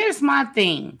 here's my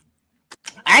thing.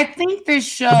 I think this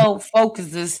show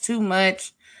focuses too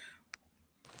much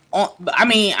on,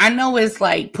 I know it's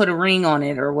like put a ring on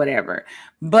it or whatever,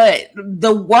 but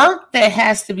the work that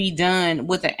has to be done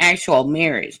with an actual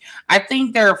marriage, I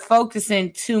think they're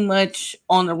focusing too much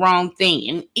on the wrong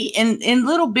thing. And in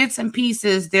little bits and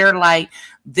pieces, they're like,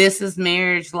 this is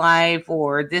marriage life,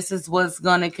 or this is what's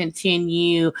going to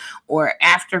continue, or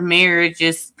after marriage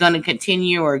is going to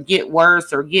continue or get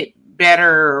worse or get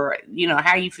better, or, you know,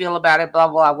 how you feel about it, blah,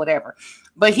 blah, whatever.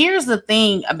 But here's the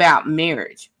thing about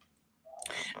marriage.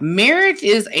 Marriage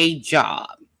is a job.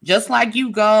 Just like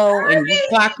you go and you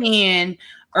clock in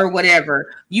or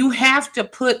whatever, you have to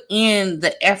put in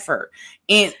the effort.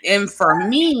 And for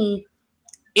me,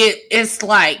 it's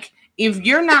like, if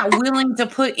you're not willing to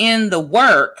put in the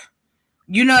work,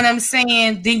 you know what I'm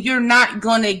saying, then you're not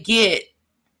going to get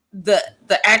the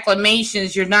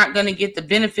acclamations, you're not going to get the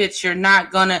benefits, you're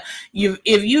not going to,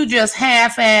 if you just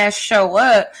half-ass show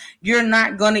up, you're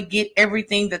not going to get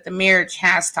everything that the marriage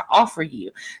has to offer you.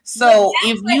 So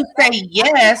if you say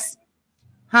yes,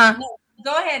 No,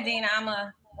 go ahead, Dina, I'm going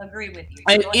to agree with you.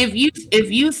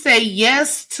 If you say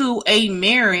yes to a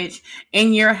marriage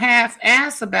and you're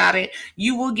half-ass about it,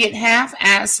 you will get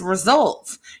half-ass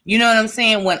results. You know what I'm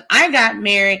saying? When I got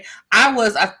married, I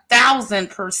was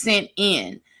 1,000%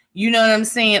 in. You know what I'm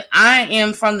saying? I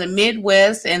am from the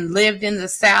Midwest and lived in the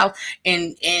South,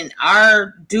 and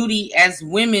our duty as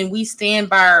women, we stand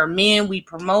by our men, we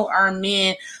promote our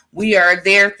men, we are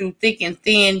there through thick and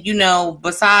thin, you know,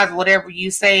 besides whatever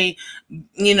you say,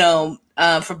 you know,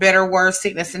 for better, worse,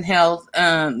 sickness and health,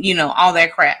 you know, all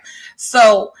that crap.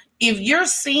 So if you're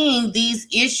seeing these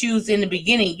issues in the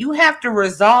beginning, you have to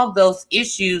resolve those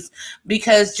issues,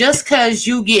 because just because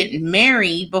you get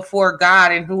married before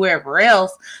God and whoever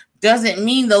else doesn't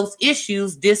mean those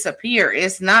issues disappear.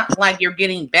 It's not like you're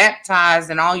getting baptized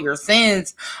and all your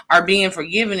sins are being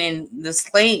forgiven and the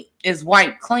slate is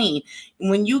wiped clean.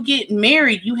 When you get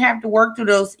married, you have to work through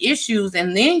those issues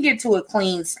and then get to a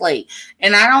clean slate.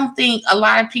 And I don't think a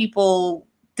lot of people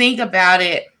think about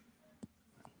it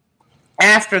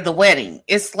after the wedding.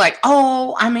 It's like,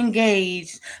 oh, I'm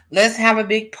engaged. Let's have a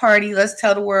big party. Let's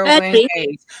tell the world we're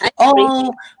engaged.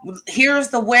 Oh, here's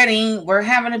the wedding. We're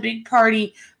having a big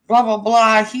party. Blah, blah,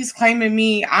 blah. He's claiming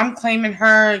me. I'm claiming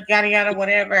her. Yada, yada,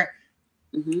 whatever.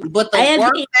 Mm-hmm. But the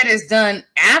work that is done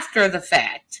after the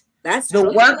fact. That's the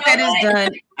work that is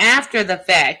done after the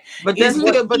fact. But that's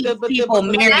people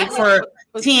married for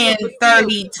 10,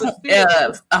 30,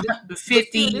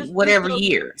 50, whatever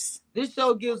years. This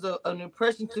show gives an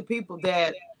impression to people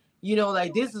that, you know,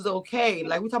 like this is okay.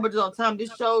 Like we talk about this all the time.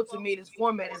 This show, to me, this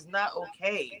format is not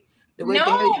okay. The way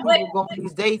people go on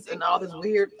these dates and all this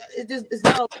weird, it's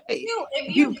not okay.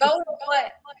 If you go to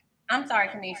what, I'm sorry,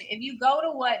 Kamisha, if you go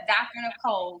to what Dr.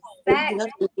 Nicole sat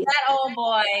that old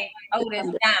boy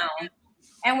Otis down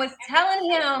and was telling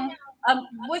him,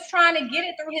 was trying to get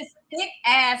it through his thick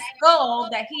ass skull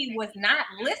that he was not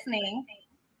listening,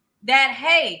 that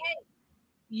hey,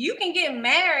 you can get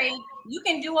married, you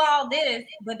can do all this,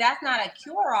 but that's not a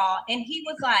cure-all. And he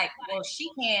was like, well, she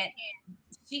can't,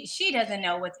 she doesn't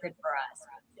know what's good for us.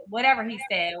 Whatever he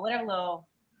said, whatever little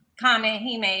comment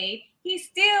he made, he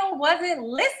still wasn't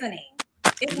listening.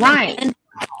 Right.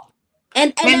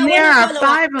 And there are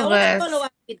 5 of us.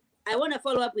 I want to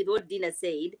follow up with what Dina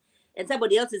said. And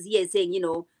somebody else is here saying, you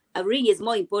know, a ring is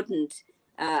more important.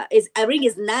 A ring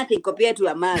is nothing compared to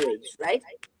a marriage, right?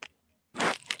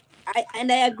 I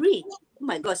agree. Oh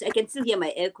my gosh, I can still hear my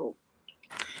echo.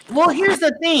 Well, here's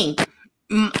the thing.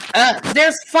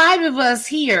 There's 5 of us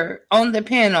here on the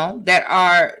panel that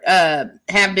are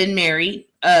have been married.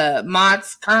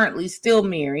 Mott's currently still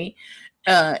married.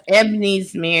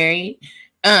 Ebony's married.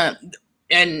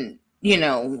 And you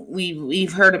know,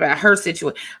 we've heard about her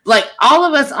situation. Like all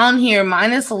of us on here,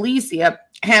 minus Alicia,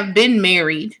 have been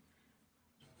married.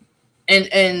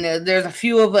 And there's a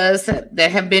few of us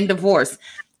that have been divorced.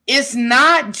 It's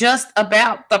not just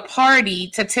about the party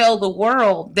to tell the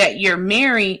world that you're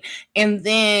married and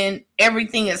then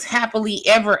everything is happily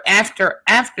ever after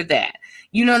that.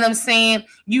 You know what I'm saying?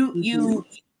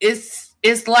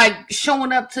 It's like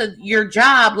showing up to your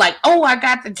job like, oh, I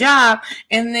got the job.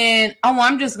 And then, oh,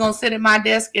 I'm just going to sit at my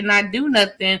desk and not do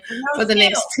nothing for the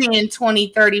next 10, 20,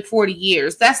 30, 40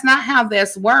 years. That's not how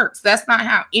this works. That's not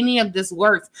how any of this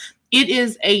works. It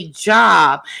is a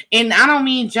job. And I don't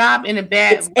mean job in a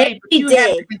bad way, but you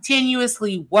have to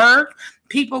continuously work.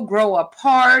 People grow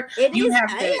apart.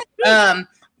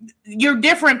 You're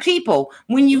different people.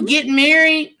 When you get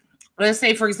married, let's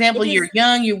say, for example, you're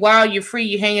young, you're wild, you're free,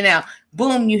 you're hanging out.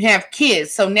 Boom, you have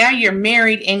kids. So now you're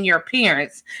married and your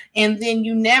parents. And then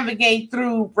you navigate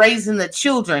through raising the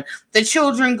children. The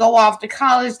children go off to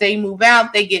college, they move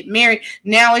out, they get married.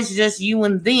 Now it's just you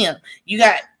and them. You've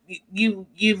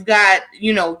got,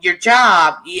 you know, your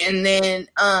job, and then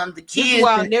the kids.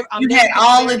 You had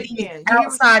all of these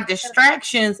outside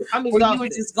distractions where you were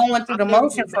just going through the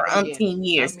motion for umpteen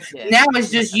years. Now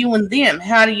it's just you and them.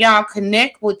 How do y'all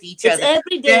connect with each other?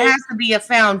 Every day. There has to be a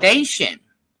foundation.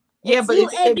 Yeah, but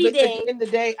at the end of the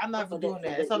day, I'm not for doing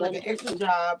that. It's like an extra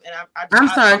job, and I'm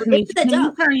sorry. Can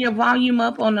you turn your volume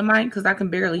up on the mic because I can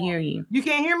barely hear you? You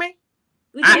can't hear me?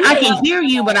 I can hear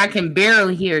you, but I can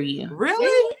barely hear you.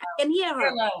 Really? I can hear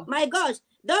her. My gosh,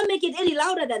 don't make it any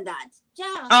louder than that.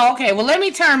 Yeah. Oh, okay. Well, let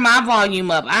me turn my volume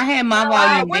up. I had my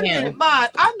volume down.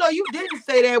 I know you didn't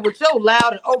say that with your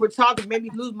loud and over talking, made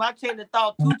me lose my chain of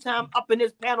thought 2 times up in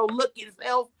this panel. Look at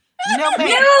yourself. No,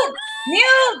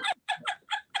 Mute.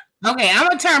 Okay, I'm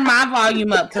gonna turn my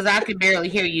volume up because I can barely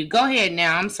hear you. Go ahead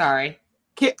now. I'm sorry.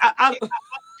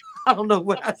 I don't know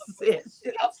what I said.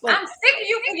 I'm sick of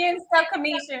you forgetting stuff,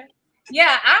 Kamisha.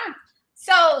 Yeah,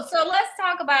 so let's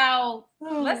talk about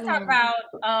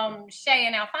Shay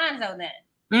and Alfonso then.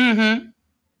 Mm-hmm.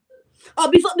 Oh,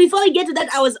 before we get to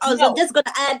that, I was just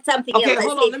gonna add something else. Okay,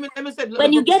 hold on. Let me say.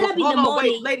 When you get up in the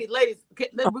morning, ladies. Okay,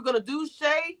 we're gonna do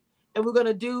Shay and we're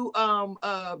gonna do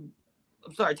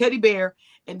Teddy Bear,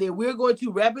 and then we're going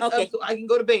to wrap it up so I can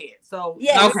go to bed. So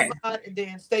yes. Okay. And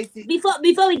then Stacey.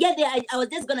 Before we get there, I was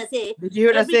just gonna say. Did you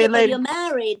hear what I said, lady?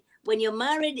 When you're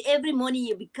married, every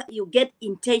morning you get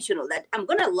intentional that I'm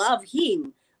gonna love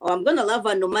him or I'm gonna love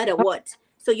her no matter what.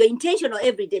 So you're intentional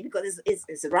every day because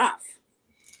it's rough.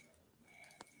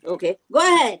 Okay, go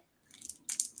ahead.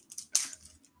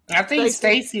 I think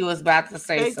Stacey was about to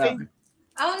say something.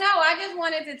 Oh no, I just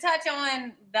wanted to touch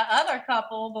on the other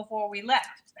couple before we left.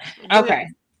 Okay.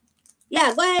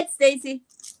 Yeah, go ahead, Stacy.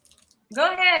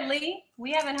 Go ahead, Lee.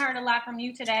 We haven't heard a lot from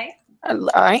you today.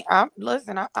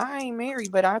 Listen, I ain't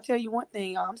married, but I'll tell you one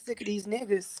thing. I'm sick of these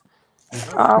niggas.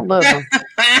 I love them.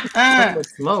 So much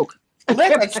smoke.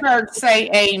 Let the church say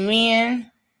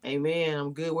amen. Amen.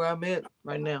 I'm good where I'm at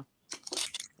right now.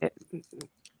 That's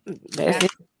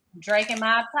it. Drake and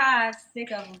my pies,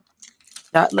 sick of them.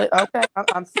 Okay,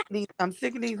 I'm sick of these. I'm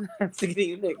sick of these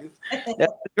niggas. That's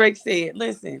what Drake said.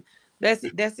 Listen, that's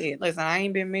it. Listen, I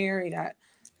ain't been married.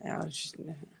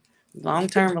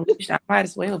 Long-term relationship. I might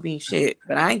as well be shit,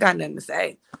 but I ain't got nothing to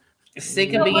say.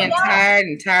 Sick of being tired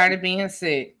and tired of being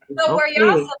sick. So were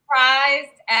y'all surprised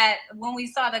at when we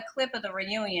saw the clip of the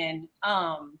reunion?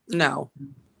 No.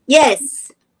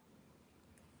 Yes.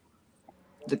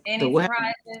 Any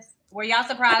surprises? Were y'all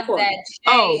surprised that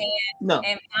Shay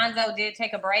and Fonzo did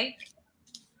take a break?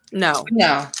 No.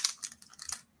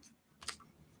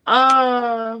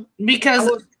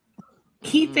 Because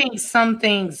he thinks some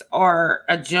things are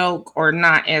a joke or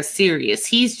not as serious.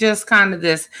 He's just kind of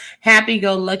this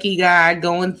happy-go-lucky guy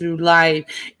going through life,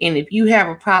 and if you have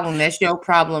a problem, that's your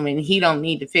problem, and he don't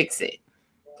need to fix it.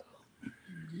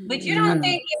 But you don't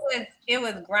think it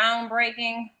was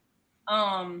groundbreaking?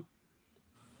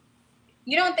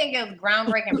 You don't think it was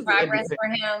groundbreaking progress for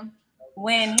him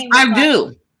when he was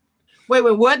do. Wait,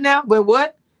 what now? Wait,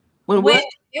 what? When what?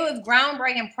 It was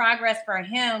groundbreaking progress for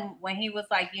him when he was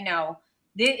like,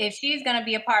 if she's going to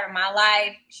be a part of my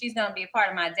life, she's going to be a part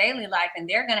of my daily life, and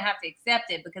they're going to have to accept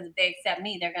it, because if they accept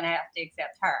me, they're going to have to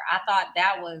accept her. I thought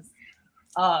that was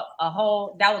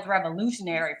that was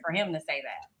revolutionary for him to say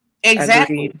that.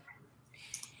 Exactly.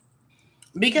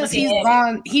 Because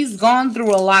he's gone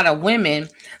through a lot of women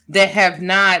that have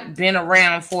not been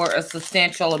around for a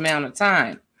substantial amount of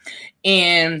time.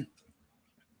 And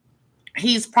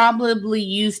he's probably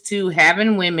used to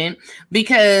having women,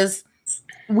 because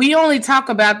we only talk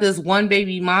about this one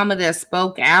baby mama that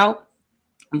spoke out,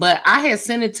 but I had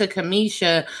sent it to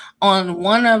Kamisha on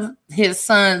one of his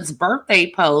son's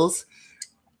birthday posts.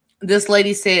 This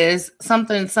lady says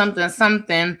something.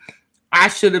 I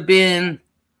should have been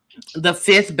the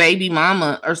 5th baby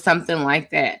mama or something like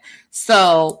that.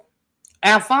 So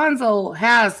Alfonso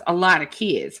has a lot of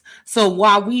kids. So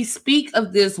while we speak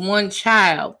of this one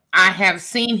child, I have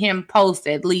seen him post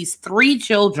at least 3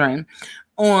 children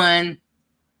on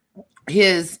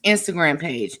his Instagram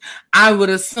page. I would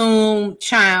assume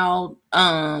child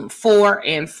 4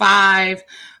 and 5.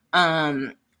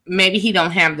 Maybe he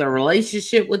don't have the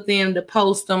relationship with them to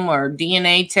post them, or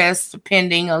DNA tests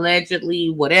pending, allegedly,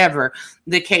 whatever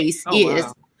the case is.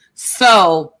 Wow.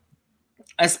 So,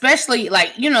 especially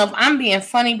if I'm being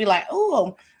funny, be like,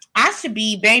 oh, I should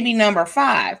be baby number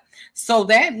 5. So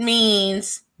that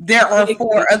means there are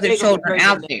 4 other children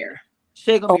out there.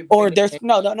 Or there's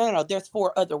no. There's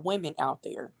 4 other women out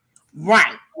there.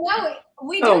 Right. No,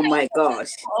 we do. Oh my gosh.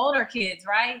 Older kids,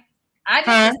 right? I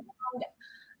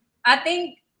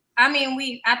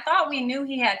thought we knew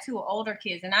he had 2 older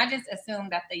kids, and I just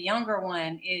assumed that the younger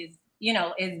one is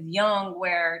young,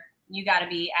 where you got to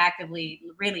be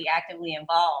really actively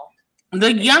involved.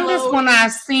 The youngest one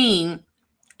I've seen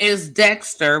is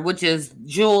Dexter, which is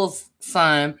Jules'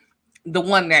 son, the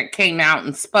one that came out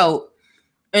and spoke.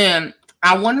 And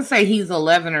I want to say he's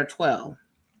 11 or 12.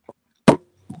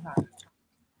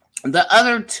 The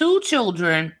other 2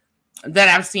 children that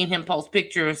I've seen him post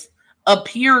pictures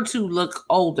appear to look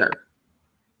older.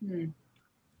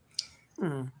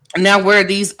 Now, where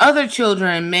these other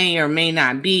children may or may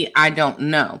not be, I don't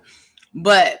know.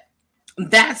 But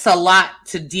that's a lot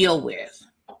to deal with.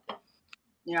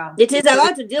 Yeah, it is a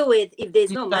lot to deal with if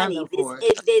there's no money.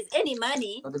 If there's any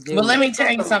money. But let me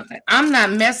tell you something. I'm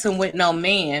not messing with no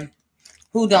man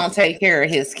who don't take care of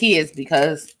his kids,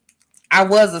 because I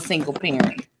was a single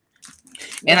parent.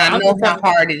 And I know how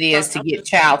hard it is to get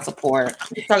child support.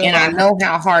 And I know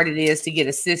how hard it is to get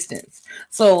assistance.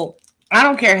 So I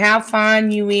don't care how fine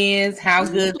you is, how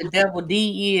good the Devil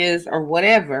D is, or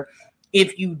whatever.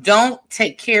 If you don't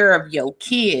take care of your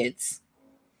kids,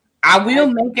 I will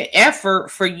make an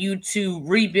effort for you to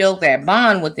rebuild that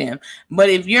bond with them. But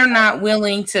if you're not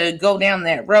willing to go down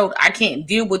that road, I can't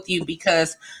deal with you,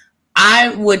 because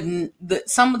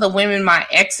some of the women my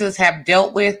exes have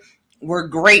dealt with were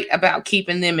great about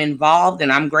keeping them involved,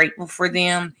 and I'm grateful for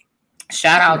them.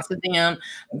 Shout out to them,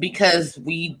 because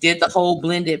we did the whole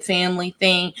blended family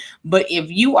thing. But if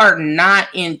you are not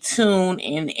in tune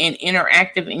and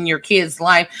interactive in your kid's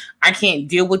life, I can't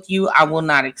deal with you. I will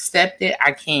not accept it.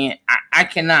 I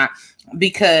cannot,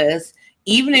 because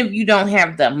even if you don't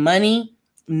have the money,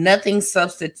 nothing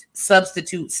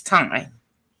substitutes time.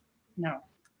 No.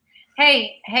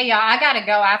 Hey, y'all! I gotta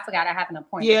go. I forgot I have an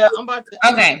appointment. Yeah, I'm about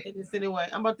to. Okay. End this anyway.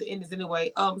 I'm about to end this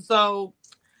anyway. So,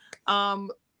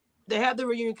 they have the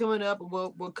reunion coming up, and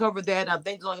we'll cover that. I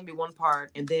think there's only gonna be one part,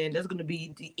 and then there's gonna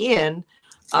be the end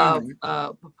of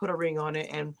Put a Ring on It,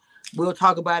 and we'll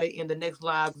talk about it in the next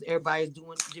live because everybody's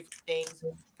doing different things,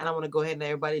 and I want to go ahead and let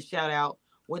everybody shout out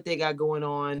what they got going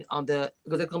on the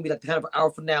because it's gonna be like kind of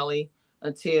our finale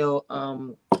until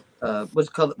what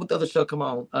the other show come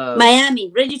on? Miami,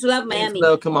 Ready to Love Miami.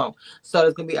 Come on. So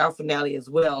it's gonna be our finale as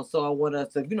well. So I want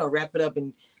us to wrap it up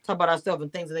and talk about ourselves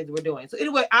and things that we're doing. So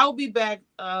anyway, I'll be back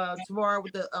tomorrow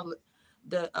with the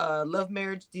Love and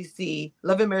Marriage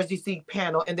DC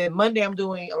panel, and then Monday I'm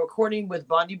doing a recording with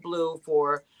Bondi Blue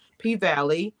for P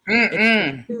Valley.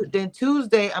 Then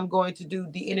Tuesday I'm going to do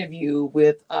the interview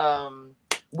with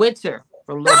Winter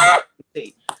from Love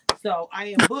DC. So I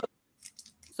am booked.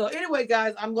 So anyway,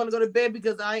 guys, I'm going to go to bed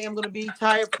because I am going to be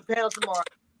tired for the panel tomorrow.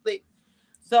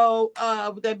 So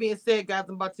with that being said, guys,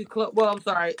 I'm about to close. Well, I'm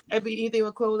sorry. Anything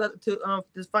will close out to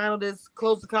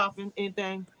close the coffin?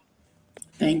 Anything?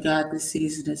 Thank God this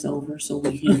season is over, so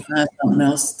we can find something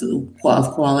else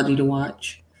of quality to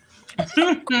watch.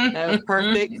 That was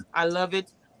perfect. I love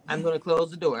it. I'm going to close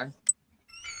the door.